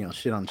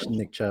 shit on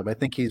Nick Chubb. I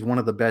think he's one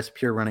of the best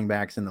pure running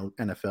backs in the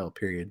NFL,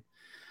 period.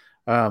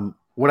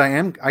 What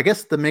I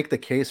guess to make the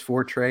case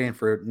for Trey and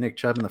for Nick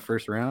Chubb in the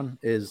first round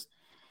is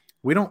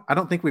I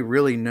don't think we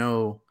really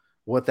know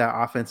what that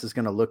offense is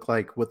going to look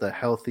like with a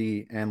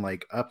healthy and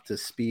like up to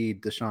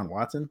speed Deshaun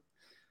Watson.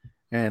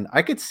 And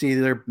I could see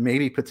there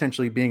maybe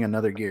potentially being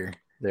another gear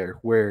there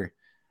where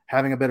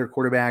having a better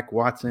quarterback,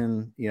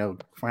 Watson,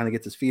 finally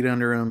gets his feet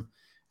under him.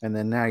 And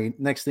then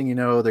next thing you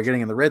know, they're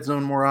getting in the red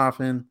zone more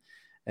often.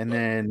 And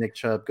then Nick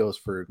Chubb goes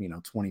for,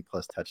 20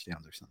 plus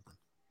touchdowns or something.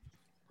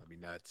 That'd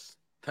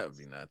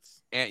be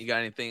nuts. Ant, you got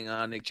anything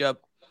on Nick Chubb?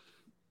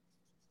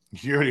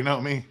 You already know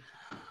me.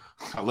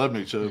 I love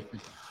Nick Chubb.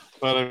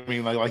 But I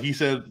mean, like he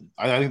said,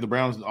 I think the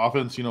Browns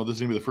offense, this is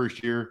gonna be the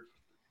first year,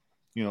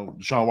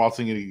 Deshaun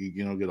Watson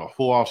gonna get a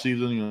full off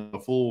season,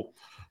 full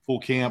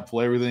camp,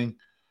 full everything.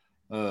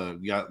 They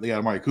got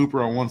Amari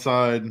Cooper on one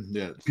side.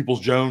 Yeah, Peoples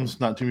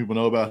Jones. Not too many people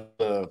know about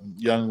the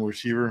young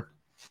receiver.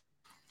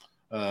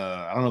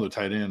 I don't know the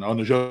tight end. On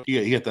the joke,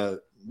 he got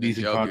that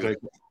decent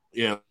contract.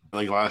 Yeah,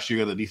 like last year,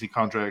 got the decent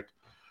contract.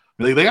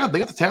 They got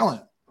the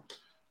talent.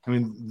 I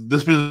mean,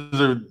 this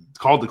business are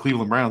called the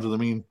Cleveland Browns. Doesn't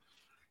mean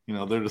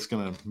they're just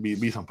gonna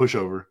be some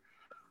pushover.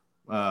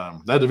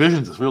 That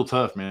division's is real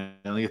tough, man.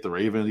 They get the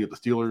Ravens, you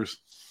get the Steelers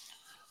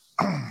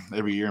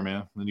every year,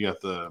 man. Then you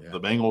got the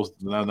Bengals.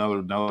 Now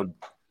they're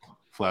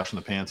flash in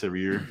the pants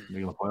every year,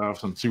 making the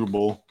playoffs and Super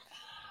Bowl.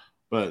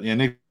 But yeah,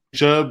 Nick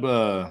Chubb,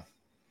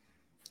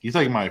 he's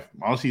probably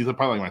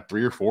like my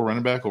 3 or 4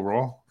 running back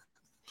overall.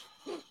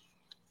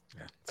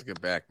 Yeah, it's a good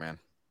back, man.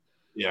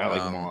 Yeah, I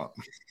like him a lot.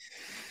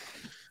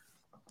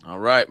 All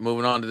right,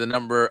 moving on to the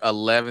number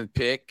 11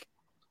 pick,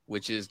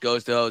 which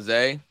goes to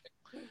Jose.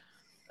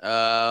 Go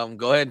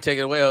ahead and take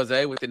it away,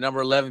 Jose, with the number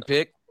 11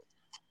 pick.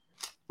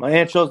 My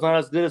intro's not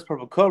as good as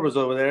Purple Cobra's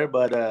over there,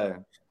 but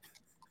I'm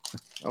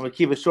going to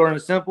keep it short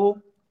and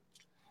simple.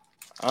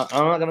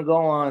 I'm not going to go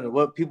on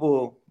what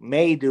people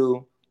may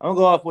do. I'm going to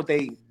go off what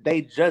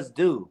they just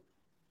do.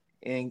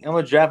 And I'm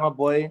going to draft my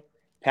boy,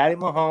 Patty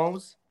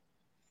Mahomes,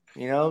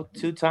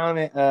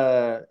 2-time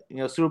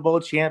Super Bowl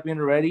champion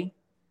already.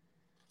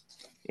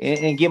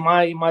 And get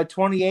my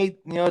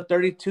 28,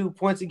 32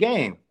 points a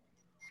game.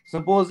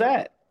 Simple as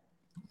that.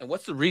 And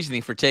what's the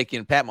reasoning for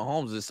taking Pat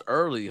Mahomes this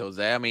early,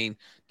 Jose? I mean,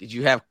 did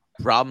you have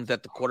problems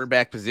at the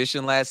quarterback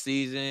position last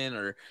season,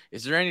 or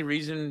is there any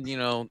reasoning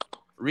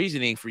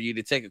for you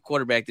to take a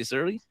quarterback this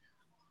early?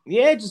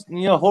 Yeah, just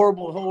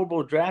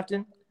horrible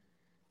drafting.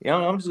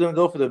 I'm just gonna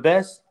go for the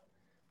best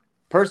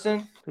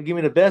person who give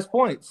me the best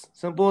points.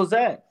 Simple as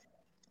that.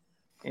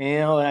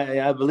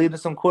 I believe in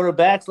some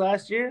quarterbacks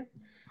last year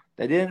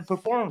that didn't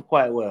perform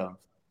quite well.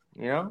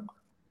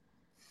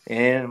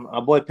 And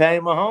my boy Patty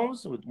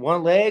Mahomes with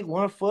 1 leg,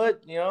 1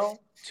 foot,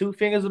 2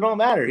 fingers, it don't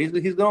matter.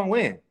 He's gonna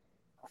win.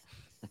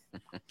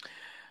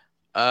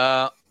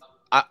 I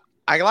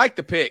like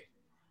the pick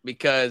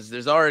because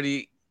there's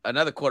already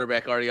another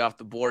quarterback already off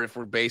the board. If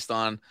we're based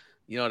on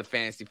the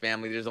fantasy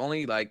family, there's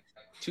only like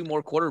 2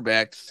 more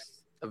quarterbacks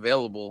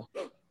available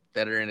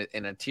that are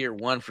in a tier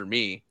 1 for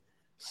me.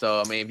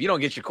 So I mean, if you don't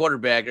get your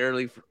quarterback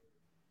early,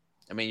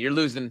 you're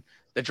losing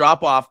the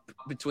drop off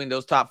between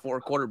those top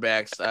 4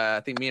 quarterbacks. I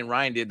think me and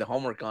Ryan did the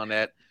homework on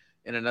that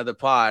in another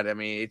pod. I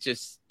mean,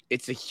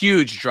 it's a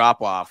huge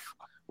drop off.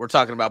 We're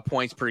talking about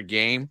points per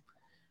game.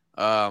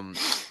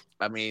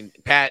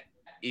 Pat,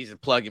 he's a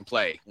plug and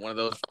play. One of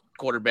those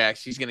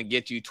quarterbacks, he's going to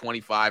get you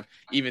 25,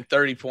 even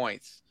 30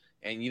 points,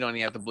 and you don't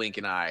even have to blink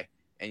an eye,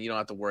 and you don't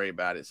have to worry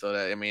about it. So,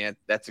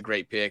 that's a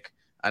great pick.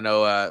 I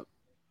know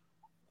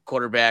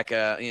quarterback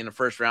in the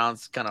first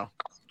round's kind of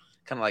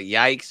like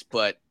yikes,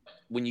 but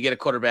when you get a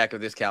quarterback of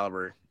this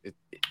caliber,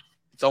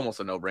 it's almost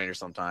a no-brainer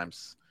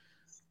sometimes.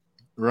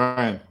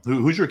 Ryan,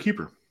 who's your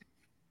keeper?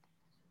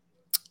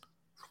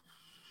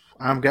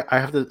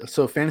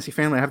 So fantasy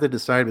family, I have to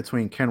decide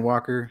between Ken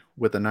Walker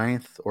with the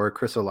 9th or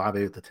Chris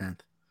Olave with the 10th.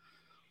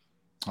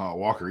 Oh,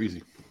 Walker,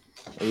 easy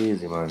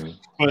money.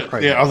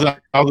 But yeah, I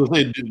was gonna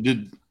say,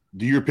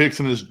 do your picks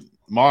in this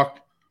mock,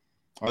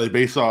 are they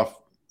based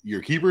off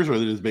your keepers, or are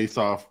they just based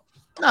off?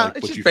 No,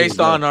 it's just based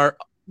on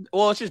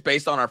it's just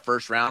based on our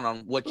first round,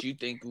 on what you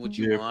think, what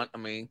you want. I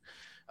mean,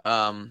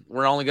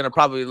 we're only going to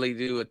probably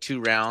do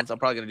 2 rounds. I'm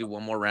probably going to do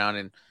 1 more round,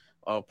 and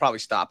I'll probably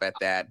stop at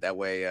that. That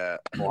way, I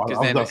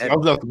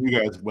was asking you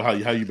guys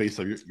how you base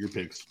your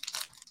picks.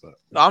 But.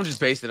 I'm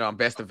just basing it on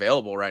best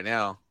available right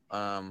now.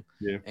 And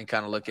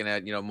kind of looking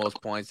at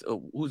most points.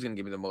 Who's going to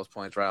give me the most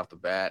points right off the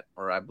bat,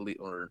 or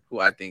who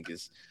I think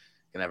is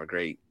going to have a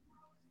great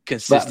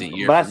consistent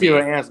year. But I see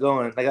where Ant's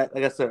going. Like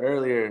I said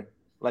earlier.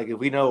 Like, if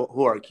we know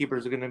who our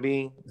keepers are going to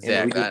be,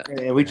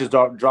 and we just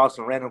draw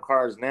some random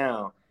cards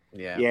now,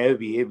 it'd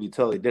be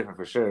totally different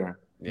for sure.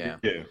 Yeah.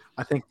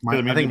 I think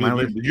you're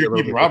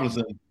keeping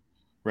Robinson,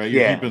 right?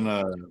 You're keeping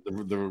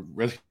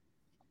the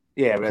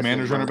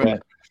Commanders running back.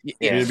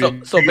 Yeah.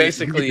 So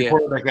basically,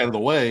 quarterback out of the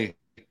way.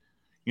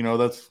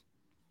 That's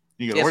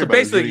you got to worry about.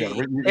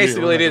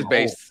 Basically, it is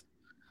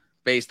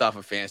based off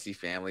of fantasy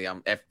family.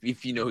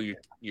 If you know who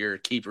your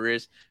keeper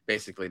is,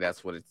 basically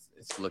that's what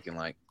it's looking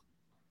like.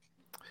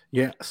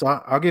 Yeah, so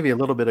I'll give you a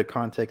little bit of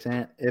context,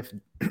 Ant. If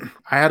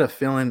I had a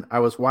feeling, I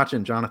was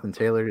watching Jonathan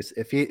Taylor's.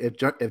 If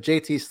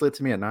JT slid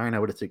to me at 9, I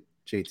would have taken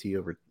JT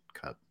over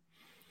Cup,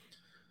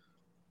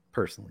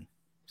 personally.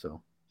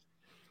 So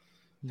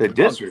the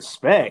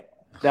disrespect.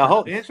 The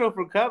whole intro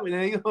for Cup, and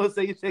then you gonna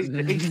say you take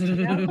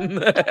JT.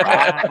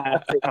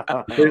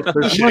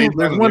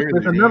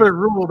 There's another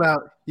rule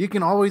about you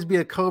can always be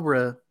a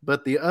Cobra,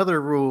 but the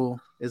other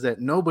rule is that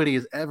nobody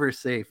is ever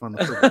safe on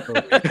the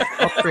Cobra.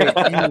 I'll trade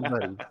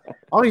anybody.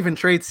 I'll even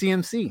trade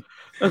CMC.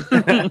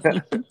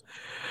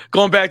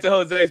 Going back to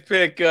Jose's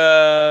pick,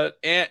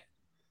 Ant.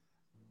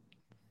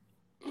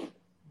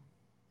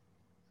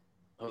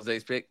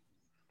 Jose's pick.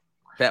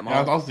 Pat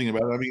Mahomes. I was thinking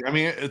about it. I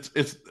mean,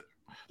 it's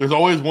there's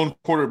always one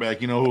quarterback,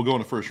 who'll go in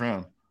the first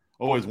round.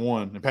 Always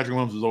one, and Patrick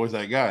Mahomes is always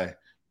that guy.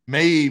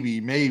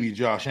 Maybe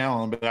Josh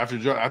Allen, but after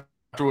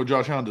what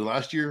Josh Allen did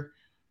last year,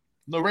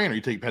 no brainer.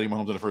 You take Patty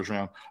Mahomes in the first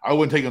round. I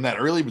wouldn't take him that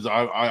early because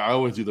I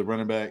always do the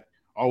running back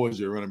always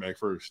do a running back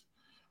first.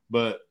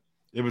 But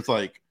if it's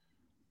like,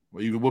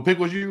 what pick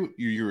was you?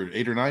 You were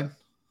 8 or 9?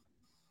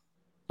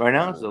 Right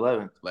now it's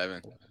 11.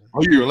 11.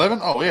 Oh, you're 11?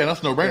 Oh, yeah,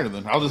 that's no brainer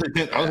then. I'll just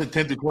hit 10. I'll hit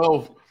 10 to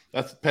 12.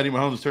 That's Patty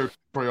Mahomes'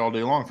 territory all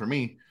day long for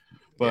me.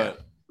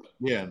 But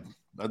yeah,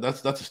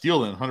 that's a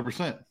steal then,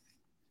 100%.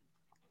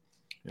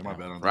 Yeah, my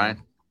bad on Ryan.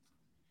 that.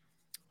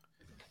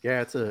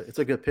 Yeah, it's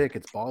a good pick.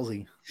 It's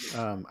ballsy.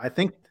 I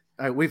think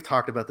we've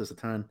talked about this a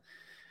ton.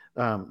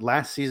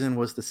 Last season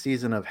was the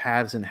season of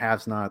haves and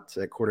haves nots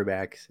at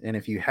quarterback. And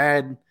if you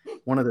had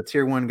one of the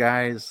tier 1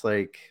 guys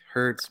like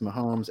Hurts,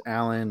 Mahomes,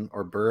 Allen,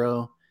 or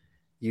Burrow,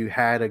 you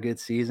had a good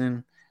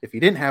season. If you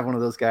didn't have one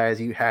of those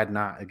guys, you had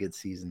not a good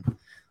season.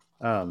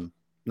 No,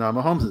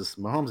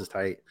 Mahomes is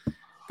tight.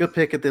 Good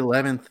pick at the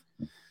 11th.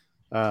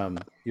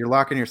 You're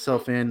locking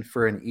yourself in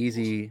for an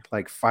easy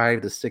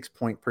 5 to 6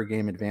 point per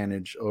game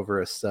advantage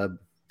over a sub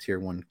tier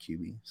 1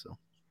 QB. So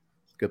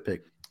good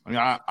pick. I mean,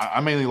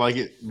 I mainly like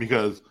it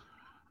because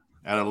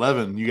at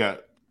 11 you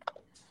got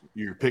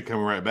your pick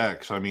coming right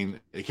back. So I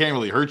mean, it can't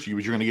really hurt you,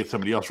 but you're going to get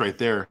somebody else right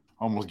there,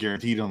 almost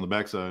guaranteed on the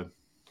backside.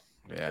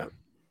 Yeah.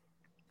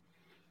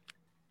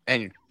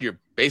 And you're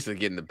basically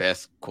getting the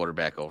best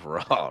quarterback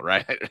overall,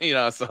 right?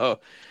 So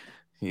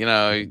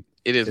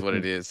it is what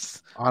it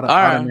is.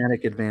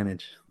 Automatic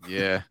advantage.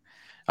 Yeah.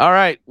 All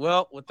right.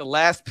 Well, with the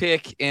last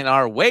pick in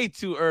our way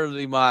too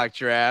early mock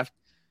draft,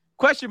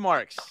 question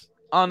marks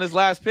on this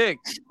last pick.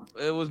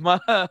 It was my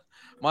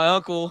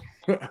uncle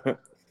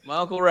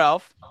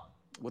Ralph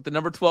with the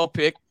number 12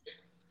 pick,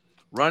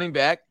 running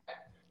back,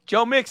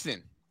 Joe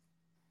Mixon.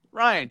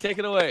 Ryan, take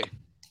it away.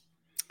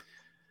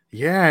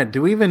 Yeah.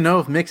 Do we even know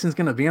if Mixon's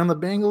going to be on the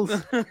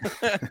Bengals?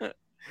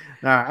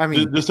 I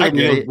mean, this pick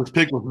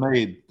was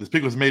made. This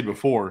pick was made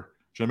before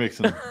Joe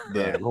Mixon,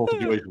 the whole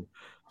situation.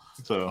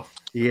 So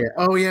yeah.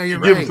 Oh yeah, you're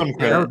give right. him some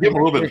credit. Give him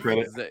a little bit of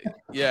credit.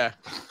 Yeah.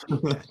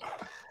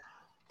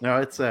 No,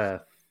 it's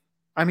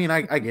I mean,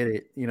 I get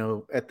it.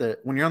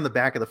 When you're on the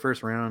back of the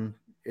first round,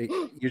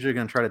 usually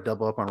going to try to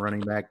double up on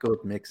running back. Go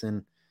with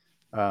Mixon.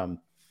 The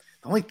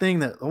only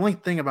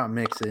thing about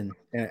Mixon,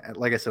 and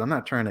like I said, I'm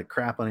not trying to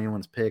crap on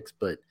anyone's picks,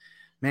 but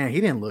man, he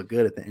didn't look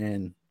good at the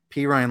end.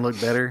 P. Ryan looked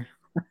better,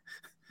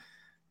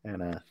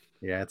 and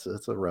yeah, it's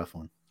a rough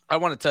one. I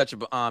want to touch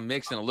on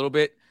Mixon a little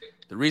bit.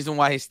 The reason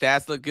why his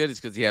stats look good is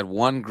because he had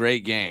one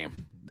great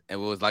game. It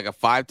was like a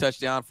 4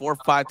 or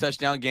 5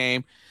 touchdown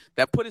game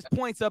that put his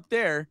points up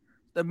there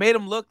that made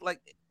him look like,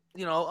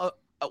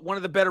 one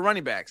of the better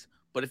running backs.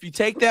 But if you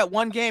take that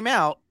one game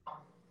out,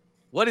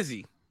 what is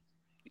he?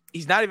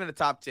 He's not even a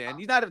top 10.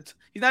 He's not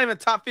even a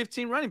top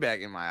 15 running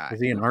back in my eyes.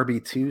 Is he an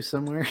RB2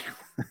 somewhere?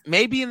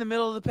 Maybe in the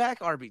middle of the pack,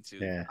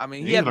 RB2. Yeah. I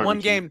mean, he had one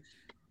game.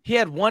 He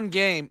had one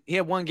game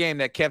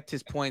that kept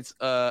his points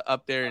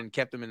up there and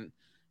kept him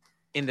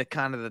in the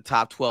kind of the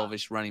top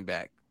 12-ish running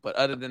back. But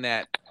other than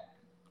that,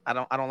 I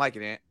don't like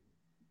it, Ant.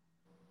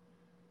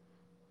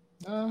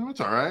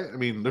 It's all right. I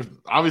mean, there's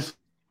obviously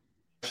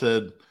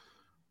said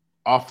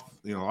off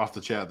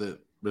the chat that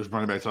there's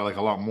running backs I like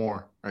a lot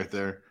more right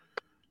there.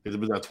 Is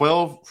it at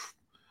 12?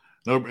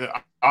 No,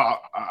 I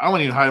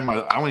wouldn't even hide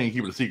I wouldn't even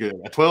keep it a secret.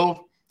 At 12,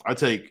 I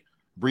take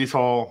Breece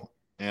Hall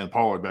and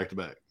Pollard back to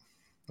back.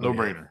 No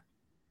brainer.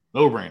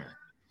 No brainer.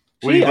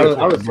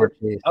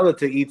 I would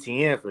take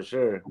ETN for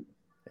sure.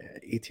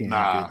 Yeah,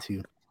 ETN good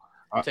too.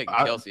 I'm taking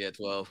Kelsey at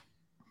 12.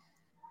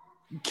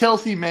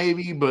 Kelsey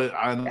maybe, but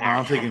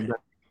I'm taking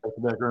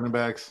back running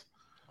backs.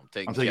 I'm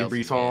taking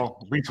Breece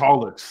Hall. Breece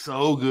Hall looked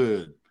so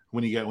good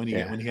when he had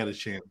his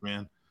chance,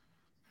 man.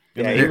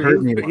 Yeah, he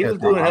was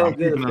doing hell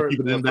good. Keep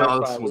it in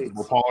Dallas with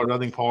Pollard. I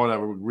think Pollard had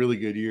a really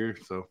good year.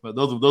 So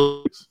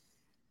those.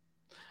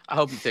 I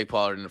hope you take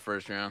Pollard in the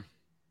first round.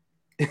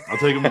 I'll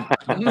take him.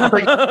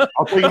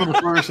 I'll take him in the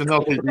first, and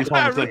I'll take Breece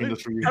Hall in the second.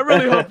 Just for you. I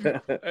really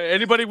hope.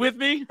 Anybody with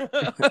me?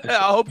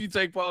 I hope you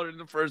take Pollard in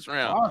the first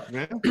round. All right,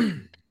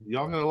 man.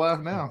 Y'all gonna laugh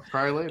now?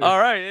 Cry later. All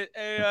right.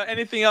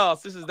 Anything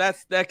else?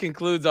 That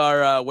concludes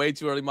our way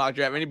too early mock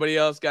draft. Anybody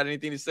else got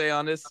anything to say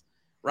on this?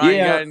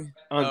 Ryan,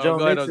 on Joe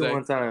Mixon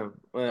one time.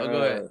 Go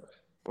ahead.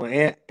 When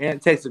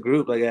Ant texted the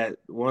group at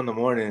 1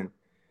 a.m,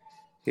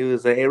 he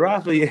was like, "Hey,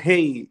 Rafa,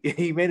 hey,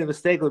 he made a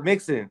mistake with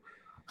Mixon."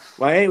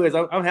 Well, anyways,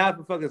 I'm half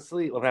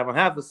asleep. I'm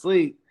half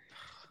asleep,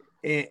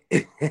 and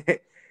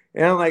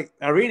I'm like,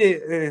 I read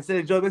it and it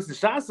said Joe Mixon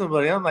shot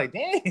somebody. I'm like,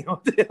 dang,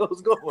 what the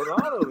hell's going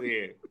on over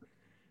here?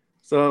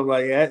 So I'm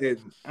like, I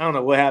don't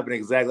know what happened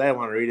exactly. I didn't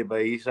want to read it,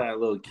 but he shot a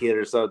little kid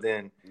or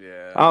something.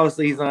 Yeah.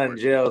 Obviously, he's not in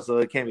jail, so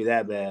it can't be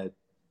that bad.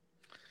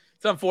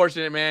 It's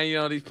unfortunate,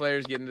 man. These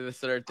players get into the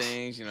third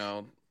things.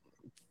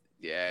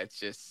 Yeah, it's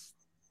just.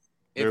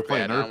 They're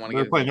playing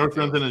North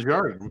End in his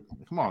yard.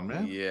 Come on,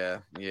 man.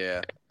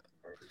 Yeah.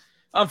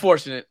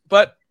 Unfortunate,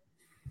 but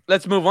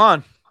let's move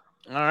on.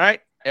 All right,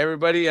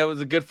 everybody. That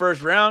was a good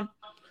first round.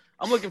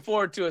 I'm looking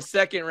forward to a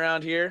second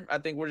round here. I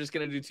think we're just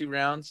gonna do 2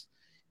 rounds,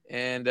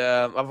 and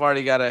I've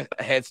already got a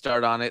head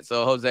start on it.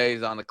 So Jose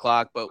is on the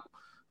clock, but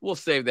we'll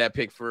save that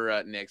pick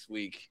for next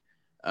week.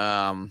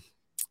 Moving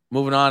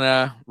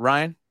on,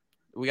 Ryan.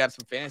 We got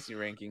some fantasy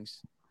rankings.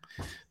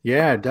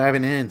 Yeah,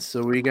 diving in.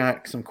 So we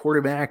got some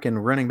quarterback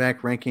and running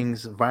back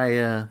rankings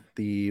via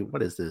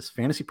what is this?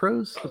 Fantasy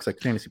Pros? Looks like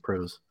Fantasy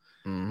Pros.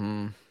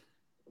 Mm-hmm.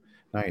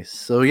 Nice.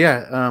 So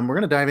yeah, we're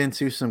gonna dive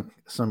into some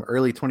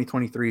early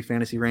 2023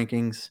 fantasy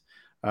rankings.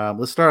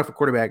 Let's start off with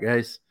quarterback,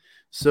 guys.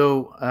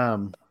 So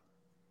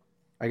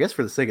I guess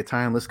for the sake of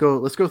time, let's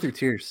go through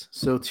tiers.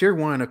 So tier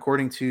 1,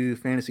 according to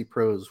Fantasy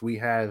Pros, we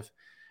have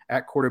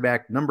at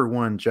quarterback number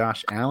 1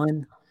 Josh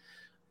Allen,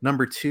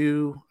 number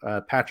 2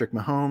 Patrick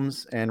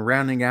Mahomes, and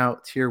rounding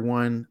out tier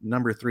 1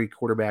 number 3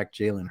 quarterback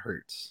Jalen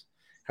Hurts.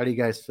 How do you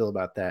guys feel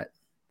about that?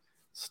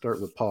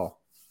 Start with Paul.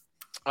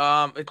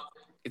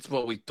 It's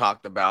what we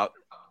talked about.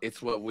 It's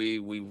what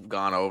we've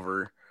gone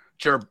over.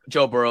 Sure,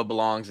 Joe Burrow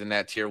belongs in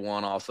that tier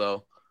 1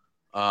 also.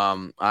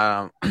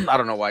 I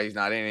don't know why he's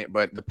not in it,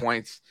 but the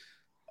points,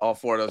 all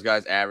 4 of those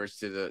guys average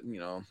to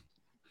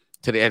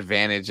the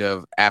advantage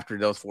of after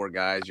those 4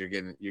 guys, you're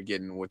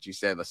getting what you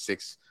said, a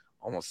 6,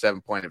 almost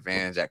 7 point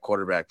advantage at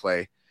quarterback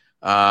play.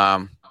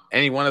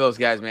 Any one of those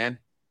guys, man,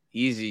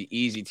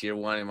 easy tier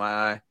 1 in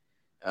my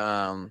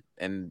eye.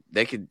 And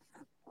they could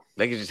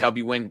just help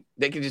you win.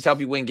 They can just help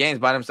you win games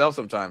by themselves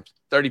sometimes.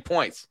 30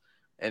 points.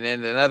 And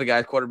then another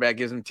guy's quarterback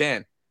gives him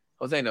 10.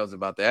 Jose knows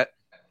about that.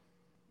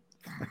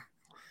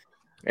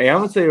 Hey,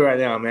 I'm gonna tell you right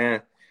now,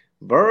 man.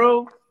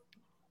 Burrow,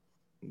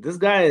 this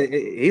guy,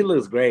 he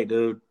looks great,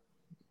 dude.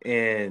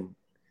 And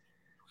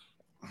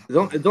the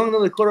only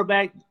other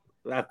quarterback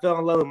I fell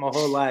in love with my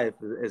whole life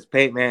is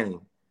Peyton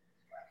Manning.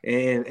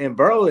 And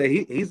Burrow,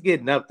 he's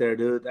getting up there,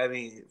 dude. I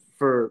mean,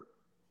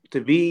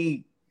 to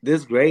be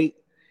this great,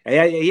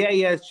 yeah,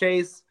 he has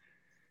Chase,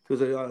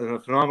 who's a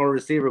phenomenal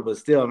receiver, but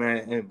still,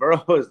 man, and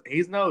Burrow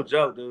he's no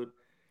joke, dude.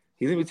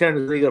 He's gonna be tearing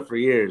the league up for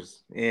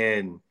years,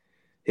 and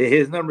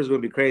his numbers will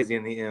be crazy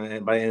by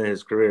the end of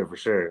his career for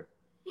sure.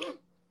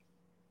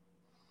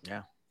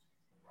 Yeah,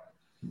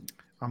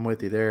 I'm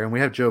with you there, and we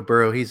have Joe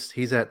Burrow.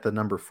 He's at the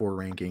number 4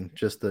 ranking.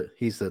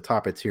 He's the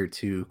top of tier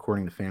 2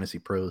 according to Fantasy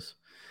Pros.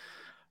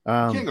 You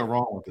can't go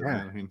wrong with it,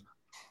 man.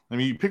 I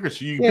mean, you pick and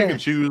choose.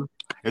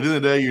 At the end of the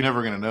day, you're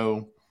never gonna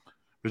know.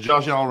 But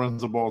Josh Allen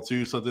runs the ball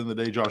too, so at the end of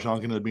the day, Josh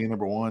Allen's going to be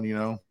number 1.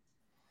 Yeah,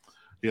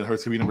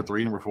 Hurts could be number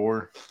 3, number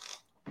 4.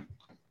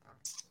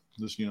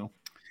 Just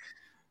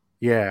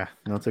Yeah,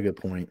 no, that's a good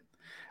point.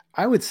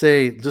 I would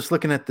say, just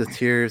looking at the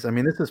tiers, I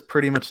mean, this is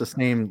pretty much the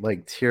same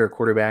like tier of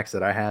quarterbacks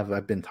that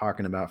I've been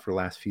talking about for the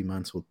last few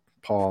months with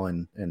Paul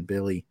and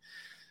Billy.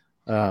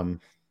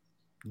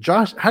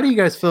 Josh, how do you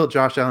guys feel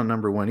Josh Allen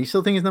number 1? You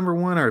still think he's number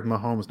 1 or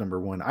Mahomes number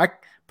 1? I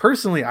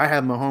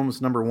have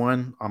Mahomes number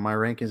 1 on my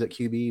rankings at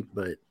QB,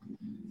 but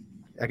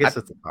I guess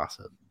that's a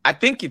toss-up. I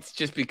think it's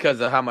just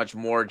because of how much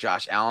more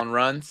Josh Allen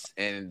runs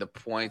and the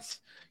points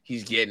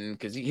he's getting,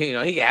 because he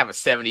can have a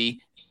 70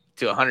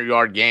 to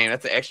 100-yard game.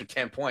 That's an extra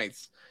 10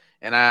 points,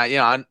 and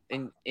and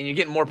you're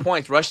getting more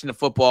points rushing the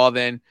football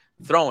than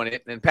throwing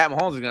it. And Pat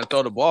Mahomes is going to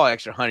throw the ball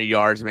extra 100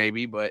 yards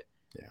maybe, but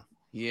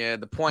yeah,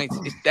 the points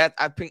is that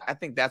I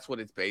think that's what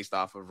it's based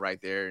off of right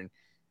there.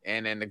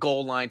 And then the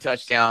goal line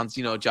touchdowns,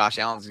 Josh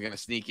Allen's going to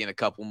sneak in a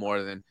couple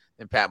more than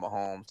Pat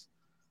Mahomes.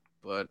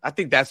 But I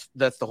think that's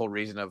the whole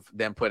reason of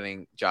them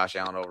putting Josh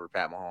Allen over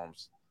Pat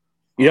Mahomes.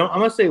 I'm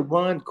going to say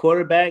one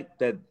quarterback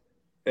that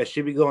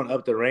should be going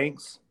up the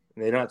ranks,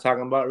 and they're not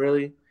talking about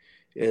really,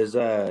 is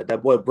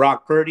that boy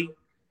Brock Purdy.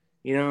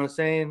 You know what I'm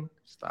saying?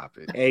 Stop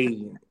it.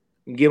 Hey,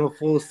 give him a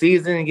full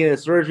season and get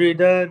his surgery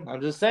done.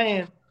 I'm just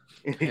saying.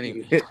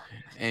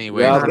 Anyway,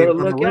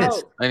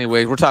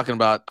 we're talking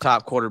about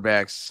top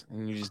quarterbacks,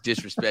 and you just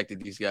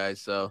disrespected these guys.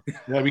 So,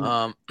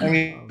 yeah, I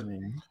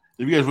mean,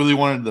 if you guys really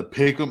wanted to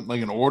pick them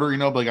like in order,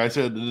 like I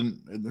said,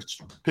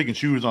 pick and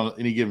choose on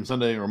any given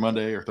Sunday or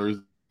Monday or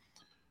Thursday,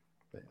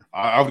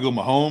 I would go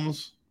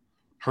Mahomes,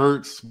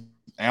 Hurts,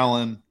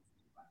 Allen,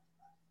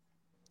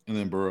 and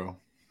then Burrow.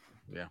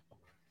 Yeah,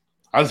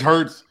 I just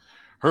Hurts.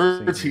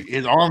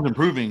 His arm's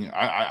improving.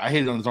 I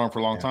hated on his arm for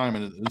a long time,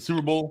 and in the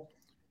Super Bowl,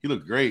 he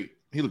looked great.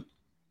 He looked.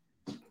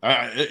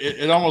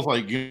 It almost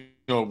like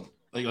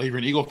like if you're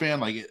an Eagle fan,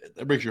 like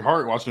it breaks your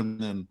heart watching him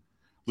then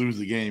lose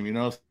the game.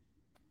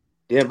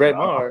 Yeah, Brett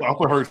Maher. I'll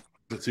put Hurts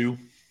at 2.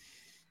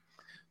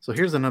 So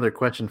here's another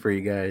question for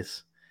you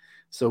guys.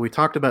 So we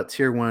talked about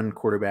tier 1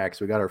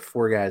 quarterbacks. We got our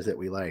 4 guys that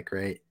we like,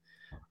 right?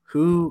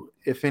 Who,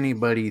 if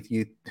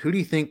anybody, who do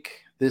you think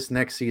this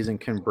next season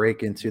can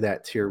break into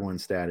that tier 1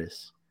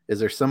 status? Is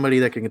there somebody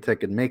that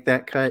can make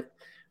that cut?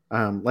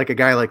 Like a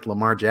guy like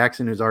Lamar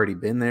Jackson who's already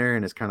been there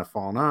and has kind of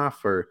fallen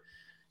off, or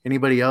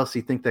anybody else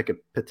you think that could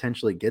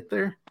potentially get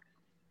there?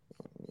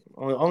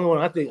 Only one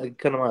I think I can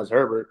come out is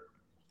Herbert.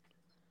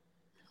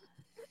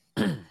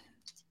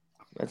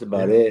 That's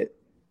about it.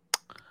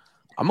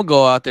 I'm gonna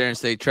go out there and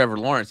say Trevor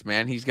Lawrence,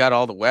 man. He's got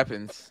all the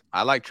weapons.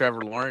 I like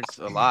Trevor Lawrence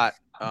a lot.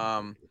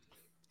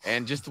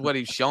 And just what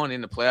he's shown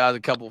in the playoffs,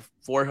 a couple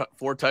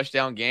four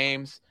touchdown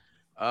games.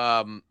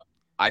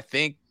 I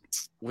think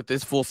with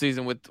this full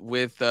season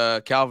with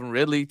Calvin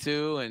Ridley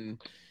too, and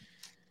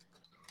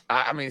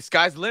I mean,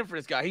 sky's the limit for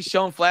this guy. He's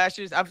shown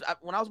flashes.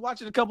 When I was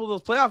watching a couple of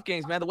those playoff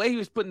games, man, the way he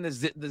was putting the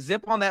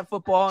zip on that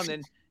football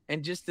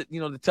and just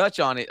the touch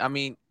on it. I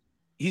mean,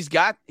 he's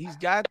got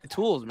the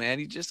tools, man.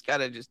 He just got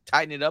to just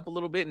tighten it up a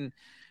little bit, and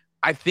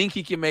I think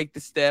he can make the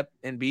step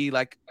and be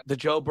like the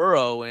Joe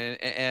Burrow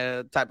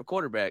and type of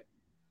quarterback.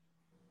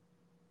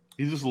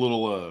 He's just a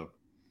little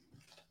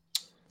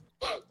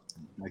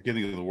I can't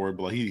think of the word,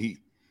 but like he's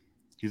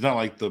not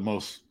like the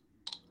most,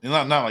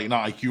 not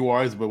IQ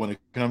wise, but when it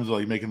comes to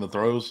like making the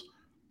throws,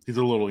 he's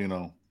a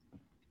little,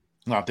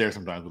 not there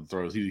sometimes with the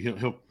throws.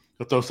 He'll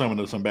throw some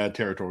into some bad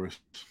territories.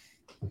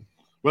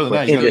 Whether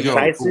that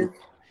indecisive.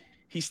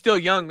 He's still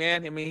young,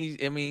 man. I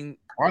mean,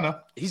 I know.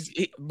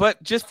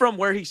 But just from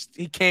where he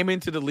came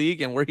into the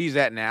league and where he's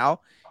at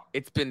now,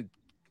 it's been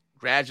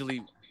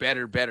gradually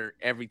better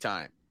every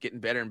time, getting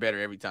better and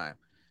better every time.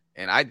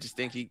 And I just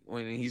think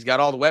when he's got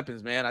all the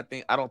weapons, man,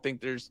 I don't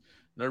think there's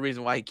no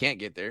reason why he can't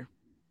get there.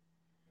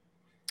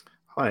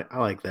 I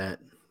like that.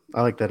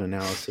 I like that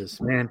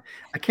analysis, man.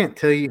 I can't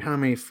tell you how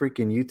many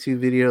freaking YouTube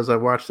videos I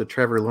watched of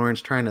Trevor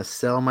Lawrence trying to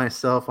sell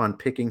myself on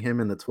picking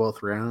him in the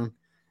 12th round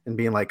and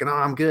being like, "No,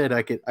 I'm good.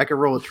 I could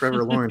roll with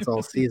Trevor Lawrence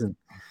all season."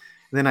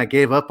 And then I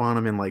gave up on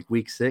him in like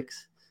week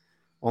 6,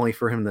 only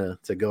for him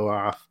to go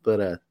off.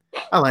 But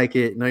I like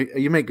it. No,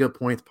 you make good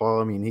points,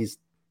 Paul. I mean, he's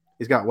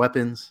got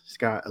weapons. He's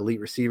got elite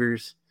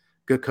receivers.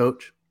 Good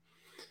coach.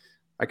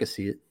 I can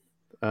see it.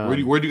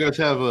 Where do you guys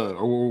have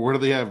or where do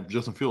they have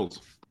Justin Fields?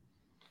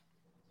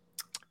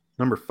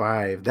 Number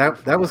 5.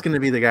 That was going to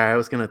be the guy I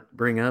was going to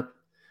bring up.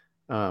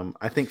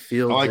 I think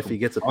Fields, if he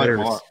gets a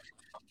better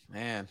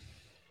man,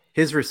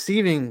 his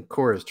receiving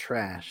core is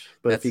trash.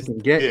 But if he can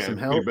get some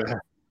help,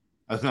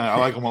 I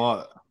like him a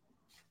lot.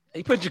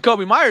 He put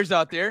Jacoby Myers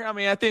out there. I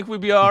mean, I think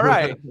we'd be all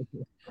right.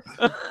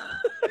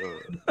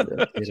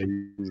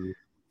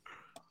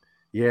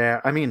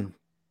 Yeah, I mean,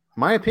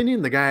 my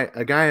opinion, a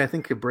guy I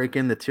think could break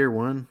into tier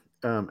 1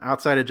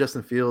 outside of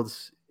Justin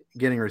Fields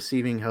getting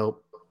receiving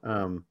help.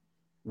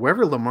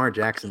 Wherever Lamar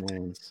Jackson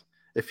lands,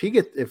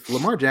 if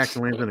Lamar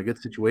Jackson lands in a good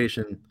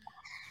situation,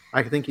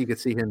 I think you could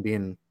see him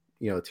being,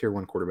 a tier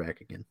 1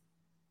 quarterback again.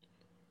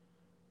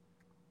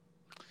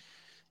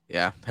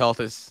 Yeah, health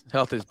is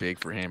big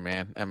for him,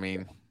 man. I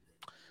mean,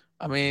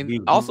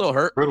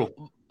 also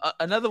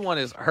another one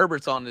is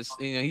Herbert's on this.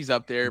 He's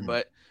up there,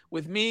 but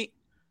with me,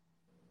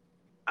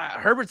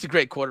 Herbert's a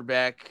great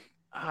quarterback.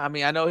 I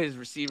mean, I know his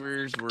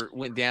receivers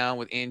went down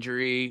with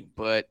injury,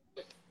 but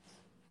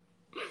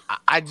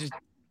I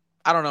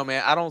don't know,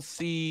 man. I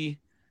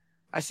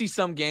see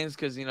some games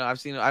because I've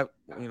seen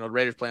the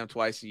Raiders play him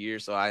twice a year,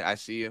 so I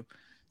see him.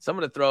 Some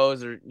of the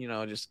throws are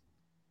just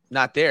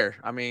not there.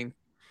 I mean,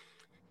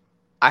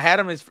 I had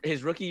him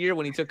his rookie year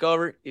when he took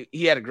over.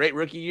 He had a great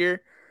rookie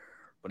year,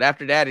 but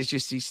after that, it's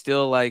just he's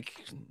still like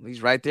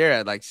he's right there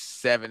at like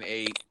 7,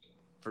 8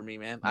 for me,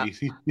 man.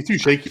 He's too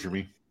shaky for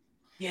me.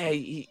 Yeah,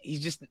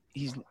 he's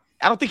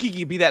I don't think he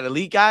can be that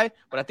elite guy,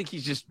 but I think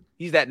he's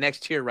that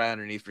next tier right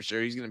underneath for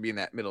sure. He's going to be in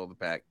that middle of the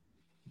pack.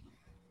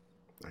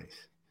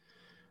 Nice.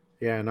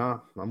 Yeah,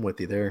 no, I'm with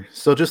you there.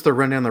 So just to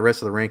run down the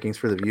rest of the rankings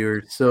for the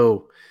viewers.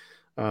 So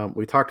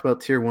we talked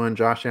about tier 1,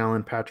 Josh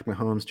Allen, Patrick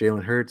Mahomes,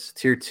 Jalen Hurts.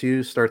 Tier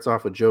 2 starts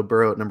off with Joe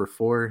Burrow at number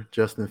 4,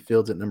 Justin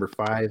Fields at number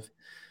 5,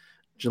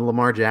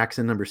 Lamar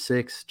Jackson number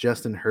 6,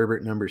 Justin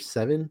Herbert number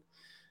 7,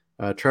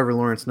 Trevor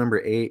Lawrence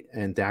number 8,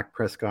 and Dak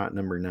Prescott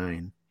number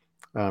 9.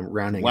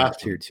 Rounding out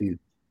tier 2. You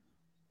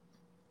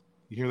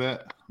hear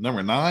that?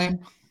 Number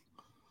 9?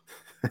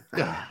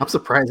 I'm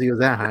surprised he was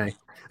that high.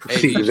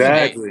 Hey,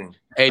 exactly.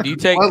 Hey, do you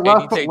take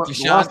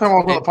Deshaun? Last time I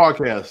was on the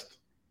podcast,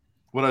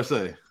 what'd I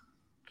say?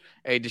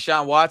 Hey,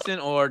 Deshaun Watson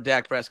or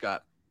Dak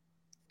Prescott?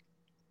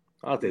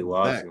 I'll take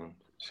Watson.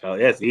 So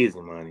that's easy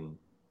money.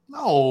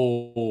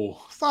 No,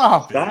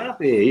 stop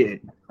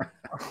it.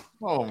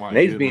 Oh my!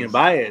 Nate's being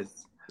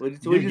biased.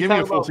 Give me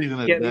a full season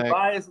of Get Dak. me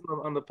biased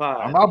on the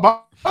pod. I'm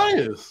not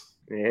biased.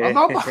 Yeah. I'm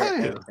not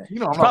biased. He's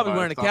probably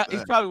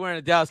wearing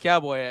a Dallas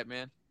Cowboy hat,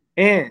 man.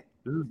 And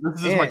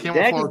this is my camouflage.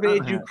 Dak has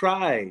made you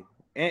cry.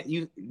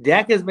 And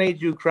Dak has made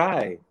you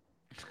cry.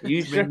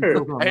 You sure?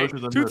 Hey,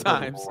 2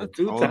 times.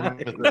 2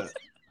 times.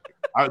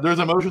 There's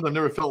emotions I've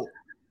never felt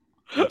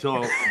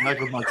until Dak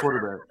was my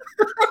quarterback.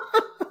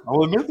 I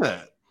will admit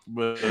that,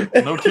 but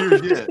no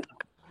tears yet.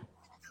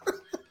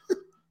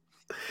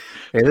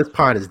 Hey, this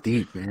pod is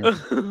deep,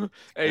 man.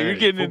 Hey, you're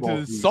getting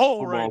into the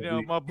soul right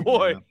now, my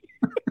boy.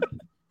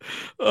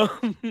 Oh,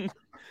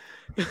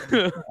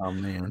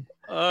 man.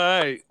 All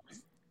right.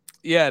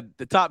 Yeah,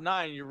 the top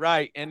 9, you're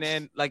right. And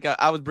then,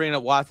 I was bringing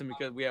up Watson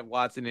because we have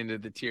Watson into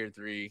the tier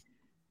 3.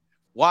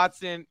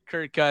 Watson,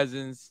 Kirk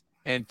Cousins,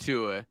 and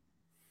Tua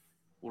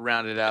will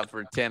round it out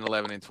for 10,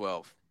 11, and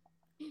 12.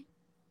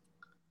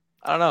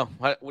 I don't know.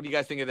 What do you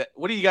guys think of that?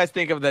 What do you guys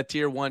think of that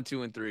tier 1,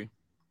 2, and 3?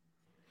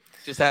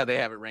 Just how they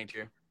have it ranked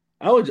here.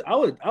 I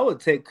would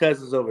take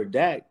Cousins over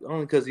Dak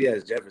only because he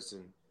has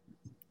Jefferson.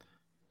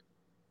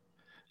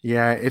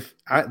 Yeah,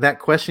 that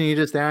question you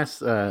just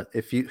asked,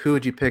 who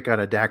would you pick out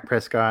of Dak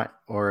Prescott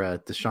or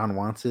Deshaun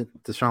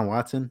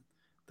Watson?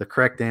 The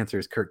correct answer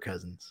is Kirk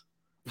Cousins.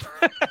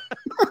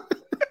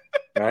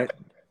 Right?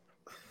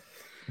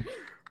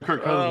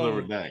 Kirk Cousins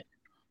over Dak.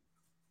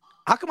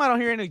 How come I don't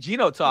hear any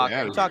Geno talk?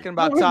 Yeah, We're talking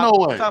about there's top.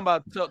 no way. Talking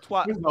about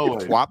There's no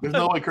way. Twop. There's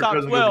no way Kirk Top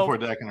Cousins 12. goes before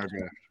Dak in our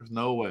draft. There's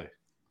no way.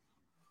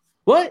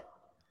 What?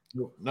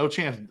 No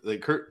chance.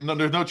 Like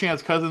there's no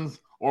chance Cousins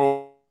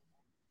or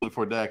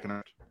before Dak in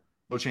our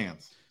no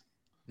chance.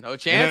 No And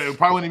chance. it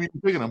probably wouldn't be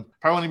me picking him.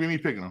 Probably wouldn't be me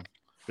picking him.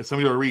 If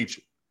somebody will reach,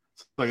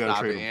 so I got to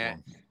Stop trade it, him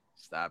man. for him.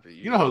 Stop it.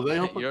 You know Jose.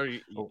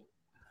 You're-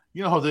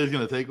 You know Jose's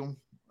gonna take him.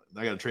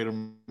 I got to trade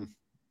him.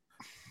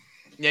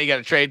 Yeah, you got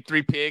to trade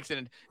 3 picks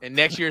and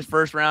next year's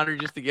first rounder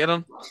just to get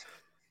them.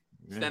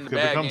 Yeah, Send the if it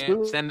bag, comes man.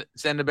 to it.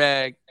 Send the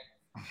bag.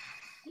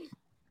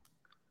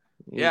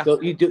 Yeah.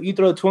 You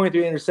throw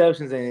 23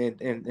 interceptions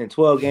in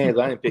 12 games.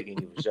 I ain't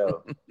picking you for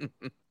sure.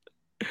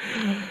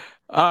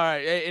 All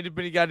right. Hey,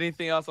 anybody got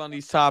anything else on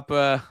these top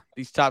 12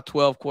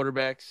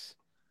 quarterbacks?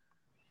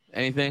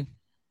 Anything?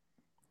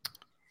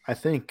 I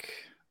think,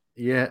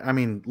 yeah. I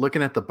mean,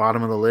 looking at the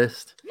bottom of the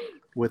list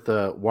with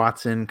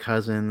Watson,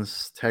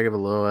 Cousins,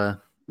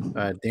 Tagovailoa,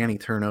 Danny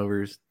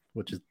Turnovers,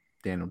 which is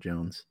Daniel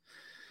Jones.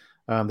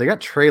 They got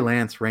Trey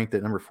Lance ranked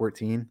at number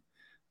 14.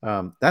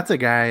 That's a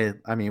guy.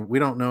 I mean, we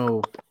don't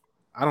know.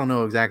 I don't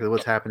know exactly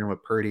what's happening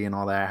with Purdy and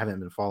all that. I haven't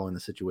been following the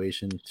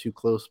situation too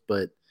close,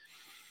 but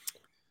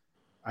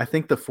I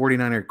think the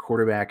 49er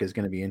quarterback is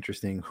going to be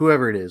interesting.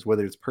 Whoever it is,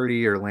 whether it's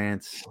Purdy or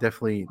Lance,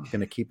 definitely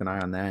going to keep an eye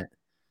on that.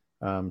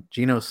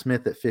 Geno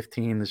Smith at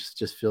 15, this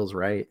just feels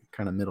right,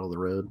 kind of middle of the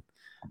road.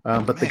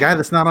 But the guy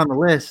that's not on the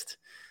list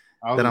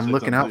that I'm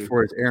looking out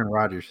for is Aaron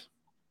Rodgers.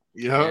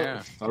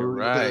 Yeah, you're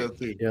right.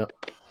 Yep.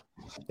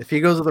 If he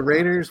goes to the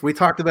Raiders, we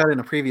talked about it in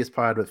a previous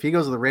pod, but if he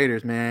goes to the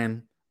Raiders,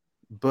 man,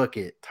 book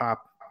it.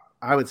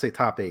 I would say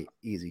top 8,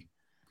 easy.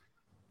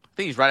 I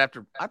think he's right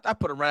after. I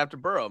put him right after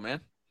Burrow, man.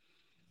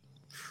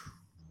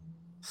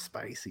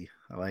 Spicy.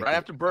 I like Right it.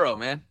 after Burrow,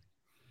 man.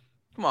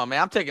 Come on,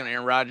 man. I'm taking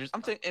Aaron Rodgers.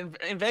 I'm taking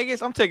in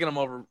Vegas. I'm taking him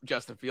over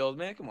Justin Fields,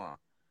 man. Come on.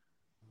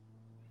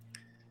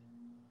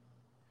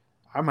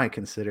 I might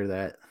consider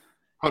that.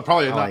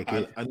 Probably I not. like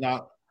it.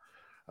 Not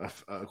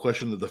a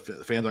question that the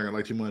fans aren't gonna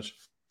like too much.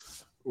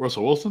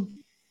 Russell Wilson.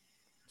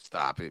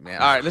 Stop it, man.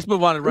 All right, let's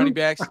move on to running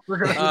backs. All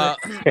right,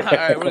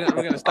 we're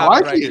gonna I stop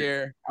like it right it.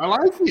 there. I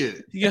like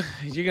it. You're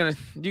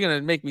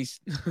gonna make me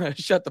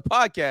shut the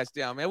podcast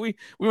down, man. We've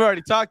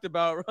already talked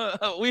about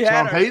we had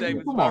Sean our Payton?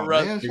 segments Come about on,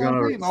 Russ. man. You're Sean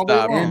gonna Payton all day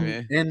stop it, long.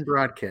 man. And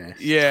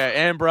broadcast. Yeah,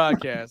 and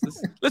broadcast.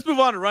 Let's move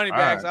on to running All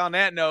backs. right. On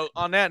that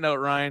note,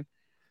 Ryan.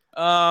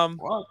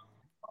 What?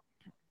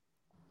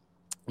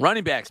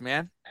 Running backs,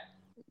 man.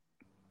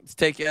 Let's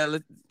take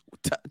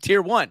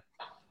tier 1.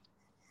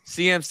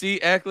 CMC,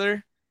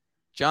 Eckler,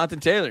 Jonathan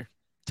Taylor.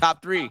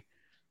 Top 3.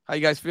 How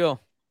you guys feel?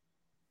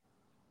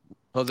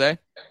 Jose?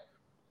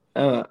 I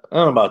don't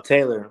know about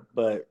Taylor,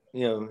 but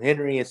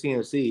Henry and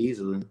CMC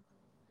easily.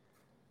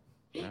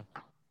 Yeah.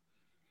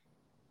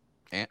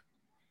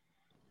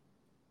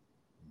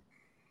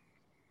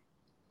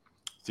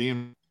 See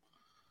him,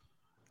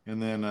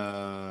 and then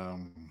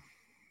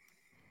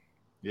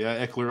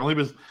Eckler. Only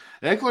because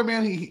Eckler,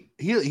 man, he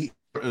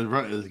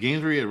his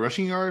games where he had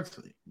rushing yards,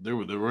 they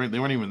weren't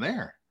even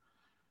there.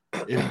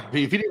 If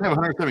he didn't have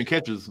 107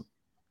 catches,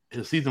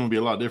 his season would be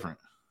a lot different.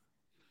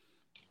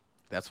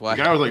 That's why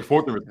The guy was like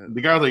fourth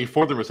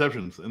in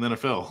receptions in the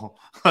NFL.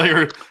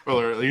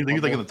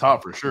 He's like in the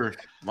top for sure.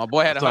 my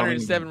boy had So, I mean-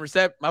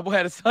 107 My boy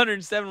had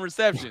 107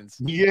 receptions.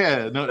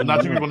 Yeah, not too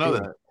many people know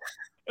that.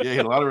 Yeah, he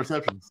had a lot of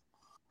receptions.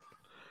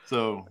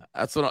 So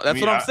That's what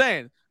I'm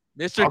saying.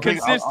 Mr. I'll take-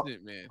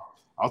 Consistent, man.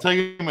 I'll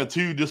take him at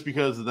 2 just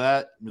because of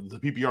that, the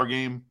PPR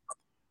game,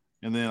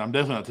 and then I'm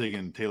definitely not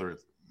taking Taylor.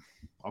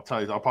 I'll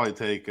probably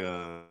take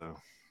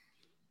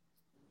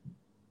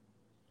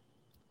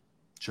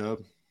Chubb.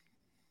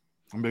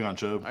 I'm big on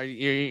Chubb. Are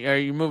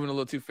you moving a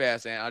little too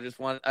fast, man? I just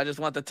want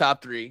the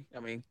top 3. I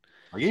mean,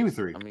 I gave you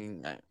 3.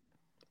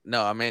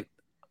 No, I meant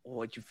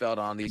what you felt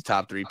on these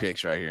top 3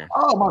 picks right here.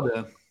 Oh, my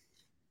bad.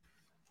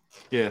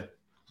 Yeah,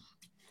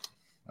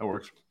 that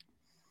works.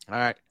 All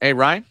right. Hey,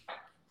 Ryan?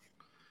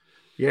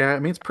 Yeah, I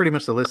mean, it's pretty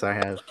much the list I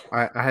have.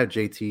 I have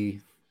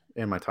JT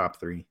in my top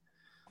 3.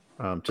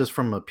 Just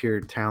from a pure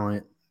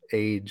talent,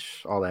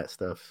 age, all that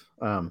stuff.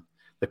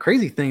 The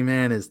crazy thing,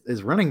 man,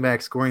 is running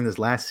back scoring this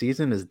last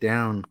season is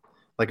down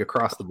like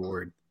across the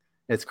board.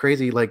 It's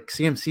crazy. Like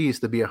CMC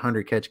used to be a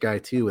 100-catch guy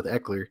too with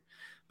Eckler,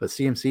 but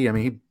CMC, I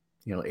mean,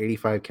 he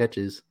 85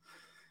 catches.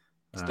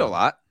 Still a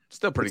lot.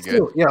 Still pretty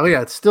good.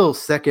 It's still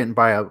second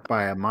by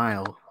a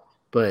mile,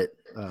 but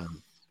I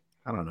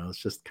don't know. It's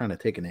just kind of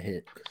taking a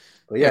hit.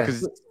 But yeah,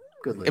 because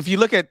good list. if you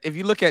look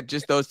at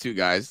just those 2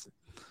 guys,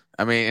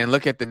 I mean, and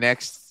look at the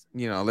next,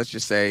 let's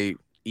just say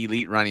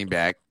elite running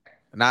back.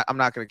 I'm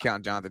not going to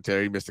count Jonathan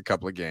Taylor. He missed a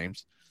couple of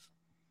games.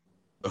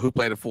 But who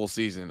played a full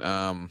season?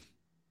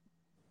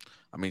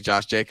 I mean,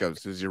 Josh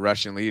Jacobs, who's your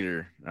rushing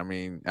leader. I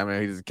mean, he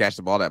doesn't catch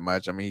the ball that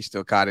much. I mean, he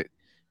still caught it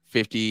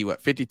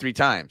 53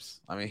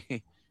 times. I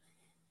mean,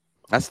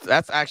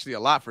 that's actually a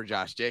lot for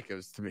Josh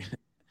Jacobs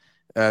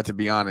to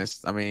be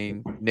honest. I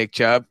mean, Nick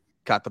Chubb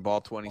caught the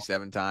ball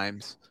 27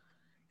 times,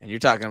 and you're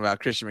talking about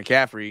Christian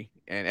McCaffrey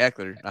and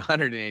Eckler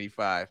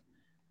 185.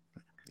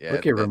 Yeah,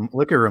 Look at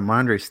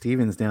Ramondre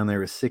Stevens down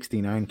there with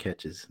 69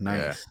 catches.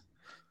 Nice.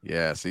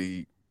 Yeah.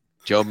 See,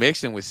 Joe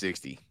Mixon with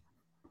 60.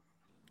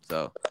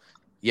 So,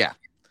 yeah.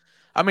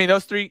 I mean,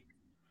 those three.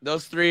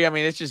 I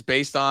mean, it's just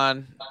based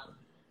on.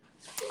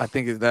 I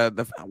think is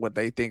the what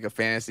they think of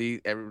fantasy.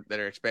 That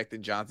are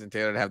expecting Jonathan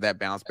Taylor to have that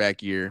bounce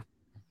back year.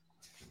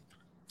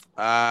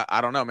 I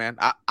don't know, man.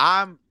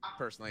 I'm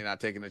personally not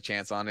taking a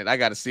chance on it. I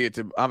got to see it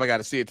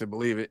to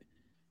believe it.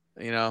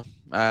 You know,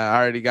 I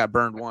already got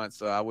burned once,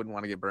 so I wouldn't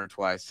want to get burned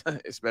twice,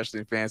 especially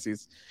in fantasy.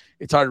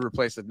 It's hard to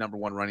replace the number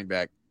one running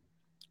back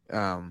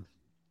going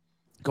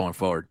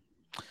forward.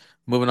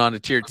 Moving on to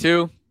tier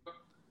 2,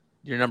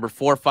 your number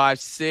 4, 5,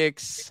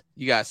 6.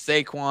 You got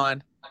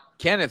Saquon,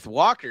 Kenneth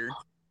Walker.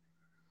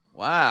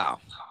 Wow,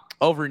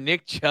 over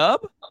Nick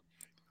Chubb.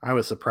 I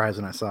was surprised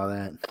when I saw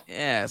that.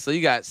 Yeah, so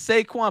you got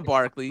Saquon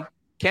Barkley,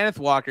 Kenneth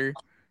Walker,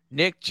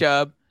 Nick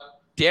Chubb,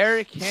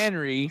 Derrick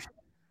Henry,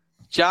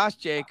 Josh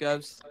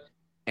Jacobs,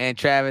 and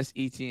Travis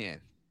Etienne.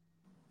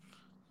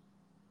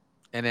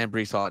 And then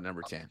Breece Hall at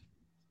number 10.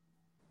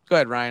 Go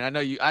ahead, Ryan.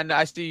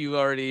 I see you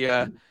already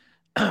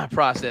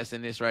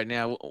processing this right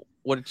now.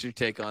 What's your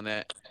take on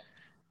that?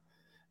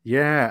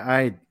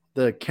 Yeah,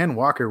 the Ken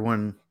Walker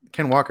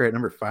at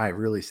number 5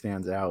 really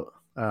stands out.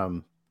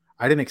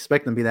 I didn't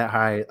expect them to be that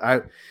high.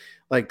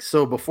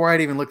 So before I'd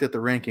even looked at the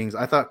rankings,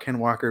 I thought Ken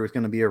Walker was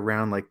going to be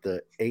around like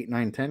the 8,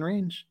 9, 10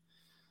 range.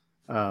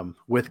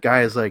 With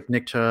guys like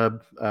Nick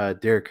Chubb,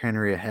 Derrick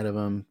Henry ahead of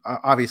him.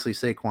 Obviously,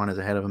 Saquon is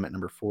ahead of him at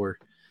number 4.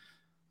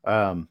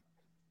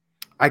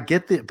 I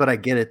get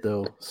it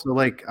though. So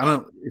like, I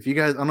don't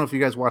know if you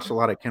guys watched a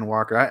lot of Ken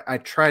Walker. I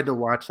tried to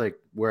watch like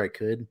where I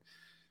could.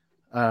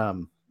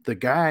 The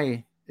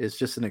guy is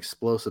just an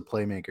explosive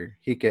playmaker.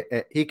 He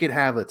could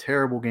have a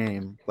terrible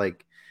game,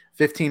 like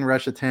 15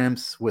 rush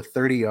attempts with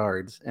 30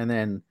 yards, and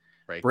then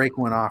break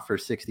one off for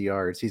 60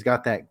 yards. He's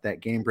got that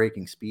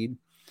game-breaking speed.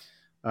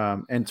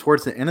 And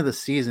towards the end of the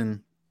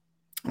season,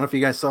 I don't know if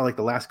you guys saw like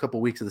the last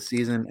couple weeks of the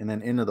season and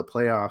then into the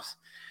playoffs,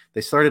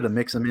 they started to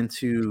mix him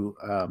into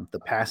the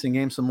passing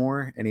game some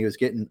more, and he was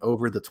getting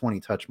over the 20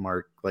 touch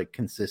mark like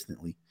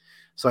consistently.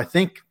 So I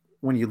think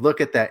when you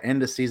look at that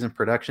end of season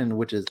production,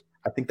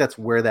 I think that's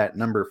where that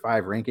number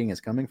 5 ranking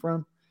is coming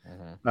from.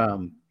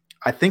 Mm-hmm.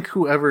 I think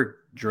whoever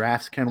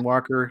drafts Ken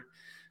Walker,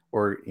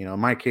 or in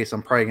my case,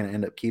 I'm probably going to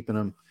end up keeping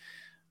him.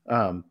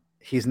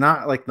 He's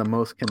not like the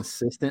most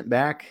consistent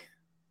back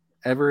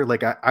ever.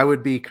 Like I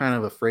would be kind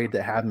of afraid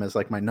to have him as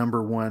like my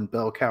number 1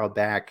 bell cow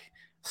back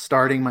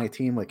starting my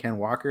team with Ken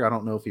Walker. I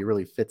don't know if he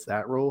really fits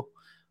that role.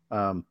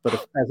 But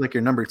as like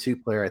your number 2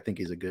 player, I think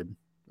he's a good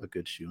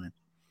shoe-in.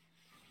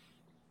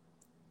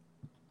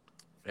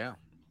 Yeah.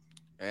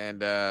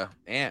 And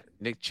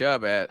Nick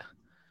Chubb at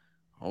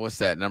what's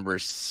that, number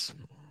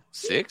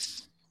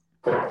 6?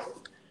 What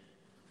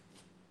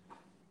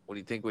do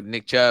you think with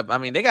Nick Chubb? I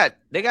mean, they got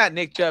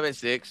Nick Chubb at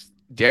 6,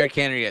 Derrick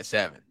Henry at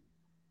 7.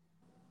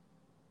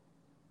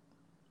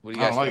 What do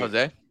you guys think,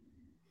 Jose?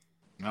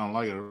 I don't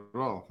like it at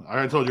all.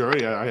 I told you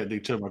already. I had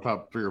Nick Chubb in my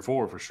top 3 or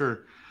 4 for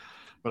sure.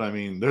 But I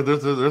mean,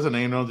 there's a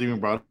name no one's even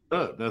brought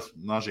up. That's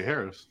Najee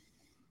Harris.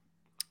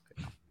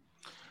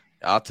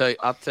 I'll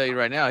tell you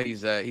right now,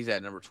 he's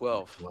at number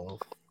 12.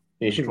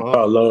 You should be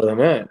probably lower than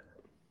that.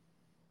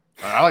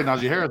 I like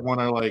Najee Harris one.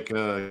 I like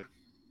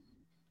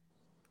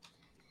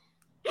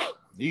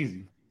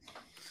easy.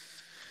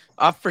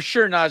 For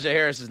sure, Najee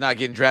Harris is not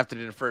getting drafted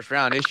in the first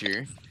round this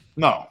year.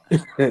 No,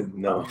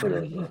 no.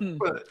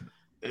 But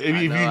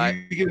if you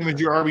get him as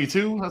your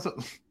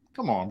RB2,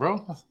 come on,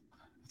 bro.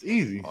 It's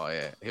easy. Oh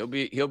yeah, he'll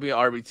be an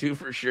RB2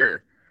 for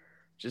sure.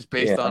 Just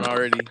based on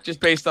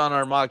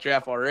our mock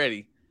draft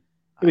already.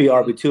 He'll be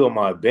RB2 on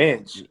my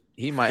bench.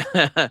 He might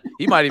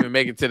even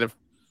make it to the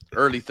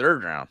early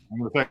 3rd round.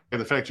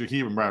 The fact you're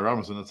keeping Brian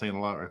Robinson, that's saying a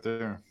lot right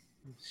there.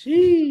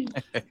 Sheesh.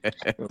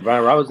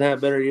 Brian Robinson had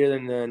a better year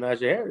than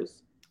Najee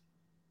Harris.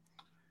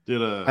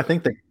 Did I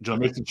think that John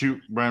Mixon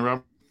shoot Brian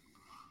Robinson?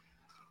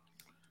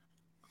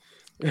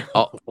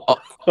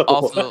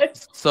 Also,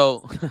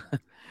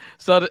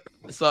 so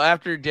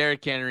after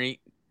Derrick Henry,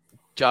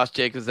 Josh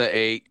Jacobs at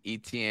 8,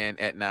 Etienne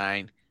at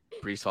 9,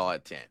 Breece Hall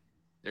at 10.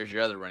 There's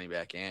your other running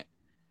back, Ant.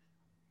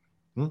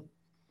 I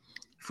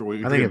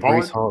think if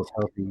Breece Hall is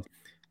healthy,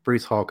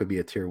 Breece Hall could be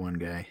a tier 1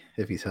 guy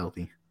if he's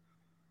healthy.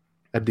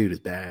 That dude is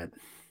bad.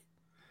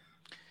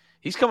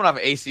 He's coming off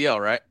of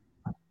ACL, right?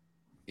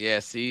 Yeah,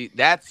 see,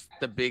 that's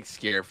the big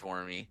scare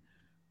for me.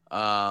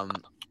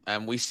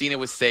 And we've seen it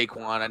with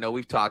Saquon. I know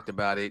we've talked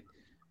about it.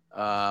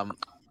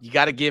 You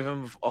got to give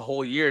him a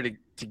whole year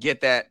to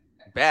get that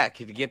back,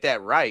 to get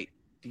that right,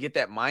 to get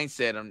that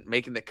mindset on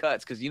making the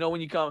cuts. Because,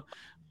 when you come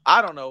 –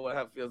 I don't know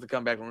how it feels to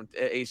come back from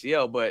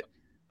ACL, but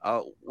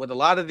with a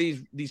lot of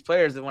these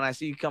players, that when I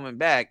see you coming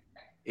back,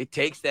 it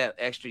takes that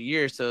extra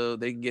year so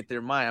they can get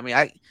their mind. I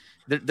mean,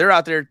 they're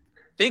out there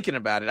thinking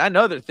about it. I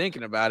know they're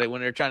thinking about it when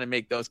they're trying to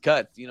make those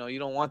cuts. You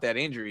don't want that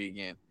injury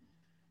again.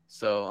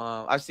 So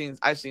I've seen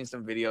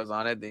some videos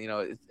on it.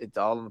 That, it's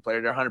all in the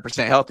player. They're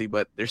 100% healthy,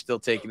 but they're still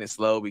taking it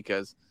slow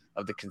because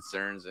of the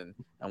concerns and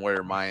where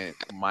their mind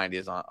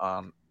is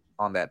on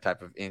on that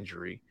type of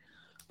injury.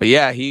 But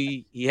yeah,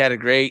 he had a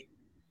great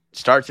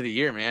start to the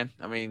year, man.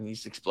 I mean,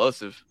 he's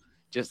explosive.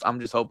 I'm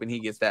just hoping he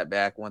gets that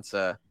back once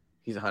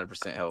he's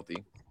 100%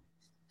 healthy.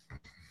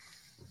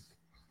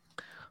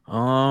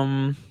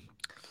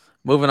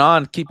 Moving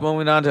on, keep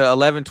moving on to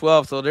 11,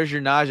 12. So there's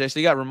your Najee. So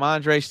you got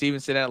Ramondre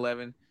Stevenson at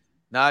 11,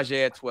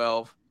 Najee at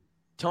 12,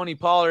 Tony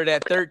Pollard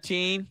at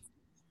 13,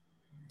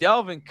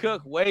 Delvin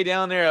Cook way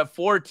down there at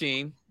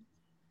 14,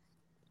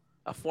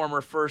 a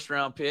former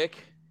first-round pick,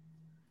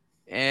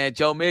 and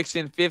Joe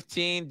Mixon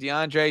 15,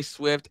 DeAndre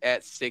Swift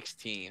at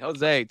 16.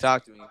 Jose,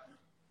 talk to me.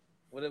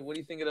 What do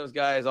you think of those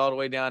guys all the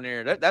way down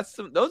there?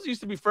 Those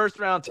used to be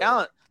first-round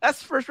talent.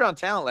 That's first-round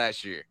talent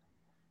last year.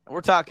 And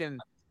we're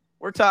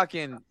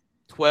talking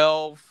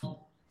 12,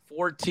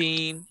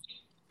 14,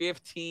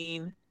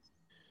 15.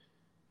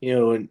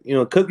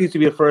 Cook used to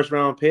be a first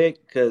round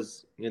pick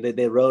because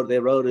they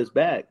rode his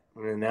back,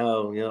 and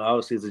now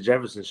obviously it's a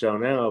Jefferson show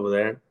now over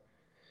there.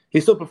 He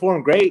still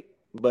performed great,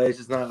 but it's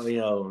just not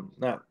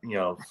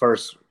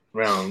first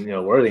round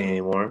worthy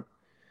anymore.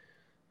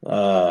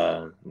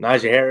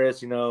 Najee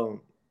Harris,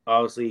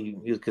 obviously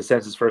he was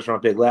consensus first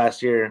round pick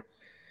last year.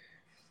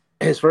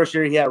 His first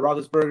year he had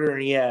Roethlisberger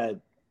and he had,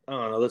 I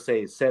don't know, let's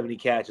say 70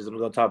 catches. I'm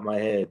going to top of my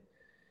head.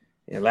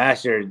 And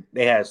last year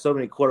they had so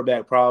many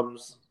quarterback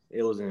problems,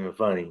 it wasn't even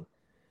funny.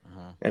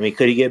 I mean,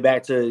 could he get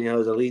back to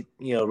his elite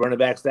running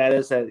back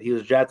status that he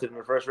was drafted in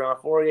the first round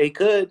for? Yeah, he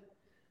could.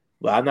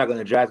 But I'm not going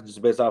to draft him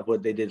just based off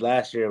what they did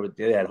last year. But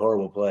they had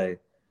horrible play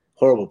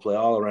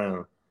all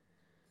around.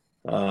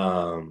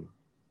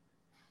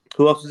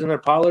 Who else is in there?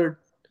 Pollard.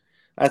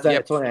 That's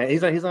yep.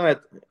 He's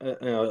not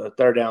a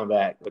third down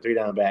back or three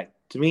down back.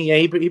 To me, yeah,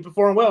 he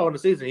performed well in the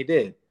season. He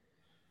did.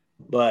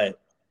 But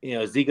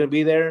is he going to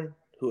be there?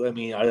 Are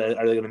they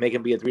going to make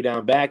him be a three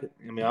down back?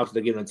 I mean,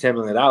 obviously they're giving him $10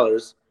 million.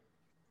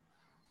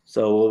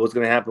 So what's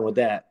going to happen with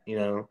that?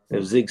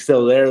 If Zeke's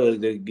still there,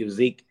 they give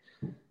Zeke,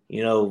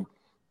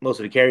 most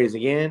of the carries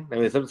again. I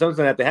mean, something's going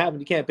to have to happen.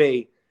 You can't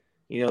pay,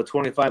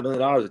 $25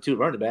 million to two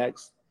running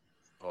backs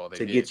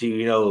get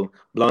you,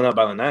 blown up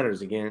by the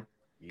Niners again.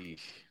 Yeesh.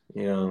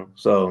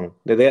 So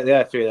they got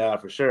to figure that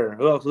out for sure.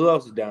 Who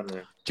else is down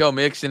there? Joe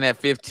Mixon at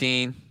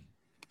 15,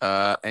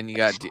 and you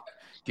got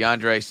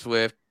DeAndre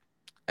Swift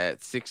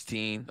at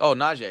 16. Oh,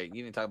 Najee.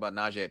 You didn't talk about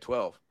Najee at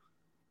 12.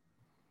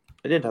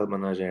 I did talk about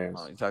Najee.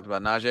 Oh, you talked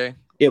about Najee?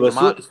 Yeah,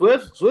 but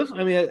Swift,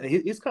 I mean,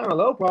 he's kind of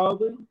low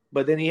probably.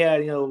 But then he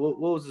had, what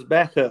was his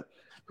backup?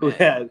 Who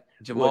had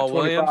Jamal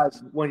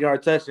Williams?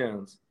 1-yard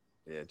touchdowns.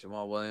 Yeah,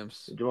 Jamal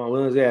Williams,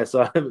 yeah.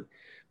 So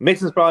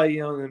Mixon's probably,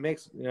 in the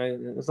mix.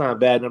 It's not a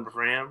bad number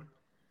for him.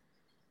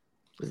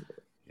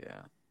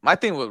 Yeah. My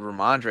thing with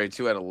Ramondre,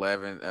 too, at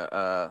 11,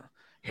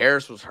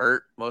 Harris was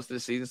hurt most of the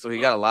season, so he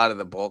got a lot of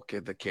the bulk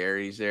of the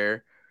carries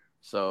there.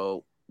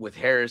 So with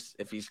Harris,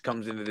 if he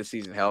comes into the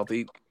season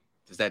healthy,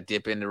 does that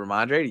dip into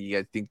Ramondre? Do you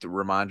guys think the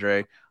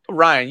Ramondre –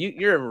 Ryan,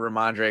 you're a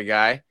Ramondre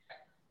guy.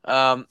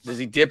 Does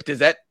he dip –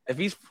 if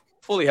he's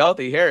fully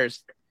healthy,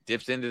 Harris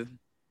dips into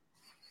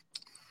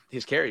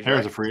his carries,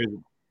 Harris right? A free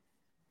agent.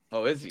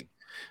 Oh, is he?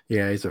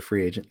 Yeah, he's a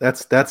free agent.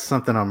 That's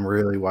something I'm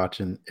really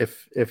watching.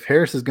 If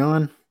Harris is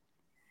gone,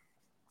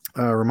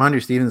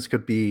 Ramondre Stevens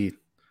could be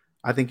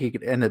 – I think he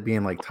could end up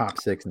being like top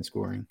 6 in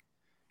scoring.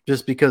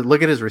 Just because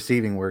look at his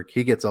receiving work.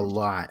 He gets a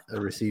lot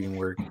of receiving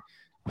work.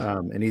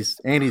 And he's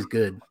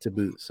good to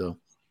boot. So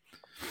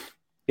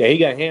yeah, he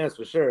got hands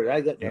for sure.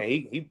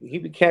 He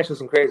be catching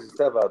some crazy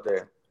stuff out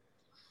there.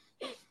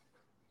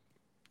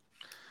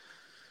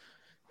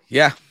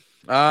 Yeah.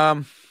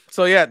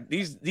 So yeah,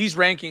 these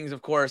rankings,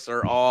 of course,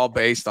 are all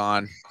based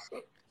on,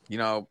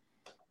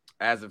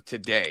 as of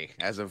today.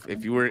 As of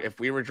if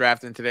we were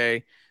drafting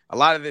today, a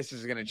lot of this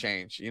is going to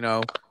change.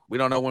 We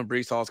don't know when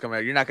Breece Hall's coming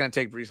out. You're not going to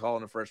take Breece Hall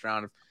in the first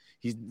round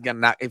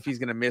if he's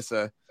gonna miss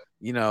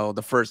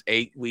the first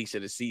 8 weeks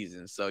of the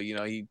season. So,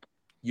 you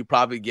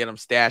probably get him,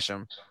 stash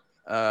him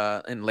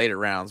in later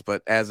rounds.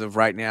 But as of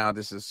right now,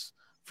 this is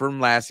from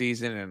last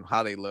season and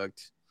how they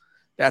looked.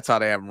 That's how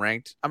they have them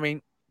ranked. I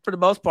mean, for the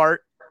most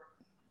part,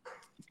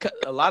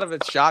 a lot of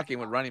it's shocking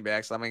with running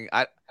backs. I mean,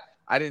 I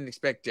didn't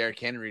expect Derrick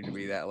Henry to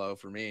be that low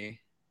for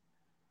me.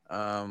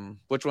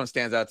 Which one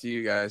stands out to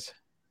you guys?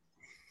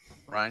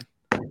 Ryan?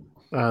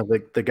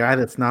 The guy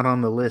that's not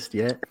on the list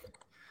yet.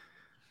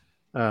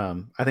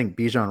 I think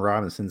Bijan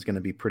Robinson's going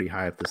to be pretty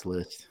high up this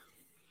list.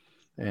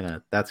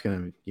 And that's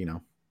going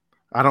to,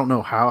 I don't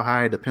know how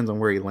high. It depends on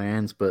where he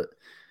lands, but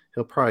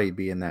he'll probably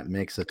be in that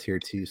mix of tier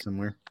 2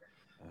 somewhere.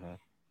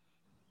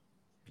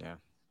 Yeah.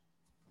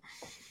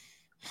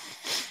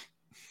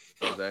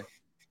 Jose?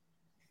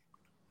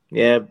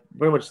 Yeah,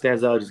 pretty much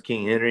stands out just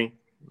King Henry.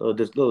 A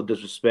little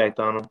disrespect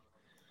on him.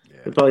 Yeah.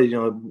 They're probably,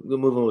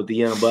 moving with the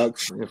young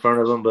bucks in front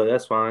of him, but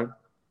that's fine.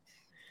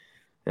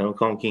 They don't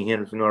call him King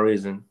Henry for no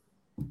reason.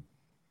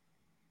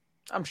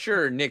 I'm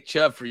sure Nick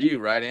Chubb for you,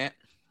 right, Ant?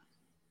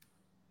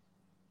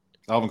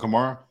 Alvin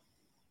Kamara?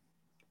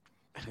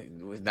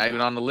 Not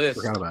even on the list.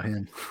 Forgot about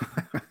him.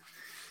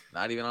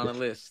 Not even on the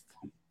list.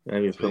 I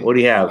mean, what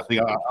do you have? I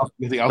think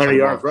 100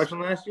 yards rushing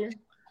last year?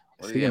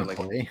 What Is did he he gonna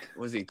have? play?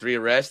 Was he 3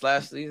 arrests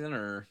last season,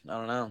 or I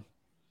don't know.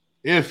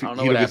 If I don't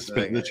know he what don't get happened to that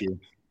suspended guy. this year,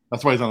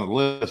 that's why he's on the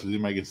list. He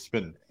might get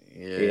suspended.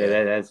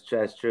 Yeah,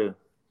 that's true.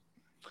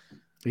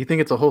 Do you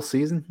think it's a whole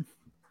season?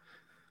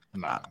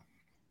 Nah.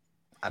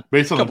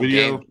 Based on the couple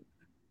video, games.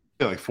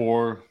 yeah, like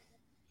 4-6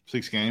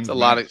 games. That's a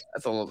lot max.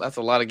 of that's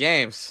a lot of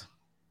games.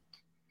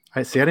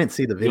 I see. I didn't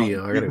see the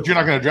video. You're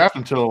not going to draft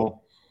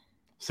until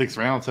 6th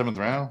round, 7th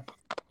round.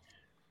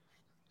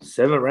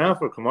 7th round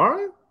for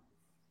Kamara?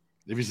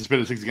 If he's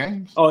suspended 6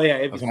 games. Oh yeah,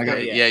 if That's when I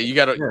got. Yeah, you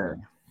got to Yeah.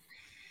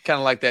 kind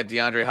of like that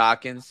DeAndre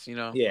Hopkins, you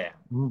know. Yeah.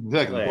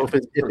 Exactly. Oh, Well, if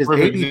his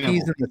Perfect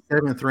ADP's example. in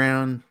the 7th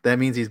round, that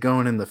means he's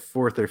going in the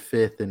 4th or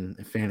 5th in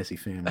fantasy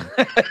family.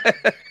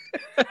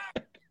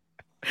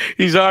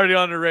 He's already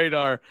on the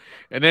radar.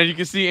 And then you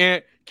can see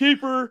Ant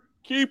keeper,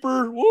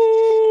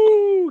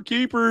 woo,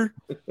 keeper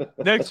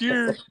next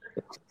year.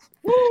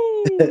 Woo!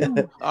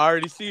 I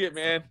already see it,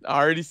 man.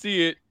 I already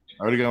see it.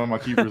 I already got my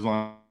keepers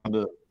lined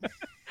up.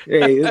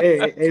 hey,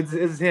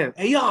 it's him.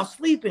 Hey, y'all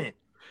sleeping?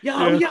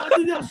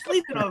 Y'all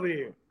sleeping over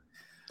here?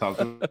 Top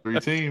 3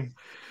 team.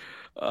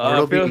 Or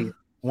it'll be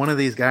one of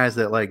these guys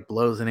that like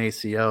blows an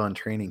ACL in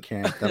training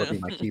camp. That'll be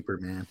my keeper,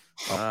 man.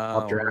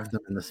 I'll draft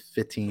him in this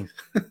 15th.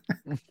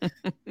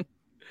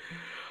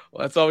 Well,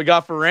 that's all we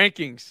got for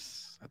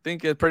rankings. I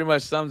think it pretty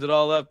much sums it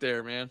all up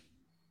there, man.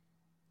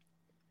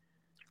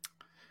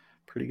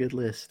 Pretty good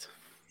list.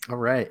 All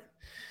right.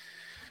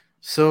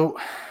 So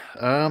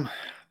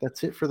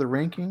that's it for the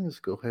rankings.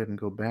 Go ahead and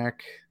go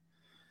back.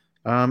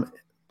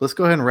 Let's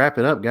go ahead and wrap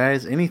it up,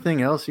 guys.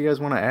 Anything else you guys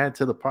want to add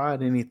to the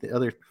pod? Any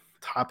other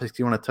topics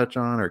you want to touch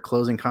on or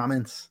closing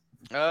comments?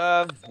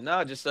 No,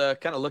 just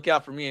kind of look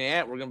out for me and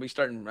Ant. We're gonna be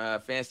starting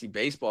fantasy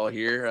baseball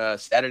here.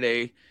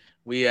 Saturday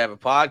we have a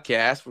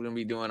podcast. We're gonna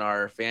be doing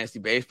our fantasy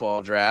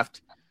baseball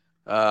draft.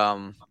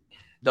 Don't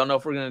know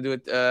if we're gonna do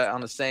it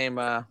on the same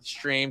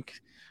stream.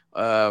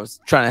 I was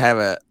trying to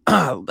have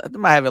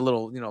might have a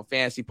little,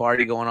 fantasy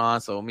party going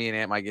on. So me and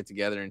Ant might get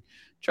together and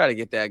try to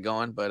get that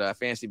going. But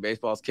fantasy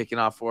baseball is kicking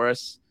off for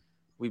us.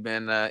 We've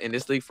been in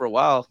this league for a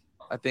while,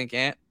 I think,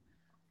 Ant.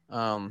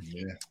 Yeah.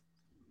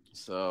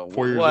 So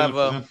 4 years we'll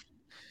have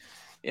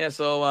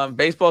so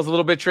baseball's a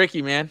little bit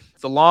tricky, man.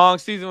 It's a long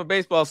season with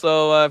baseball.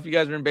 So if you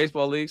guys are in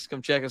baseball leagues,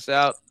 come check us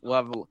out.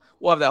 We'll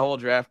have that whole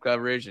draft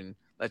coverage and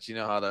let you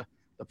know how the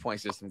point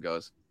system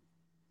goes.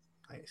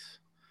 Nice.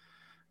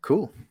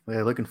 Cool.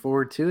 Yeah, looking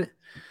forward to it.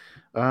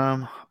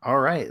 All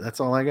right. That's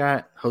all I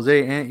got.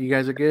 Jose, Ant, you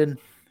guys are good.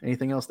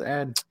 Anything else to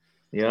add?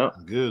 Yeah,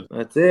 good.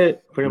 That's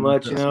it. Pretty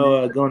much,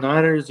 go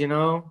Niners,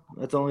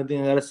 That's the only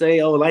thing I gotta say.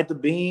 Oh, light the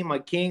beam, my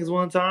Kings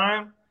one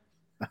time.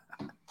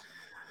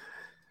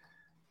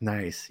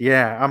 Nice.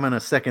 Yeah, I'm gonna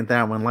second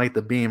that one. Light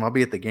the beam. I'll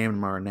be at the game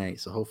tomorrow night.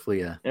 So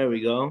hopefully there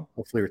we go.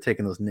 Hopefully we're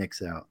taking those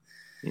Knicks out.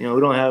 We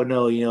don't have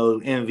no,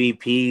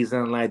 MVPs,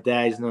 nothing like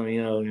that. Just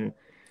one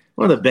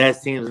of the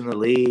best teams in the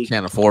league.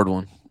 Can't afford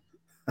one.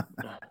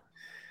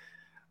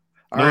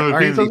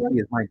 Our MVP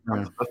is Mike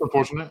Brown. That's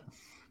unfortunate.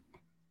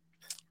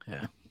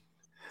 Yeah.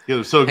 Yeah,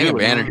 they're so hang good. A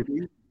banner.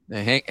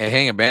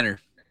 Hang a banner.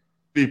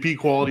 MVP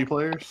quality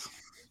players.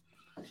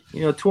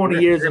 20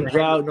 years in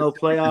drought, no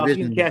playoffs.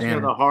 You can catch me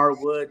on the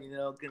hardwood,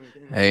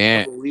 Hey,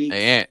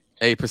 Ant.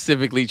 Hey,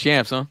 Pacific League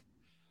champs, huh?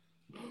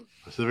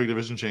 Pacific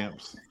Division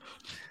champs.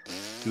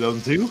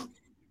 2002?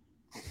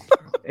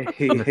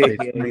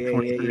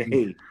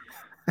 Hey.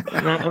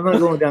 I'm not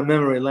going down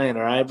memory lane,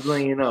 all right? But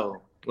letting you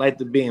know. Light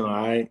the beam, all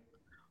right?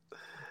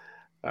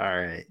 All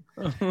right.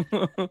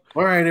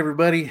 All right,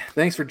 everybody.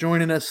 Thanks for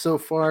joining us so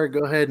far.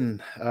 Go ahead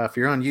and if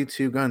you're on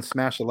YouTube, go ahead and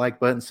smash the like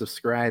button,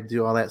 subscribe,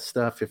 do all that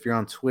stuff. If you're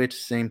on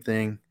Twitch, same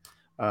thing.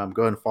 Go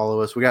ahead and follow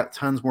us. We got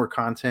tons more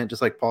content,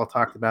 just like Paul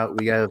talked about.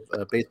 We have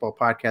a baseball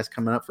podcast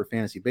coming up for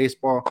fantasy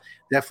baseball.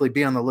 Definitely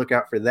be on the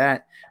lookout for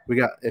that.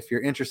 If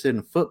you're interested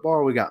in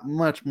football, we got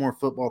much more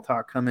football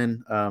talk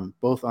coming,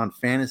 both on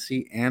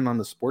fantasy and on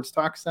the sports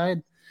talk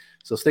side.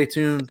 So stay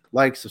tuned,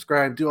 like,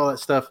 subscribe, do all that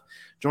stuff.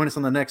 Join us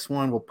on the next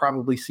one. We'll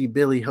probably see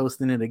Billy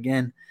hosting it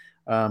again.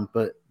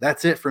 But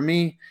that's it for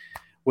me.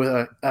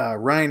 With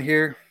Ryan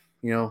here,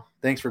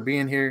 thanks for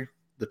being here.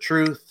 The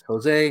Truth,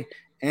 Jose,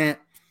 Ant.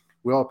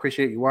 We all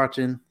appreciate you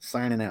watching.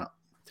 Signing out.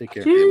 Take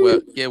care.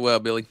 Get well,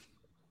 Billy.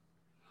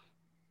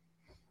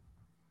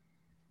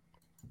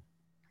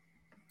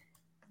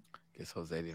 Guess Jose didn't.